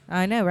singing.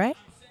 I know, right?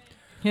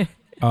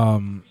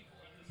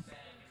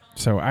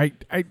 So I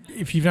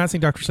if you've not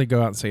seen Doctor Sleep,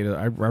 go out and see it.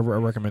 I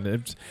recommend it.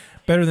 It's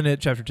better than It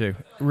Chapter 2. It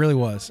really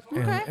was.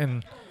 Okay.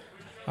 And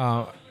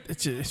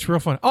it's real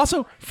fun.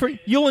 Also,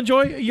 you'll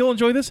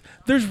enjoy this.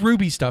 There's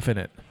Ruby stuff in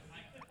it.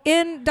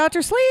 In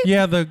Dr. Sleep?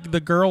 Yeah, the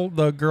girl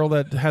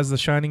that has The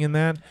Shining in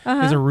that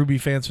is a Ruby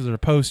fan. So there's a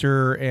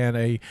poster and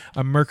a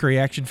Mercury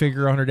action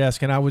figure on her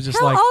desk, and I was just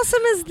How like,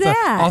 awesome is so-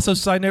 that? also,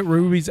 side note,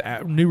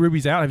 new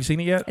Ruby's out. Have you seen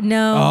it yet?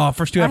 No. Oh,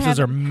 first 2 I episodes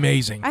are haven't.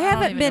 amazing. I don't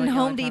haven't even been know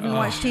what home to y'all are even talking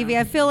watch about. TV.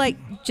 I feel like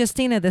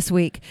Justina this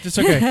week. It's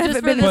okay. Just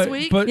for this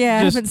week? But Yeah,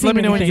 I just haven't seen let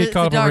me know when you It's get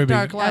caught a up on dark, Ruby.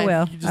 dark life. I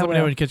will. Just let me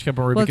know when you catch up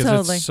on Ruby Well, because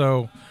totally. it's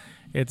so,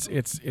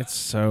 it's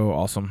so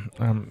awesome.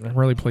 I'm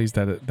really pleased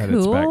that it's back.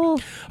 Cool.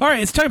 All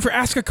right, it's time for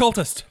Ask a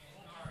Cultist.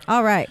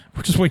 All right.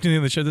 We're just waiting to the end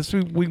of the show. This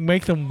we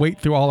make them wait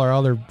through all our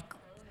other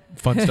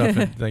fun stuff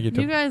and they get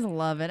to. You guys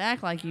love it.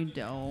 Act like you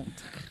don't.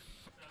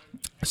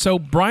 So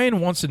Brian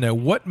wants to know,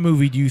 what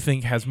movie do you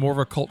think has more of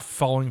a cult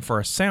following for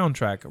a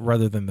soundtrack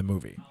rather than the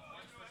movie?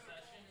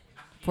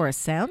 For a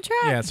soundtrack?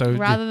 Yeah, so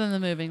rather than the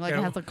movie. Like, Yeah.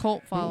 it has a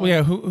cult following.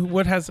 yeah,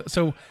 what has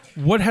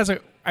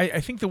I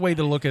think the way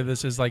to look at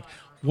this is like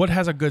what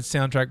has a good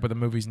soundtrack but the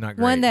movie's not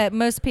great. One that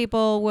most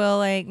people will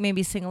like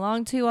maybe sing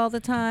along to all the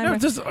time. No,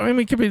 or-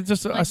 it could be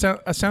just a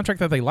soundtrack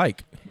that they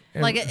like.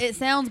 And- Like, it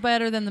sounds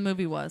better than the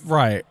movie was.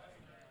 right.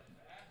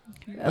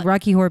 a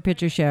Rocky Horror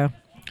Picture Show.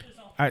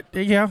 I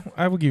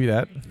will give you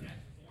that.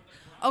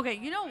 Okay,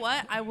 you know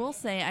what? I will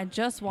say I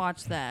just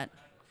watched that.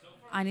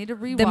 I need to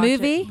rewatch The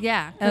movie? it.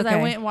 Yeah, because I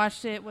Okay. went and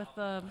watched it with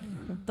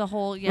the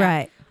whole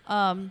Right.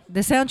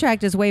 The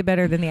soundtrack is way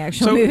better than the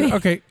actual So movie.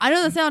 okay, I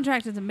know the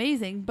soundtrack is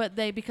amazing, but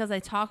because they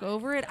talk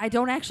over it, I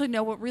don't actually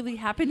know what really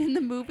happened in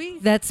the movie.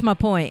 That's my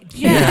point.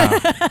 yeah,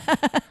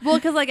 Well,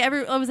 because like it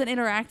was an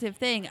interactive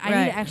thing. I need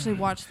Right. to actually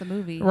watch the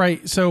movie.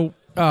 right. So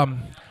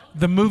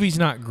the movie's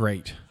not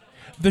great.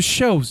 The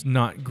show's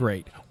not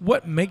great.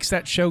 What makes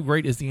that show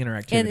great is the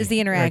interactivity. And it's the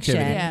interaction.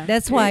 Activity. Yeah.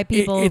 That's why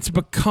people. It's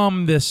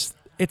become this.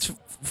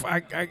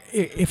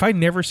 If I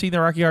never see the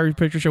Rocky Horror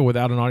Picture Show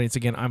without an audience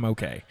again, I'm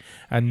okay.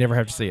 I never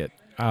have to see it.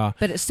 but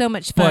it's so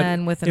much But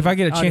fun with. if I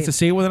get a chance to audience.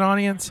 see it with an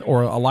audience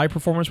or a live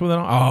performance with an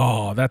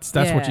audience,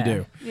 that's what you Yeah.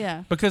 do.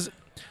 Yeah. Because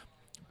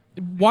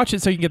watch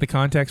it so you can get the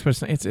context,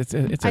 but it's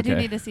okay. I do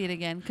need to see it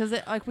again because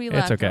like we It's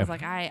left. okay. I was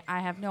like, I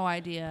have no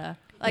idea.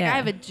 Like Yeah. I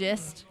have a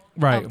gist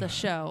Right. of the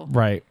show,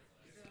 Right.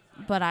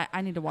 but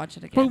I need to watch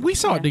it again. But we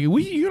saw it together.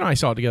 You and I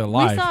saw it together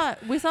live.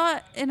 We saw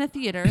it in a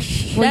theater. Well,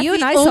 That's you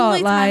and the I saw only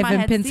it time live I in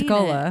had seen it.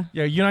 Pensacola.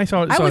 Yeah, you and I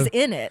saw it. I saw was it-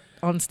 in it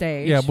on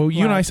stage. Yeah, well,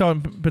 you and I live. saw it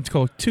in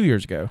Pensacola 2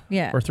 years ago.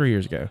 Yeah. Or 3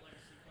 years ago.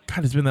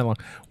 God, it's been that long.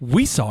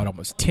 We saw it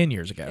almost 10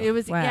 years ago. It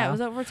was Wow. it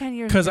was over 10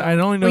 years. Because ago. I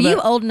only know Were that. you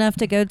old enough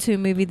to go to a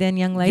movie then,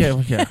 young lady?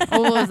 Yeah.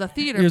 Oh, it was a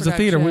theater. It was a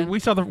theater. production.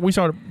 We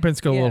saw it at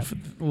Pensacola Yeah.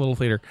 little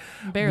theater.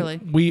 Barely.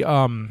 We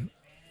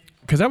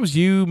because that was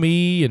you,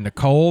 me, and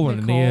Nicole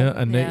and Nicole,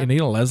 yeah.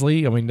 Anita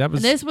Leslie. I mean, that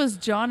was And this was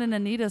John and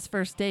Anita's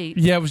first date.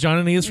 yeah, it was John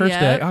and Anita's first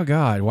Yeah. day. Oh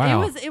God,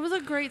 wow! It was a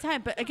great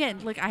time, but again,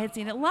 like I had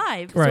seen it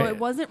live, Right. so it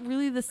wasn't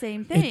really the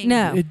same thing.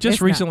 No. It just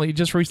it's not.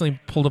 recently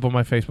pulled up on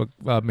my Facebook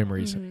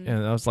memories, and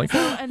I was like, So,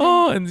 and then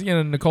oh,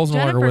 and Nicole's no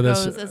longer Jennifer with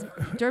goes us. as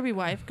Derby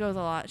wife goes a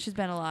lot. She's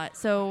been a lot.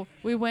 So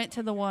we went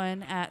to the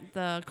one at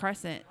the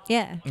Crescent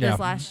Yeah. Yeah. this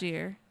last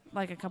year,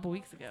 like a couple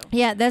weeks ago.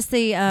 Yeah, that's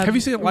the Have you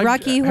seen it live?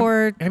 Rocky Have-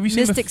 Horror have you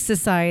seen the Mystic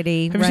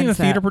Society. Have you seen the runs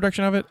theater that.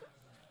 production of it?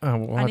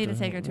 We'll I have need to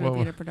take her to a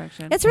theater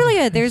production. It's really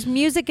good. There's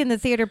music in the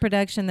theater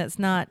production that's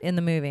not in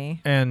the movie.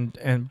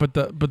 But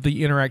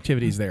the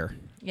interactivity's there,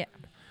 Yeah.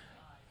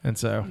 and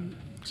so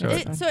So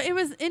it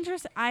was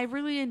interesting. I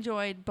really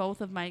enjoyed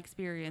both of my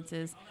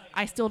experiences.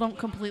 I still don't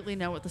completely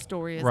know what the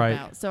story is Right.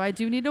 about, so I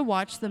do need to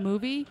watch the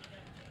movie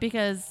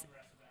because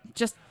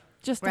just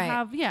to Right.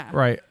 have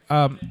right.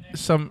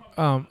 Some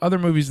other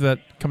movies that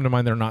come to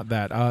mind that are not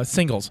that.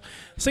 Singles.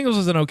 Singles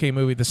is an okay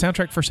movie. The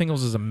soundtrack for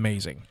Singles is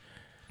amazing.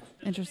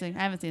 interesting.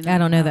 I haven't seen that. I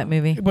don't know that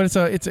movie. But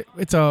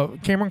it's a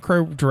Cameron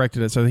Crowe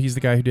directed it, so he's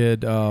the guy who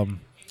did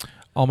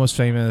Almost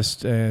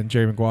Famous and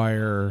Jerry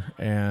Maguire,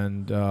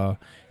 and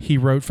he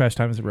wrote Fast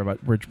Times at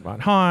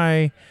Ridgemont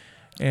High.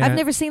 And I've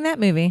never seen that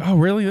movie. Oh,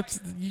 really? That's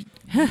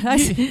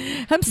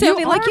I'm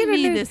sounding like you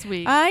me don't know. this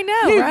week. I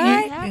know, you-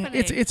 right? happening?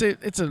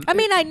 it's a. I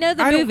mean, I know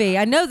the I don't- movie.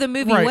 I know the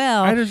movie right.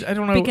 well I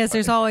don't know because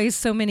there's always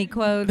so many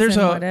quotes there's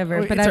and a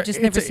whatever. But it's I've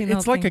just never seen the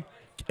It's whole like thing.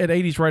 an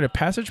 80s rite of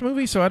passage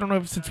movie. So I don't know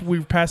if since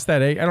we're past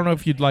that age, I don't know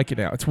if you'd like it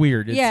now. It's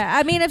weird. It's, Yeah,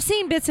 I mean, I've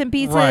seen bits and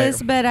pieces, Right.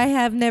 but I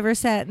have never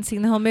sat and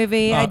seen the whole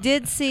movie. I Uh,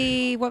 did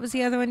see, what was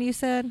the other one you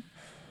said?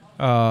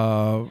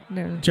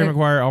 Jerry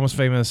Maguire, Almost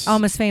Famous.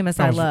 Almost Famous,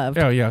 I loved.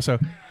 Oh yeah. So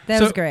That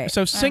so- was great.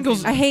 So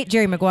Singles. I hate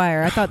Jerry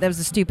Maguire. I thought that was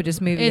the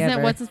stupidest movie Isn't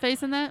ever. it what's his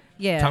face in that?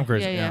 Yeah. Tom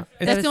Cruise. Yeah. It's-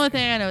 That's the only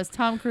thing I know is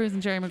Tom Cruise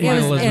and Jerry It Maguire.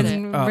 was Elizabeth-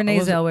 in Renee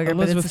Zellweger,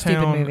 but it's a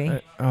stupid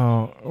Elizabethtown,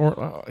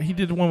 movie. He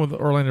did one with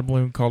Orlando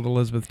Bloom called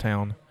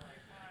Elizabethtown.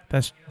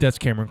 That's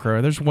Cameron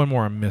Crowe. There's one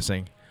more I'm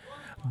missing,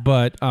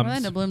 but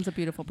Orlando Bloom's a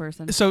beautiful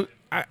person. So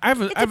I have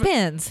a, It I have a-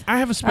 depends. I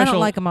have a special.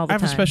 like 'em all the I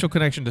have a time. special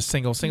connection to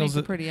Singles. He's Singles.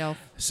 a pretty elf.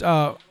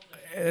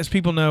 As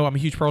people know, I'm a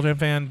huge Pearl Jam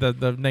fan.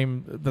 The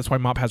name, that's why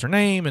Mop has her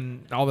name,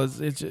 and all this.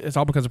 It's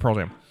all because of Pearl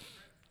Jam.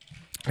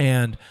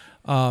 And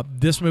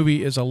this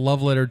movie is a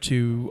love letter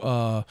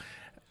to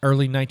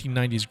early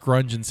 1990s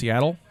grunge in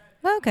Seattle.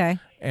 Okay.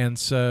 And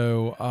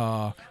so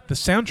the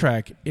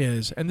soundtrack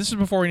is, and this is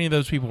before any of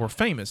those people were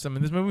famous. I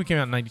mean, this movie came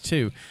out in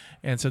 92.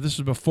 And so this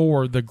was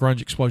before the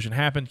grunge explosion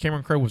happened.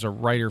 Cameron Crowe was a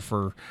writer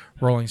for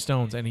Rolling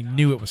Stones, and he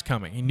knew it was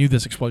coming. He knew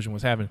this explosion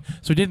was happening.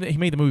 So he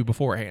made the movie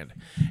beforehand.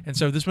 And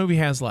so this movie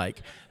has,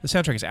 like, the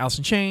soundtrack is Alice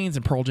in Chains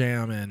and Pearl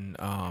Jam and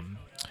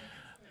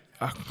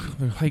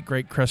the late,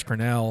 great Chris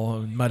Cornell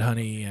and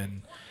Mudhoney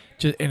and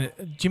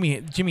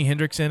Jimi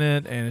Hendrix in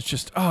it. And it's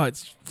just,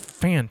 it's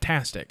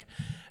fantastic.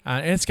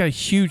 And it's got a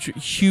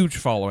huge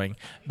following.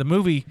 The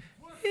movie,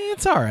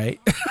 it's all right.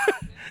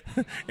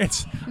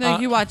 It's No,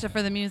 you watch it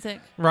for the music.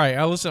 right.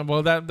 I listen.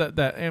 Well,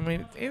 that I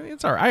mean,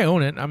 it's all right. I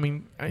own it. I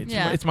mean,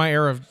 it's my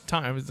era of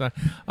time. It's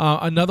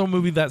another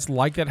movie that's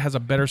like that has a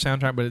better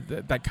soundtrack,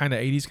 but that kind of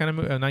 80s kind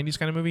of 90s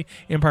kind of movie.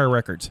 Empire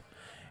Records.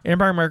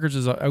 Empire Records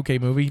is an okay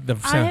movie.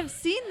 I have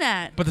seen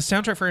that. But the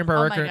soundtrack for Empire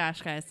Oh Records, my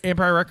gosh, guys.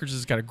 Empire Records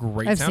has got a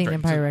great I've soundtrack. seen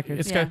Empire Records.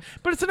 It's Yeah. got,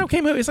 but it's an okay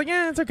movie. It's like,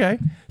 it's okay.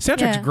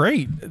 Soundtrack's Yeah.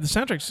 great. The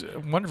soundtrack's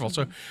wonderful.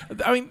 So,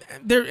 I mean,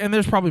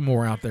 there's probably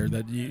more out there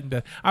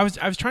that I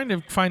was trying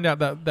to find out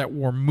that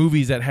were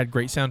movies that had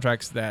great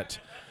soundtracks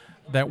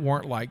that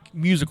weren't like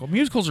musical.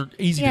 Musicals are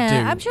easy to do.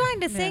 Yeah, I'm trying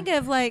to think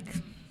of like,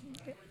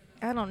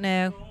 I don't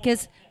know,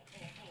 because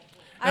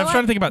I was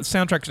trying to think about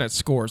soundtracks that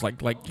scores, like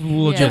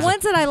legit. the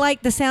ones that I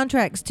like the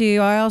soundtracks to,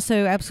 I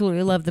also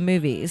absolutely love the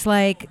movies.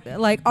 Like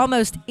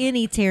almost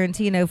any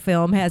Tarantino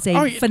film has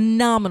a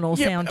phenomenal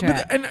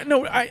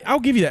soundtrack. I'll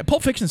give you that.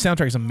 Pulp Fiction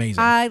soundtrack is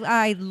amazing.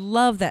 I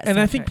love that. And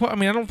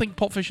soundtrack. I don't think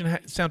Pulp Fiction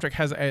soundtrack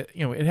has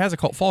it has a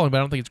cult following, but I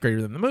don't think it's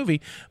greater than the movie.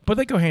 But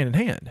they go hand in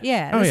hand.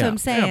 Yeah, that's what I'm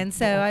saying. Yeah.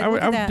 So I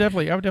would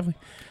definitely.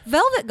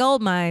 Velvet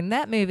Goldmine.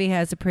 That movie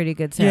has a pretty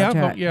good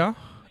soundtrack. Yeah.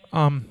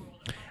 I'm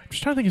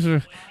just trying to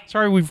think.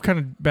 Sorry, we've kind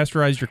of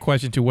bastardized your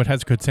question to what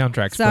has good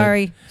soundtracks.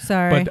 Sorry.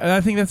 But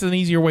I think that's an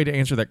easier way to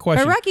answer that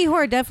question. But Rocky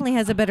Horror definitely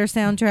has a better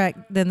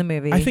soundtrack than the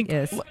movie. I think,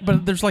 is.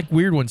 but there's like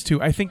weird ones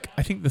too. I think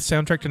the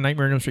soundtrack to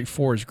Nightmare on Elm Street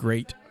 4 is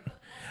great.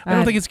 I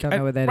don't think it's. Don't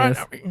know what that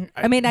is.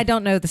 I mean, I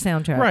don't know the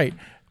soundtrack. Right,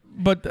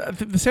 but the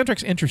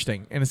soundtrack's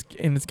interesting, and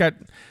it's got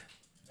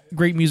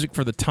great music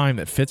for the time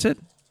that fits it.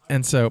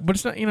 And so, but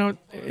it's not.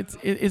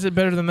 Is it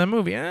better than that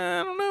movie?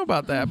 I don't know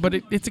about that, but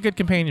it's a good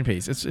companion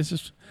piece. It's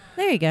just.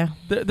 There you go.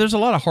 There's a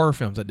lot of horror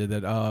films that did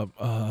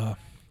that.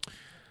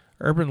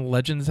 Urban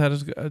Legends had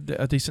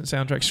a decent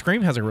soundtrack.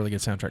 Scream has a really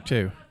good soundtrack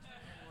too.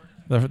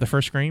 The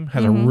first Scream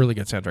has a really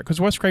good soundtrack because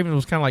Wes Craven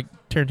was kind of like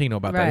Tarantino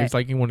about that. He's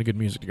like he wanted good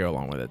music to go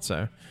along with it.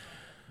 So,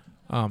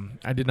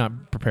 I did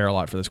not prepare a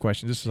lot for this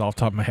question. This is off the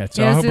top of my head.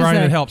 So I hope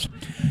Brian it helps.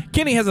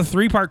 Kenny has a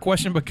 3-part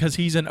question because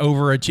he's an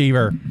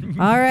overachiever.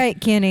 All right,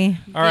 Kenny.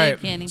 All right.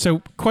 Kenny.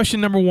 So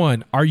question number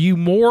 1: are you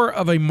more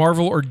of a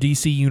Marvel or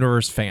DC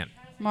Universe fan?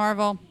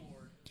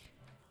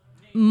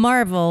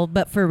 Marvel,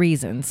 but for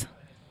reasons.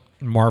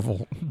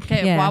 Marvel.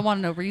 Okay, Yeah. well, I want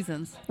to know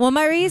reasons. Well,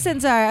 my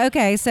reasons are,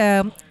 okay,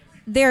 so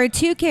there are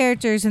 2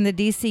 characters in the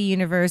DC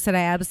universe that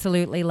I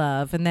absolutely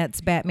love, and that's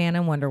Batman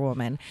and Wonder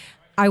Woman.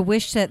 I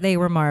wish that they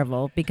were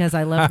Marvel because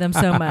I love them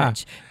so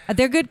much.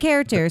 They're good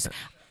characters.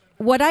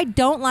 What I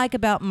don't like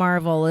about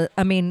Marvel,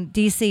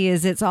 DC,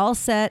 is it's all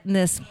set in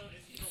this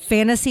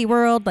fantasy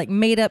world, like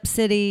made-up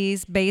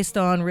cities based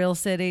on real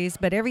cities,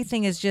 but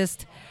everything is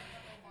just...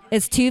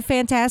 It's too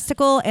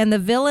fantastical, and the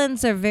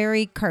villains are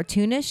very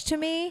cartoonish to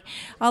me.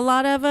 A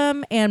lot of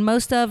them, and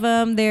most of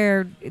them,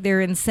 they're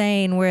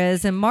insane.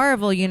 Whereas in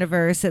Marvel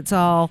universe, it's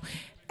all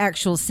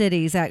actual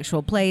cities,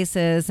 actual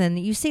places, and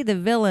you see the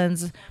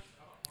villains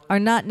are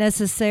not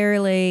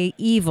necessarily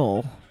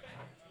evil.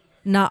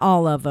 Not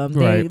all of them.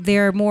 Right.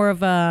 They're more of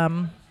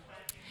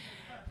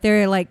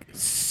they're like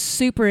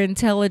super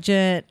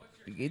intelligent.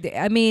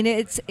 I mean,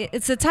 it's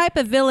a type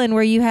of villain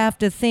where you have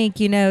to think,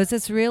 is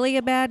this really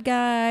a bad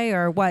guy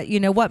or what?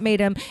 What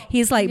made him?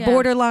 He's like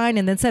borderline,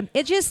 and then some.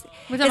 It just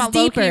We're talking it's about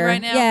Loki deeper.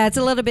 right now? Yeah, it's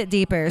a little bit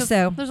deeper.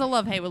 So there's a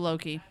love-hate with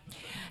Loki.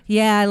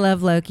 yeah, I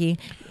love Loki.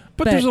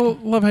 But there's a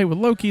love-hate with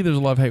Loki. There's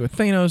a love-hate with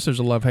Thanos. There's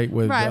a love-hate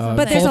with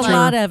but there's a Vulture.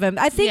 lot of them.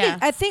 I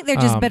think they're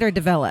just better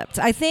developed.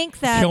 I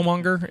think that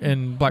Killmonger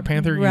and Black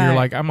Panther.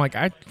 Right. I'm like,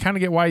 I kind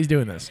of get why he's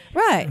doing this.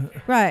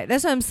 Right.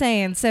 That's what I'm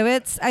saying. So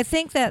I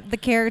think that the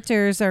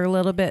characters are a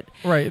little bit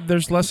Right.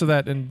 There's less of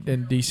that in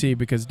DC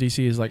because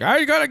DC is like,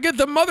 I gotta get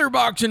the mother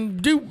box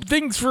and do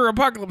things for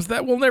Apocalypse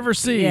that we'll never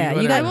see. Yeah,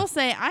 you I will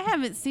say I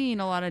haven't seen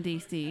a lot of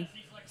DC,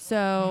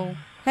 so.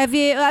 Have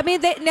you? I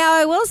mean, now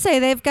I will say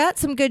they've got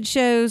some good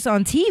shows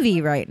on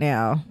TV right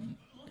now.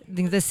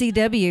 The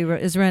CW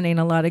is running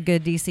a lot of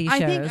good DC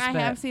shows. I think I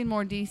have seen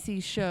more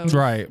DC shows.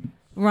 Right.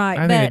 Right,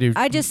 I think but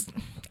they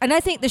do. I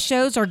think the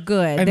shows are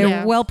good. And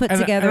They're well put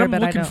together. I'm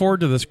but looking I don't. forward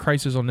to this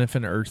Crisis on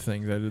Infinite Earth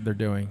thing that they're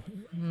doing.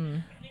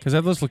 Because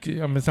that looks.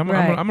 I'm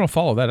Right. going to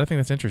follow that. I think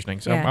that's interesting.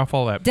 So Yeah. I'll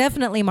follow that.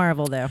 Definitely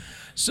Marvel, though.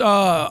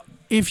 So,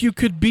 if you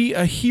could be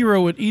a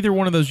hero in either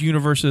one of those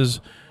universes,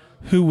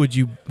 who would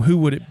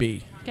it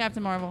be?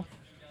 Captain Marvel.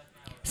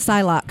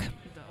 Psylocke.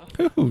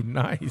 Ooh,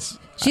 nice.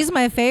 She's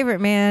my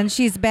favorite, man.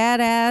 She's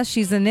badass.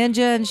 She's a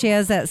ninja, and she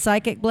has that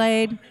psychic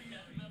blade.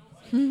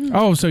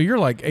 Oh, so you're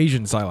like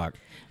Asian Psylocke.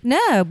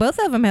 No, both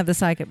of them have the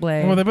psychic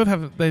blade. Well, they both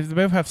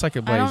have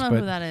psychic blades, I don't know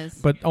who that is.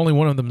 but only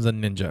one of them is a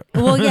ninja.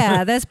 Well,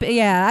 yeah.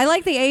 I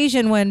like the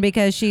Asian one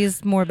because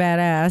she's more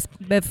badass.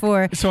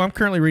 Before, So I'm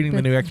currently reading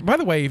the new X. By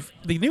the way,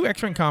 the new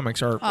X-Men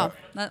comics are. Oh,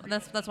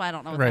 that's why I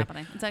don't know what's Right.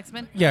 happening. It's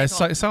X-Men? Yeah, Okay,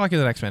 cool. Psylocke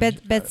is an X-Men.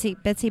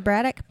 Betsy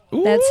Braddock.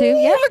 Ooh, That's who.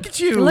 Yeah. Look at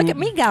you. Look at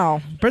me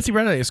go. Betsy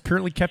Braddock is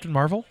currently Captain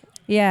Marvel.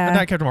 Yeah.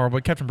 Not Captain Marvel,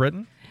 but Captain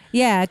Britain.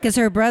 Yeah, because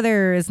her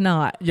brother is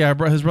not. Yeah, her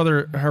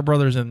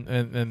brother's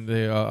in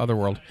the other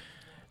world,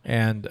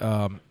 and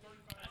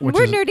We're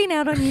nerding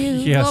out on you.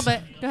 Yes. A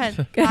little bit. Go ahead.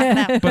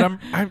 Knock it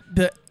out.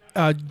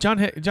 But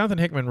Jonathan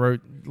Hickman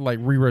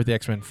rewrote the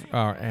X-Men,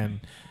 and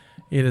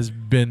it has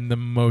been the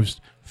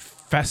most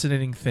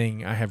fascinating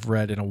thing I have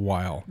read in a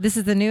while. This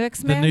is the new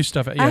X-Men? The new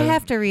stuff. Yeah, I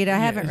have to read it. I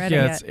haven't read it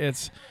yet.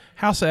 It's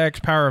House of X,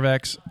 Power of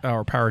X,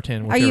 or Power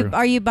 10.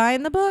 Are you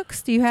buying the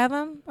books? Do you have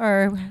them?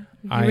 Or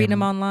you reading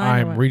them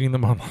online? I'm reading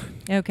them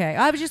online. Okay.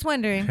 I was just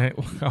wondering.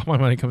 All my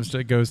money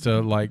goes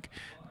to like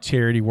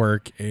charity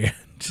work and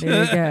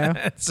there you go.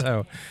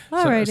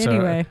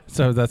 Anyway.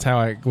 So that's how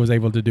I was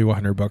able to do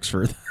 $100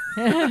 for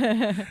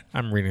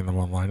I'm reading them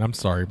online. I'm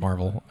sorry,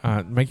 Marvel.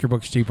 Make your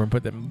books cheaper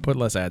and put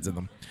less ads in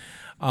them.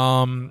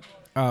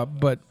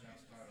 But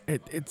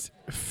it's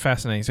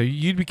fascinating. So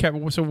you'd be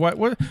so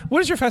what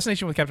is your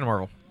fascination with Captain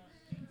Marvel?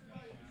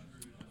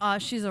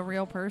 She's a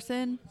real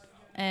person,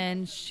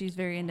 and she's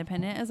very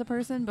independent as a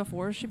person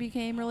before she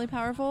became really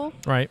powerful.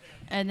 Right.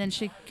 And then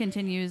she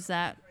continues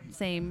that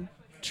same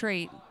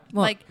trait.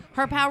 Well, like,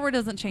 her power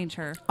doesn't change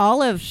her.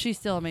 She's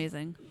still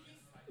amazing.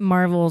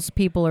 Marvel's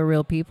people are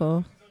real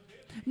people.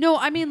 No,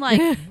 I mean,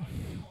 like,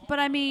 but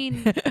I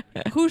mean,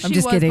 who she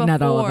was kidding, before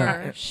not all of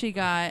her. she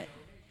got.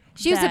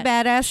 She was a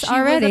badass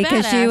already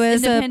because she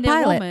was a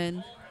pilot.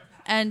 Woman.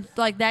 And,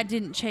 like, that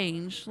didn't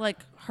change. Like,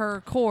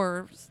 her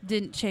core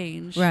didn't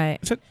change. Right.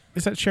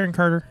 Is that Sharon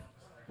Carter?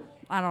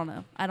 I don't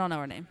know. I don't know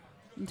her name.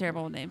 I'm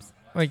terrible with names.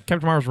 Like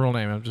Captain Marvel's real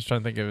name. I'm just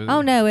trying to think of it.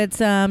 Oh, no. It's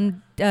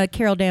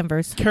Carol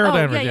Danvers. Carol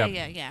Danvers,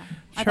 yeah.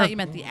 I thought you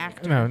meant the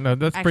actor. No,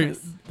 that's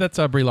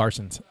Brie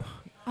Larson's.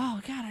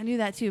 Oh, God, I knew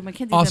that, too.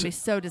 Mackenzie's going to be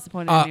so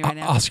disappointed in me right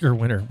now. Oscar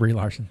winner, Brie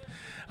Larson.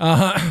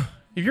 Have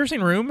you ever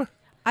seen Room?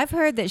 I've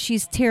heard that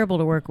she's terrible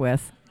to work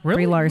with.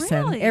 Really? Brie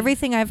Larson. Really?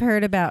 Everything I've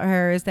heard about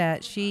her is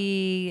that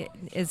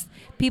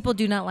people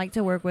do not like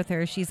to work with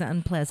her. She's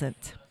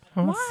unpleasant.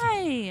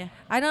 Why?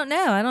 I don't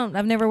know.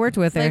 I've never worked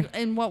with her. Like,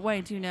 in what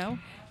way? Do you know?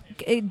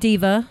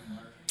 Diva.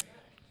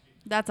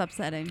 That's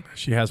upsetting.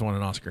 She has won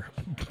an Oscar.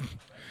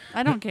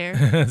 I don't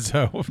care.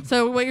 So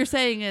what you're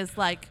saying is,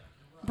 like,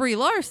 Brie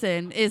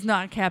Larson is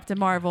not Captain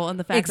Marvel, and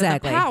the fact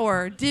that the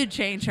power did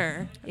change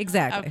her.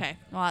 Exactly. Okay.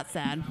 Well, that's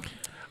sad.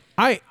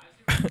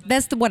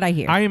 That's what I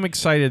hear. I am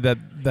excited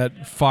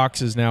that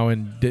Fox is now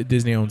in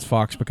Disney owns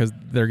Fox because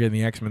they're getting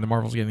the X-Men. The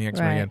Marvel's getting the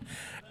X-Men again.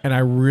 And I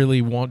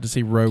really want to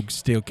see Rogue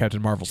steal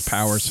Captain Marvel's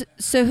powers.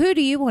 So who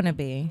do you want to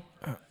be?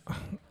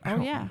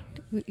 Oh, yeah.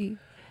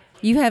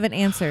 You haven't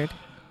answered.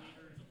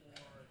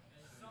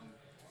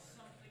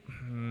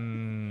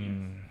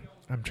 I'm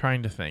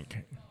trying to think.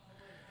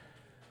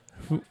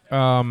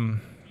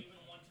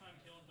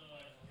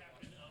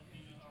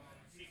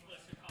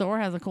 Thor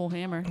has a cool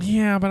hammer.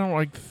 Yeah, but I don't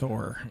like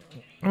Thor.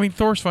 I mean,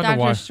 Thor's fun to watch.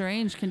 Doctor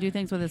Strange can do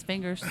things with his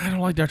fingers. I don't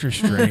like Doctor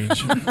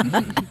Strange.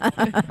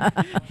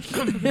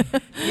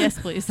 Yes,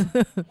 please.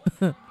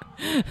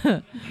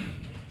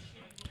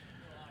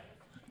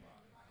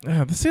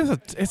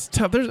 It's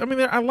tough.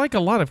 I like a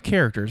lot of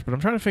characters, but I'm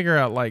trying to figure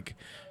out like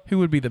who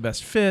would be the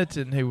best fit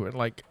and who would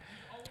like.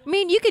 I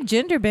mean, you could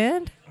gender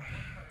bend.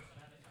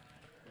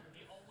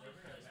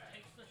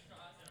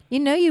 You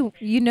know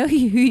who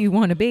you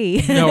want to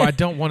be. No, I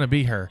don't want to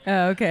be her.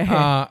 Oh, okay.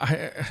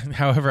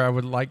 However, I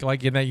would like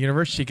in that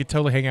universe, she could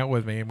totally hang out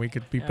with me, and we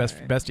could be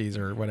besties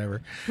or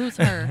whatever. Who's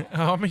her?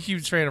 I'm a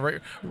huge fan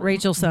of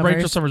Rachel Summers.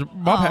 Rachel Summers.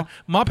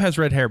 Mop has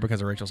red hair because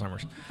of Rachel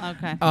Summers.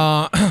 Okay.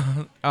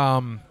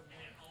 I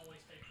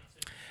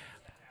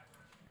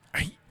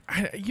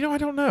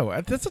don't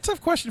know. That's a tough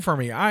question for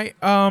me.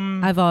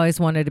 I've always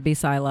wanted to be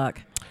Psylocke.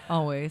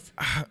 Always.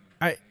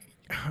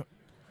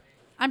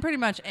 I'm pretty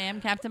much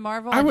am Captain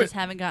Marvel. I just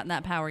haven't gotten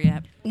that power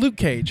yet. Luke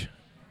Cage.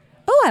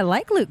 Oh, I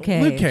like Luke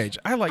Cage. Luke Cage.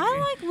 I like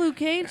Luke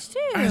Cage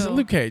too.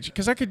 Luke Cage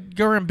because I could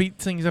go around, beat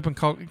things up, and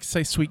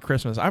say "Sweet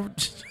Christmas." I'm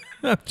just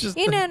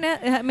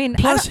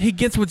Plus he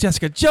gets with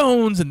Jessica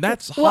Jones, and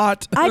that's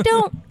hot. I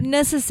don't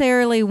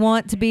necessarily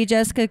want to be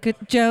Jessica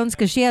Jones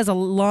because she has a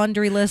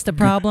laundry list of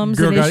problems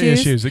and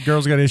issues. The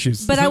girl's got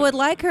issues. But I would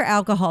like her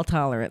alcohol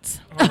tolerance.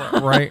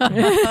 Right.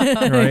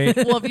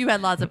 Well, if you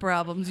had lots of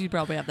problems, you'd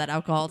probably have that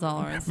alcohol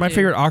tolerance. My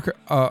favorite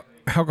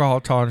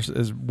alcohol tolerance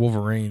is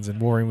Wolverine's, and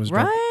Wolverine was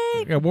drunk.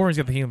 Right. Yeah, Wolverine's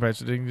got the healing patch.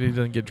 So he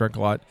doesn't get drunk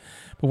a lot.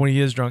 But when he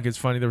is drunk, it's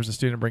funny. There was a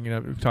student bringing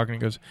up, talking,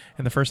 and goes,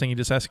 and the first thing he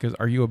just asked goes,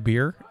 "Are you a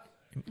beer?"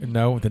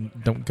 No, then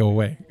don't go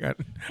away.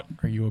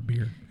 Are you a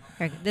beer?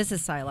 Okay, this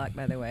is Psylocke,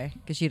 by the way,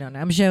 because you don't know.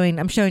 I'm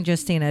showing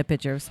Justina a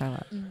picture of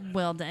Psylocke.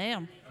 Well,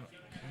 damn.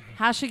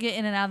 How's she get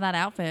in and out of that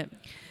outfit?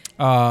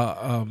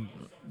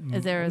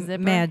 Is there a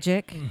zipper?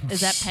 Magic.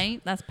 Is that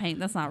paint? That's paint.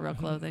 That's not real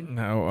clothing.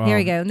 No. Here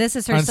we go. And this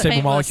is her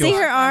unstable molecules. See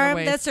her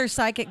arm? That's her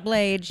psychic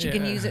blade. She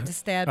can use it to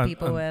stab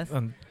people with.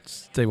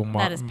 Unstable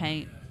That is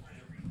paint.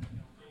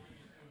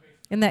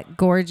 Isn't that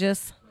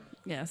gorgeous?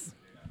 Yes.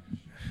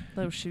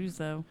 Those shoes,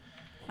 though.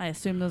 I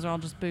assume those are all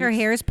just boots. Her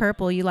hair is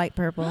purple. You like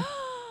purple.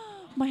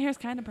 My hair's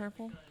kind of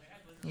purple.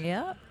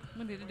 Yep.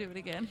 We need to do it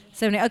again.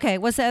 So, okay,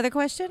 what's the other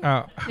question?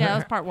 Yeah, that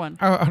was part one.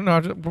 No,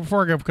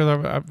 before I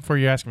go, before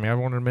you ask me, I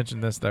wanted to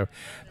mention this, though.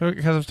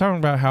 Because I was talking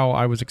about how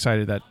I was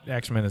excited that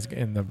X-Men is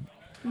in the...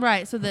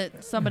 Right, so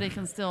that somebody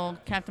can steal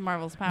Captain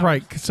Marvel's powers.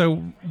 Right,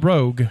 so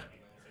Rogue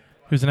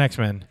who's an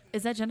X-Men.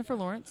 Is that Jennifer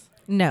Lawrence?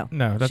 No.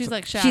 No, that's She's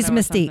like Shadow She's or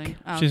Mystique. something.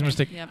 Oh, She's okay.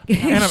 Mystique. Yep.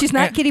 Anna- She's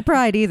not An- Kitty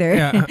Pryde either.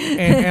 yeah,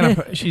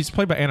 and she's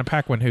played by Anna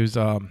Paquin, who's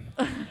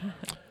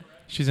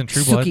she's in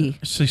True Blood. Sookie.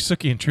 She's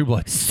Sookie in True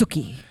Blood.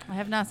 Suki. I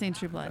have not seen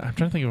True Blood. I'm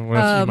trying to think of what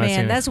else Oh you might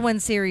man, see. that's one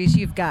series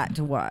you've got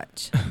to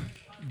watch.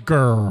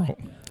 Girl.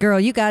 Girl,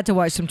 you got to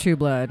watch some True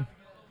Blood.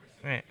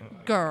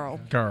 Girl.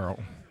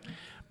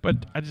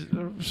 But I just,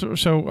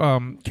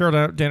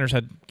 Carol Danvers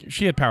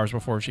had powers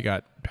before she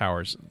got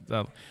powers.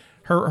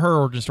 Her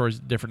origin story is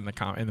different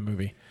in the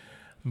movie,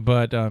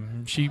 but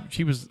she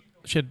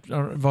had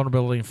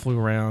vulnerability and flew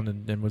around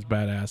and was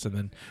badass. And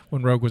then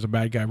when Rogue was a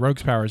bad guy,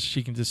 Rogue's powers,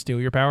 she can just steal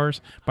your powers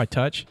by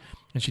touch,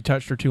 and she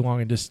touched her too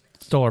long and just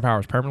stole her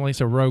powers permanently.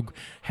 So Rogue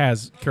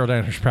has Carol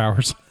Danvers'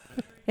 powers.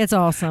 It's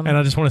awesome. And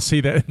I just want to see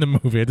that in the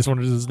movie. I just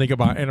wanted to sneak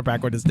up on Anna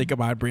Paquin to sneak up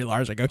on Brie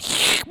Larson. I go,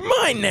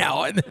 mine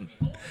now, and then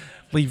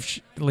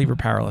leave her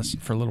powerless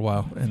for a little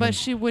while. And But then,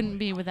 she wouldn't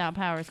be without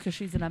powers because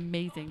she's an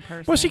amazing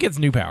person. well, she gets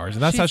new powers,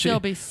 and that's She'd how she. still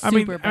be I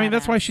mean, super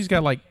that's why badass. she's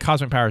got like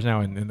cosmic powers now.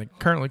 And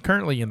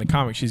currently in the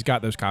comics, she's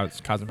got those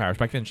cosmic powers.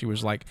 Back then, she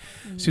was like,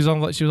 she was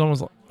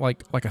almost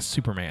like a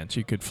Superman.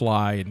 She could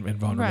fly and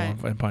vulnerable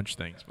Right. and punch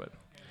things. But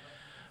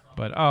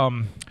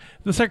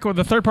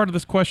the third part of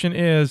this question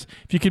is,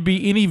 if you could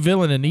be any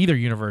villain in either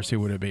universe, who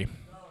would it be?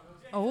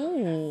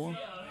 Oh.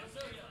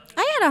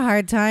 I had a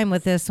hard time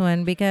with this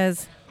one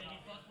because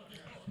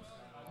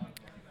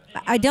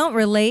I don't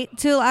relate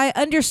to. I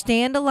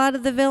understand a lot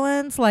of the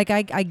villains. Like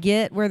I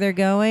get where they're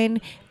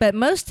going, but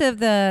most of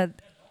the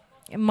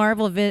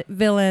Marvel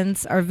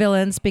villains are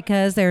villains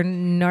because they're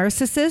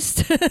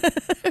narcissists.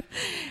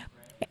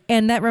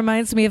 And that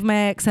reminds me of my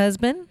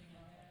ex-husband.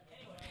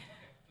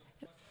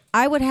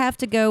 I would have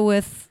to go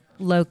with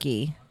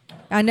Loki.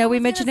 I know we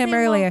was mentioned gonna him say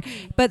earlier,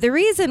 Loki. but the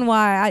reason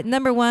why,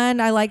 number one,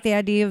 I like the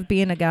idea of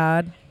being a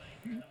god.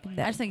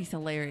 I just think he's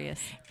hilarious.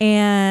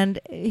 And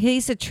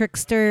he's a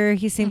trickster.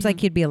 He seems like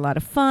he'd be a lot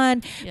of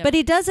fun, Yep. but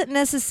he doesn't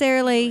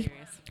necessarily. Hilarious.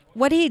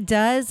 What he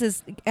does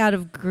is out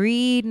of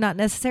greed, not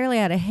necessarily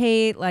out of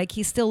hate. Like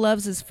he still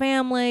loves his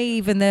family,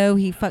 even though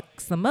he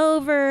fucks them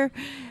over.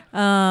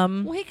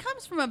 Well, he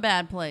comes from a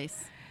bad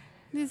place.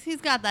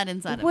 He's got that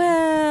inside of him.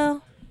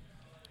 Well,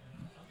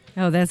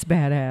 oh, that's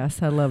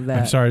badass. I love that.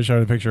 I'm sorry to show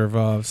the picture of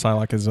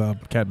Psylocke as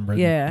Captain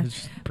Britain. Yeah, It's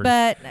just pretty-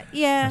 but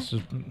yeah, it's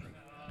just-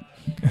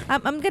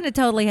 I'm gonna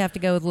totally have to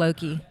go with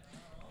Loki.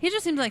 He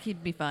just seems like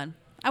he'd be fun.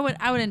 I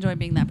would enjoy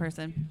being that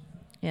person.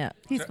 Yeah.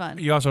 He's fun.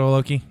 You also a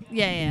Loki?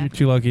 Yeah. You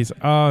two Lokis.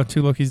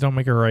 Two Lokis don't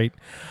make it right.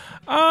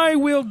 I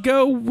will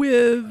go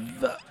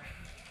with.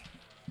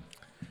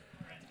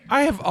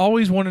 I have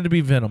always wanted to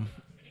be Venom.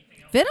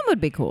 Venom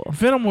would be cool.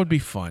 Venom would be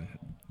fun,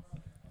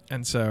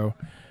 and so,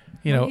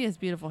 Well, he has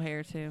beautiful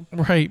hair too.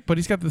 right. But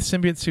he's got the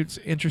symbiote suits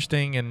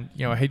interesting, and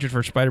a hatred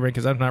for Spider-Man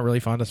because I'm not really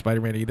fond of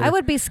Spider-Man either. I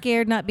would be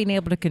scared not being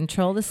able to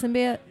control the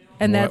symbiote,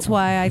 and that's What-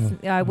 why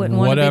I wouldn't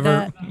want to be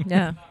whatever. that.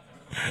 Yeah.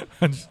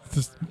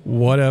 just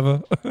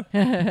whatever.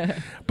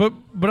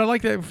 but I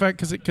like that fact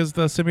because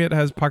the symbiote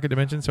has pocket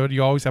dimensions, so do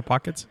you always have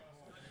pockets?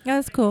 Yeah,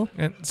 that's cool.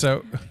 And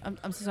so, I'm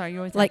so sorry. You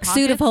always Like have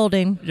suit of pockets?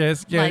 holding.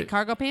 yes, yeah. Like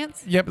cargo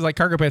pants. Yep, it's like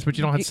cargo pants, but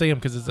you don't have to see them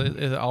because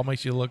it all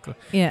makes you look.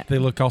 Yeah. They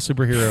look all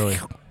superhero-y.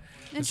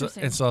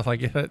 Interesting. And stuff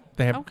like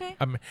they have. Okay.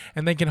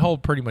 And they can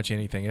hold pretty much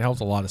anything. It holds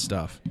a lot of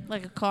stuff.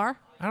 Like a car.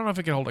 I don't know if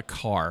it can hold a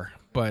car,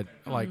 but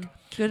like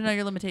Good to know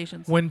your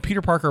limitations. when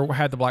Peter Parker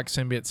had the black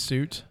symbiote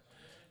suit,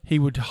 he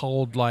would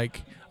hold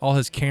like all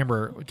his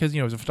camera because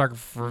he was a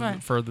photographer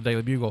Right. for the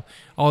Daily Bugle.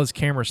 All his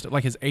camera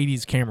like his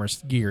 '80s camera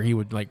gear, he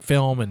would like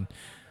film and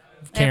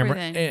camera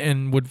Everything.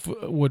 and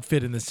would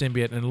fit in the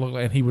symbiote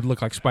and he would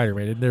look like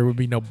Spider-Man, and there would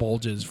be no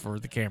bulges for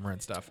the camera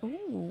and stuff.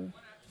 Ooh,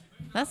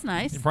 that's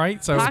nice.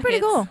 Right? So Pockets. Pretty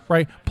cool.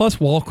 right. Plus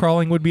wall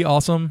crawling would be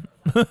awesome.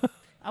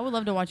 I would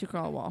love to watch you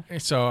crawl a wall.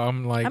 So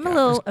I'm like I'm a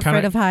little kinda-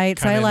 afraid of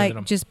heights. kinda I into like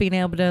them. just being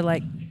able to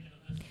like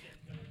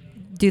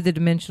do the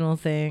dimensional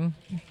thing.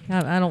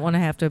 I don't want to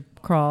have to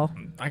crawl.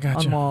 I got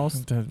on you.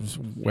 walls.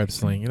 Web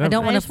sling. I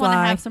don't I wanna just want to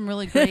fly. have some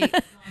really great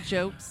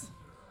jokes.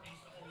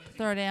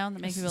 Throw down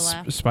that make people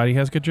laugh. Spidey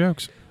has good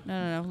jokes.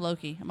 No.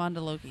 Loki. I'm on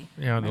to Loki.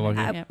 Yeah, the Loki.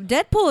 Yep.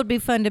 Deadpool would be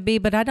fun to be,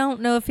 but I don't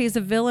know if he's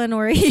a villain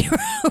or a hero.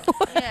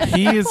 Yeah,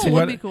 He is Deadpool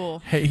what would be cool.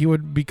 Hey, he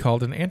would be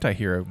called an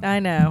anti-hero. I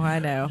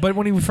know. But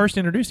when he was first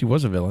introduced, he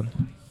was a villain.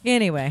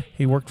 Anyway,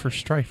 He worked for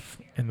Strife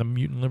in the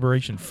Mutant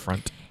Liberation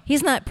Front.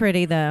 he's not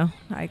pretty though.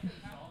 That's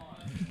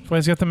why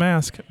he's got the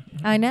mask.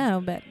 I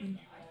know, but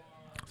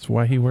That's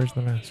why he wears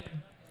the mask.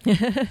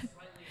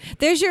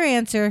 there's your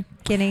answer,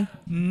 Kenny.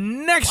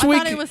 Next I week.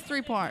 thought it was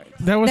 3 parts.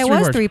 That was There three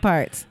was parts. 3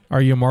 parts.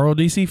 Are you a Marvel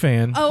DC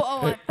fan?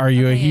 Oh. Are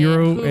you a okay,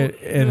 hero?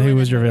 And who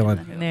was your and villain?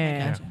 who.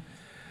 Yeah.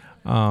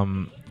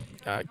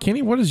 Gotcha.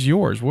 Kenny, what is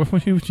yours? What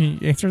would you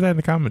answer that in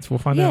the comments? We'll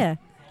find out. Yeah.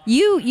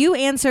 You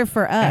answer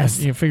for us.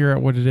 You figure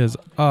out what it is.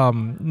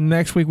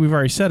 Next week, we've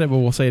already said it, but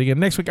we'll say it again.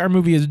 Next week, our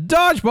movie is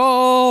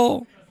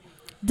Dodgeball.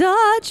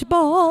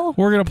 Dodgeball.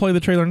 We're going to play the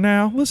trailer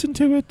now. Listen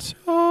to it.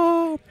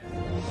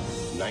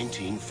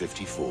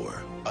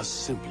 1954. a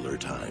simpler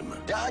time.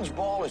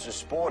 Dodgeball is a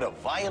sport of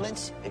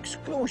violence,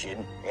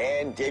 exclusion,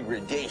 and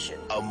degradation.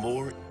 A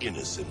more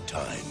innocent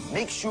time.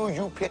 Make sure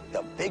you pick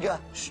the bigger,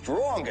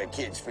 stronger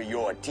kids for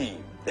your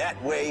team.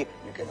 That way,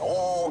 you can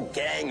all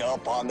gang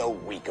up on the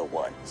weaker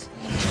ones.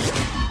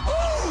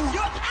 Oh,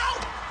 you're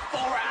out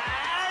for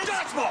a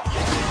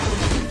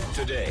dodgeball!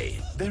 Today,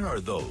 there are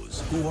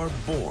those who are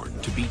born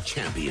to be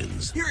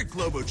champions. Here at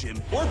Globo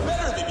Gym, we're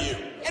better than you,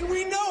 and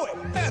we know it.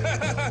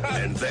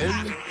 And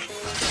then,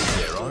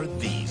 there are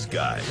these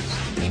guys.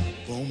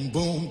 Boom,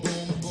 boom, boom,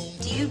 boom.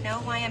 Do you know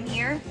why I'm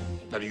here?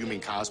 Now, do you mean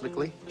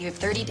cosmically? You have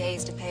 30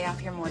 days to pay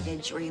off your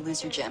mortgage or you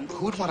lose your gym.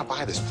 Who'd want to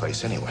buy this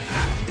place anyway?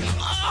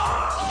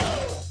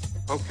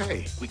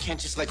 Okay. We can't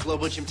just let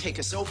Globo Gym take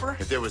us over.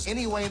 If there was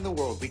any way in the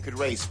world we could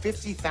raise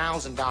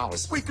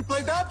 $50,000, We could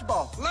play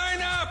dodgeball.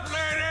 Line up,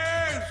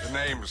 ladies! The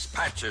name's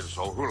Patches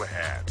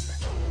O'Houlihan.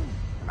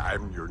 And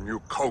I'm your new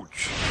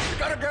coach. You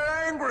gotta get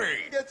angry!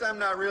 Guess I'm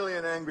not really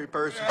an angry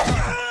person.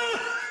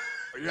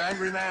 Are you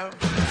angry now?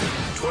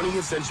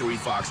 20th Century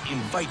Fox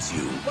invites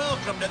you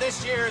Welcome to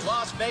this year's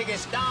Las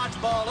Vegas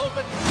Dodgeball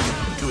Open.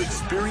 to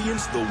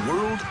experience the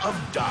world of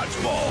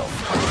dodgeball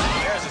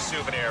There's a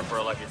souvenir for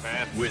a lucky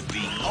fan. with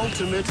the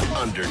ultimate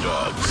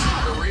underdogs.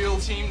 The real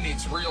team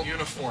needs real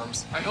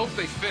uniforms. I hope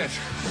they fit.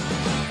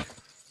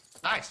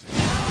 nice.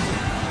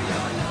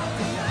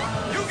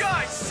 You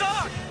guys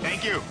suck!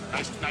 Thank you.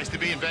 Nice to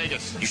be in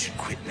Vegas. You should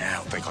quit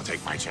now. I think I'll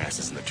take my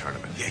chances in the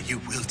tournament. Yeah, you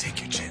will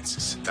take your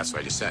chances. That's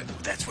what I just said.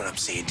 That's what I'm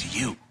saying to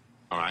you.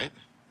 All right.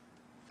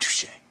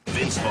 Touche.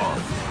 Vince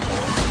Vaughn,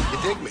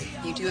 You dig me?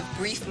 You do have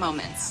brief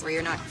moments where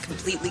you're not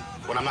completely...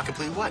 When I'm not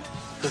completely what?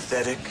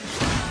 Pathetic.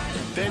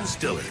 Ben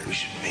Stiller, We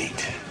should meet.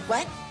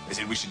 What? I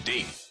said we should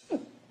date.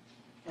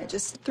 I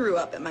just threw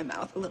up in my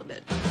mouth a little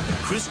bit.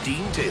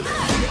 Christine Taylor,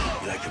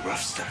 You like the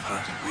rough stuff,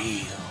 huh?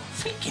 Real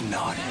freaking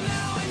naughty.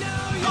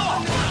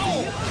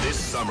 this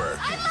summer,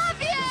 I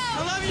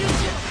love you!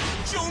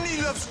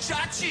 Joni loves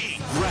Chachi!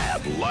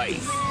 grab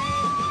life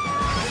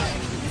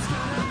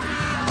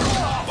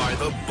by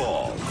the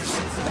balls.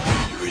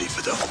 You ready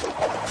for the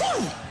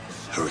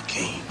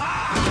hurricane?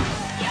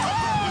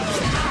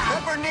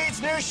 Pepper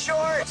needs new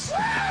shorts!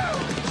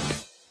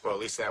 Well, at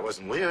least that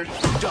wasn't weird.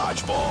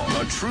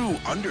 Dodgeball, a true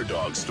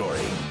underdog story.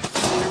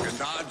 You can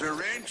dodge a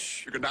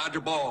wrench, you can dodge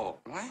a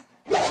ball. What?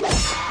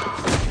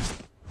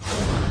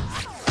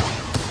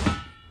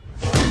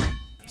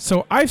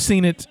 So I've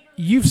seen it.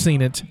 You've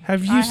seen it.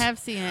 Have you? I have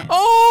seen it.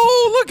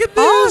 Oh, look at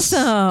this! Do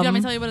you Awesome. want me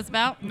to tell you what it's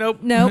about? Nope.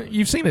 Nope.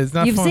 You've seen it. It's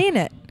not You've fun. seen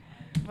it.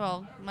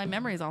 Well, my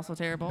memory is also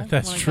terrible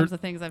That's when it true. comes to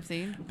things I've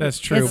seen. That's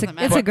true.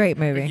 It's a great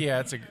movie. Yeah,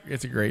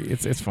 it's a great.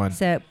 It's fun.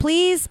 So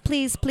please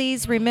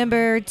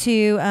remember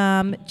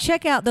to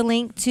check out the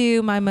link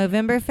to my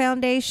Movember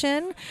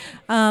Foundation.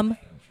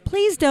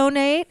 Please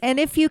donate, and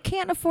if you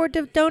can't afford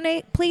to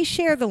donate, please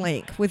share the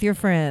link with your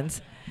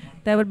friends.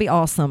 That would be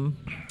awesome.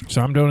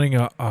 So I'm donating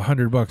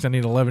 $100. I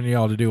need 11 of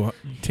y'all to do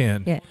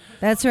 10. Yeah,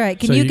 that's right.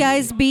 Can So you you-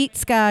 guys beat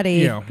Scotty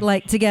Yeah.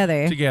 like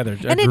together? Together.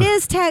 And it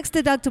is tax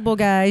deductible,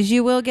 guys.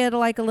 You will get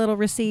like a little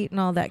receipt and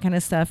all that kind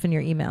of stuff in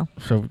your email.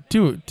 So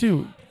do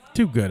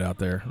good out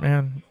there,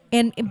 man.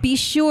 And be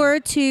sure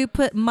to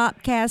put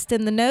Mopcast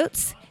in the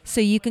notes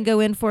so you can go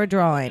in for a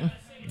drawing.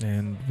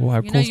 And we'll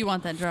have You cool. know you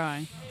want that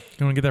drawing.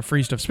 Gonna get that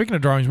free stuff. Speaking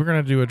of drawings, we're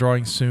gonna do a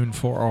drawing soon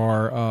for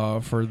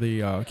our for the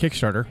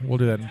Kickstarter. We'll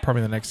do that in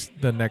probably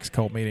the next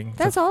cult meeting.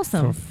 That's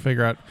awesome. So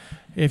figure out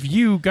if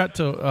you got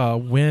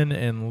to win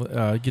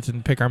and get to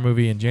pick our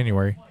movie in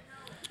January.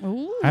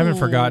 Ooh. I haven't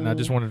forgotten. I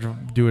just wanted to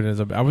do it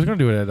as I was gonna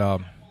do it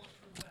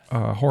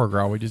at Horror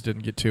Girl. We just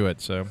didn't get to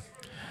it. So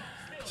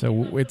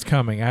it's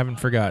coming. I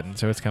haven't forgotten.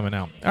 So it's coming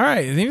out. All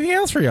right. Is anything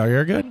else for y'all?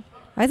 You're good.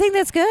 I think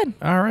that's good.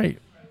 All right.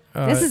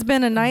 This has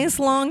been a nice,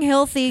 long,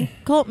 healthy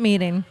cult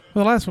meeting.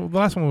 Well, the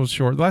last one was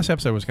short. The last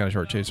episode was kind of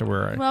short too, so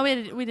we're all right. Well,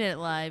 we did it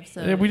live.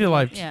 So Yeah, we did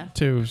live Yeah.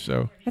 too,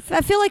 so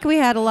I feel like we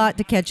had a lot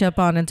to catch up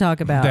on and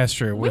talk about. that's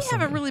true. We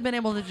haven't really been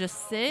able to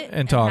just sit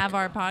And talk. have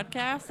our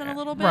podcast in a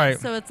little bit. Right.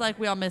 So it's like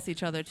we all miss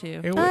each other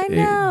too. I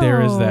know.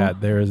 There is that.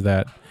 There is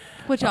that.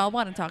 Which y'all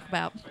want to talk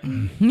about.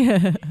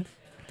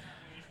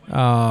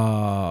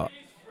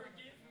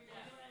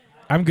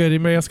 I'm good.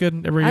 Anybody else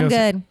good? Everybody I'm else?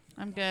 good.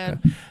 I'm good.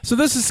 So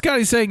this is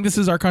Scotty saying this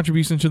is our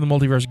contribution to the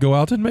multiverse. Go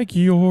out and make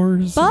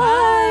yours.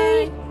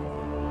 Bye.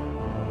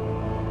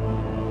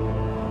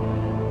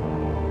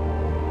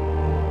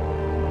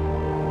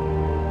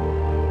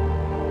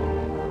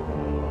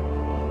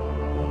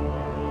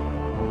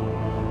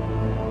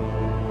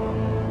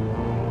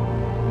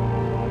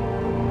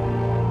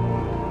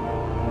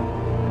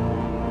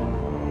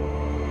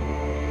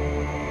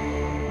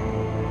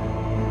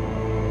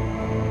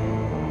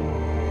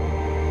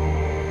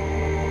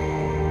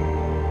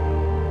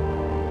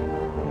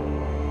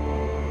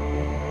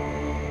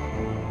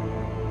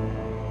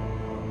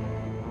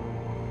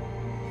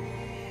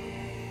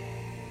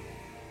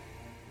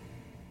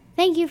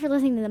 Thank you for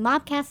listening to the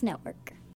Mobcast Network.